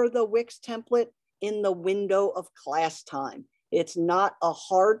or the Wix template in the window of class time. It's not a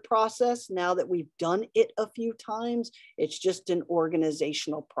hard process now that we've done it a few times. It's just an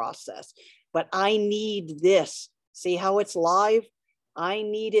organizational process. But I need this. See how it's live? I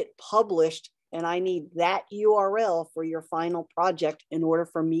need it published, and I need that URL for your final project in order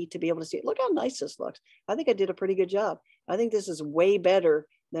for me to be able to see it. Look how nice this looks. I think I did a pretty good job. I think this is way better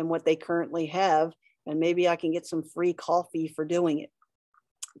than what they currently have, and maybe I can get some free coffee for doing it.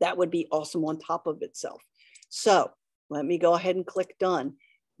 That would be awesome on top of itself. So let me go ahead and click done.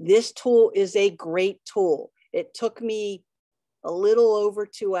 This tool is a great tool. It took me a little over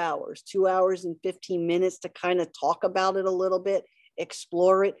 2 hours, 2 hours and 15 minutes to kind of talk about it a little bit,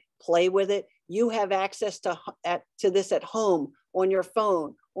 explore it, play with it. You have access to this at home, on your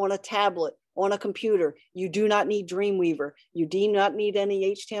phone, on a tablet, on a computer. You do not need Dreamweaver. You do not need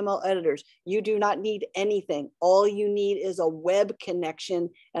any HTML editors. You do not need anything. All you need is a web connection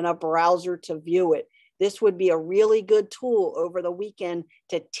and a browser to view it. This would be a really good tool over the weekend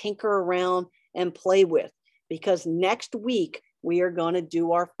to tinker around and play with, because next week we are going to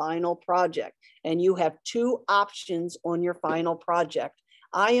do our final project, and you have 2 options on your final project.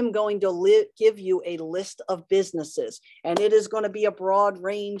 I am going to give you a list of businesses, and it is going to be a broad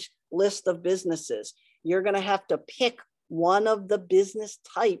range list of businesses. You're going to have to pick one of the business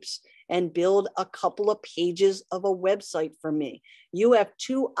types and build a couple of pages of a website for me. You have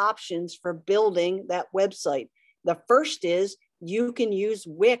 2 options for building that website. The first is you can use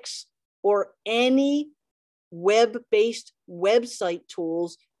Wix or any web-based website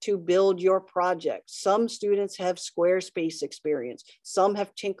tools to build your project. Some students have Squarespace experience. Some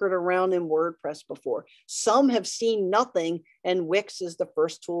have tinkered around in WordPress before. Some have seen nothing, and Wix is the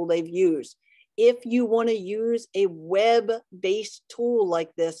first tool they've used. If you want to use a web-based tool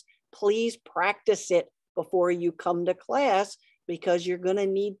like this, please practice it before you come to class, because you're going to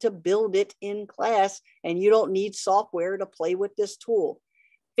need to build it in class, and you don't need software to play with this tool.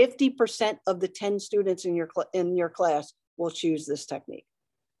 50% of the 10 students in your class will choose this technique.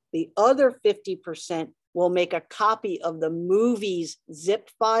 The other 50% will make a copy of the movie's zip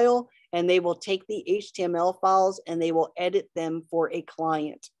file, and they will take the HTML files and they will edit them for a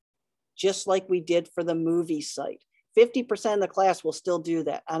client, just like we did for the movie site. 50% of the class will still do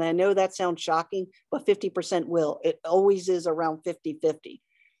that. And I know that sounds shocking, but 50% will. It always is around 50-50,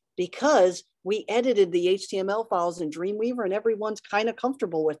 because we edited the HTML files in Dreamweaver, and everyone's kind of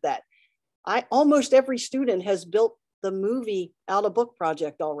comfortable with that. Almost every student has built the movie out of book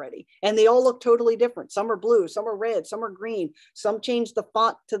project already, and they all look totally different. Some are blue, some are red, some are green. Some changed the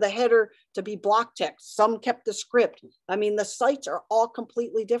font to the header to be block text. Some kept the script. I mean, the sites are all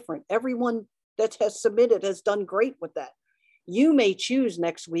completely different. Everyone that has submitted has done great with that. You may choose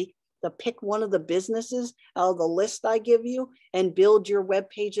next week to pick one of the businesses out of the list I give you and build your web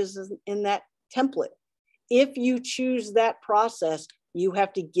pages in that template. If you choose that process, you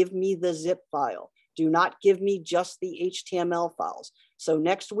have to give me the zip file. Do not give me just the HTML files. So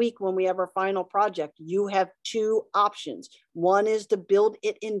next week, when we have our final project, you have 2 options. One is to build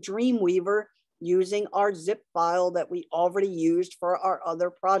it in Dreamweaver using our zip file that we already used for our other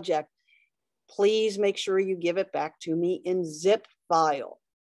project. Please make sure you give it back to me in zip file.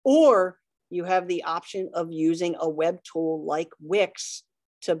 Or you have the option of using a web tool like Wix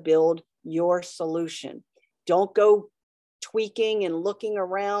to build your solution. Don't go tweaking and looking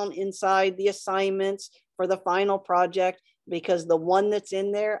around inside the assignments for the final project, because the one that's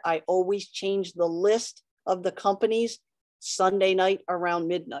in there, I always change the list of the companies Sunday night around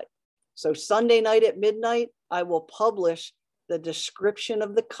midnight. So Sunday night at midnight, I will publish the description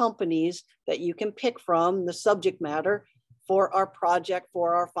of the companies that you can pick from, the subject matter for our project,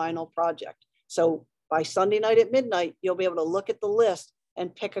 for our final project. So By Sunday night at midnight, you'll be able to look at the list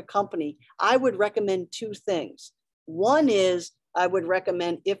and pick a company. I would recommend two things. One is I would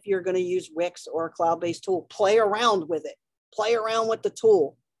recommend, if you're going to use Wix or a cloud-based tool, play around with it. Play around with the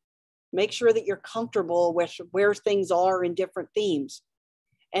tool. Make sure that you're comfortable with where things are in different themes.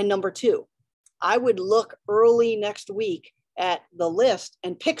 And number two, I would look early next week at the list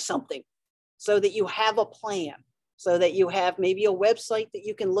and pick something so that you have a plan, so that you have maybe a website that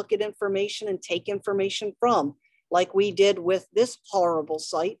you can look at information and take information from, like we did with this horrible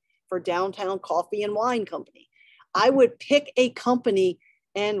site for Downtown Coffee and Wine Company. I would pick a company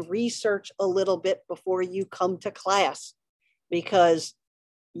and research a little bit before you come to class, because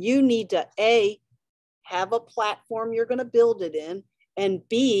you need to A, have a platform you're going to build it in, and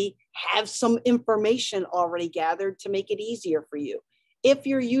B, have some information already gathered to make it easier for you. If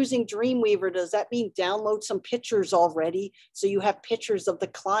you're using Dreamweaver, does that mean download some pictures already so you have pictures of the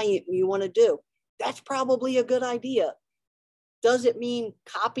client you want to do? That's probably a good idea. Does it mean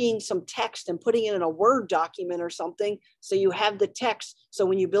copying some text and putting it in a Word document or something so you have the text so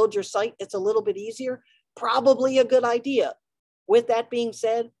when you build your site, it's a little bit easier? Probably a good idea. With that being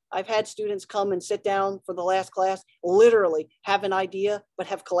said, I've had students come and sit down for the last class, literally have an idea, but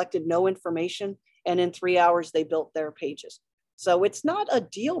have collected no information. And in 3 hours, they built their pages. So it's not a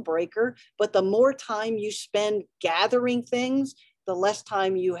deal breaker, but the more time you spend gathering things, the less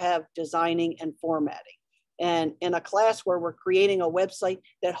time you have designing and formatting. And in a class where we're creating a website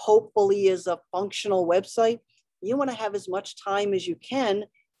that hopefully is a functional website, you want to have as much time as you can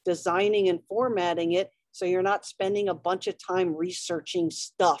designing and formatting it, so you're not spending a bunch of time researching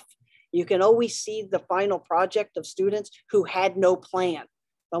stuff. You can always see the final project of students who had no plan.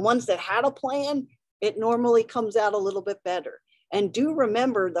 The ones that had a plan, it normally comes out a little bit better. And do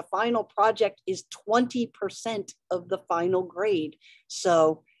remember, the final project is 20% of the final grade.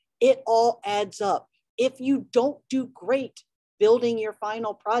 So it all adds up. If you don't do great building your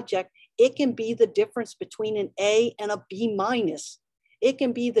final project, it can be the difference between an A and a B minus. It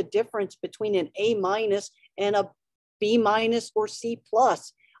can be the difference between an A minus and a B minus or C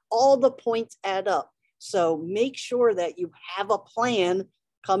plus. All the points add up. So make sure that you have a plan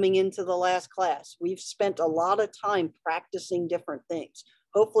coming into the last class. We've spent a lot of time practicing different things.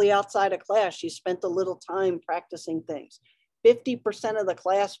 Hopefully outside of class, you spent a little time practicing things. 50% of the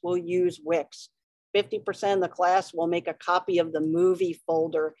class will use Wix. 50% of the class will make a copy of the movie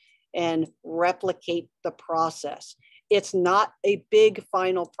folder and replicate the process. It's not a big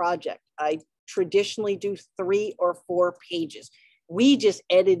final project. I traditionally do 3 or 4 pages. We just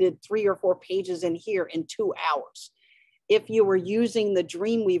edited 3 or 4 pages in here in 2 hours. If you were using the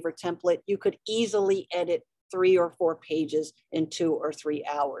Dreamweaver template, you could easily edit 3 or 4 pages in 2 or 3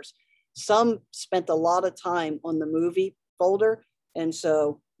 hours. Some spent a lot of time on the movie folder, and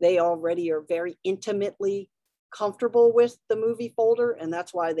so they already are very intimately comfortable with the movie folder, and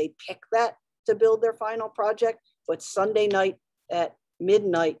that's why they pick that to build their final project. But Sunday night at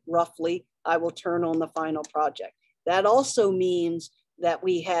midnight, roughly, I will turn on the final project. That also means that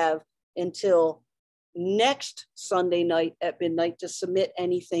we have until next Sunday night at midnight to submit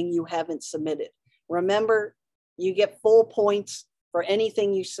anything you haven't submitted. Remember, you get full points for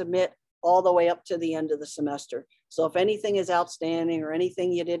anything you submit all the way up to the end of the semester. So if anything is outstanding or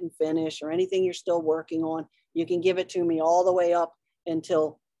anything you didn't finish or anything you're still working on, you can give it to me all the way up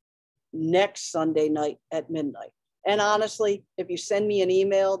until next Sunday night at midnight. And honestly, if you send me an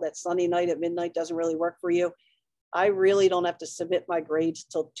email that Sunday night at midnight doesn't really work for you, I really don't have to submit my grades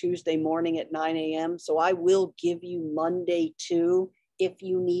till Tuesday morning at 9 a.m. So I will give you Monday too, if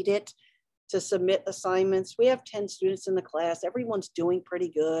you need it, to submit assignments. We have 10 students in the class. Everyone's doing pretty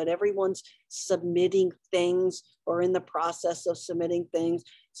good. Everyone's submitting things or in the process of submitting things.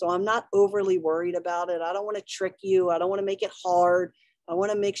 So I'm not overly worried about it. I don't want to trick you. I don't want to make it hard. I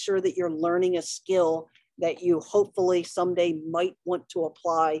want to make sure that you're learning a skill that you hopefully someday might want to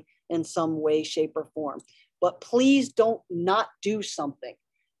apply in some way, shape, or form. But please don't not do something,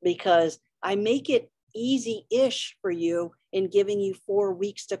 because I make it easy-ish for you in giving you 4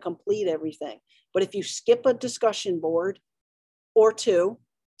 weeks to complete everything. But if you skip a discussion board or 2,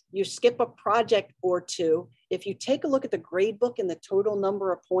 you skip a project or 2, if you take a look at the grade book and the total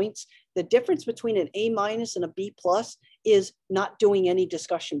number of points, the difference between an A minus and a B plus is not doing any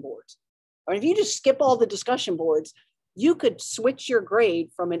discussion boards. Or if you just skip all the discussion boards, you could switch your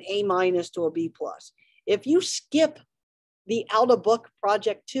grade from an A minus to a B plus. If you skip the out of book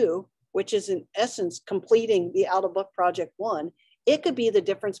project 2, which is in essence completing the out of book project 1, it could be the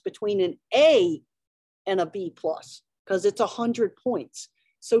difference between an A and a B plus, because it's 100 points.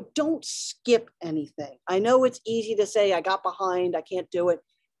 So don't skip anything. I know it's easy to say, I got behind, I can't do it.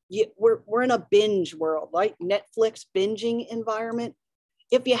 we're in a binge world, right? Netflix binging environment.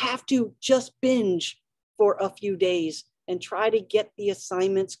 If you have to, just binge for a few days and try to get the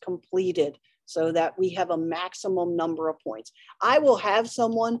assignments completed so that we have a maximum number of points. I will have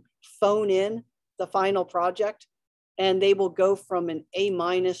someone phone in the final project and they will go from an A-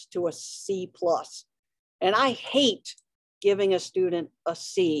 to a C+. And I hate giving a student a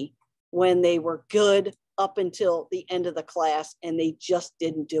C when they were good up until the end of the class and they just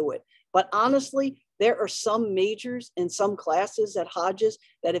didn't do it. But honestly, there are some majors and some classes at Hodges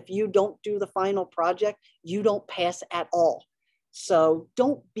that if you don't do the final project, you don't pass at all. So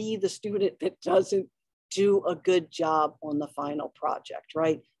don't be the student that doesn't do a good job on the final project,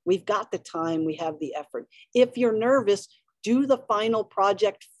 right? We've got the time, we have the effort. If you're nervous, do the final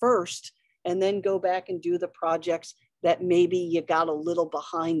project first and then go back and do the projects that maybe you got a little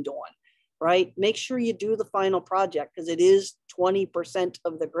behind on, right? Make sure you do the final project because it is 20%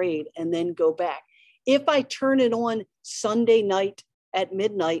 of the grade and then go back. If I turn it on Sunday night at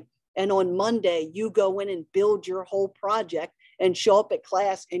midnight and on Monday you go in and build your whole project and show up at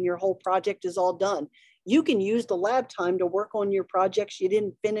class and your whole project is all done, you can use the lab time to work on your projects you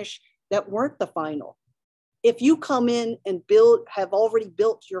didn't finish that weren't the final. If you come in and have already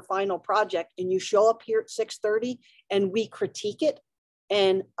built your final project and you show up here at 6:30 and we critique it,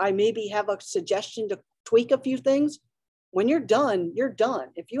 and I maybe have a suggestion to tweak a few things, when you're done, you're done.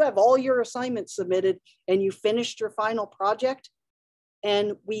 If you have all your assignments submitted and you finished your final project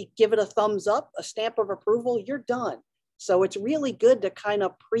and we give it a thumbs up, a stamp of approval, you're done. So it's really good to kind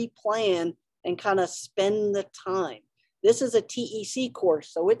of pre-plan and kind of spend the time. This is a TEC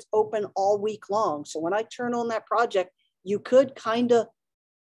course, so it's open all week long. So when I turn on that project, you could kind of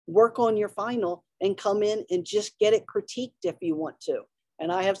work on your final and come in and just get it critiqued if you want to.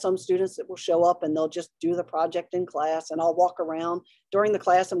 And I have some students that will show up and they'll just do the project in class, and I'll walk around. During the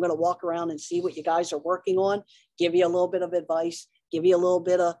class, I'm going to walk around and see what you guys are working on, give you a little bit of advice, give you a little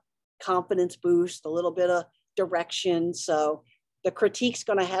bit of confidence boost, a little bit of direction. So the critique's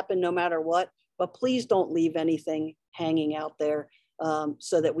going to happen no matter what, but please don't leave anything hanging out there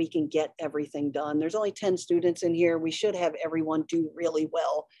so that we can get everything done. There's only 10 students in here. We should have everyone do really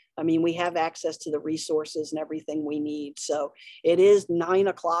well. I mean, we have access to the resources and everything we need. So it is 9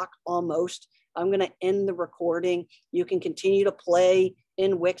 o'clock almost. I'm going to end the recording. You can continue to play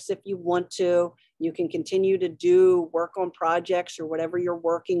in Wix if you want to. You can continue to do work on projects or whatever you're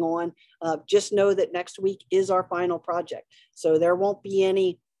working on. Just know that next week is our final project. So there won't be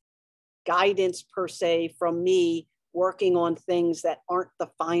any guidance per se from me working on things that aren't the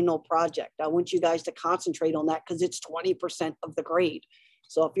final project. I want you guys to concentrate on that because it's 20% of the grade.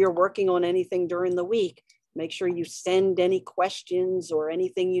 So if you're working on anything during the week, make sure you send any questions or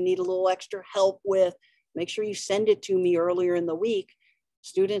anything you need a little extra help with. Make sure you send it to me earlier in the week.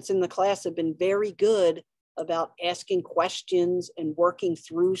 Students in the class have been very good about asking questions and working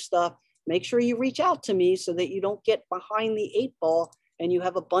through stuff. Make sure you reach out to me so that you don't get behind the 8 ball and you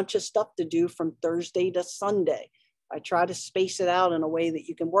have a bunch of stuff to do from Thursday to Sunday. I try to space it out in a way that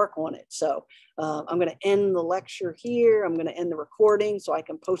you can work on it. So I'm going to end the lecture here. I'm going to end the recording so I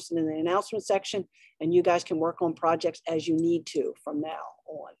can post it in the announcement section and you guys can work on projects as you need to from now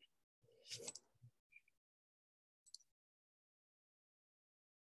on.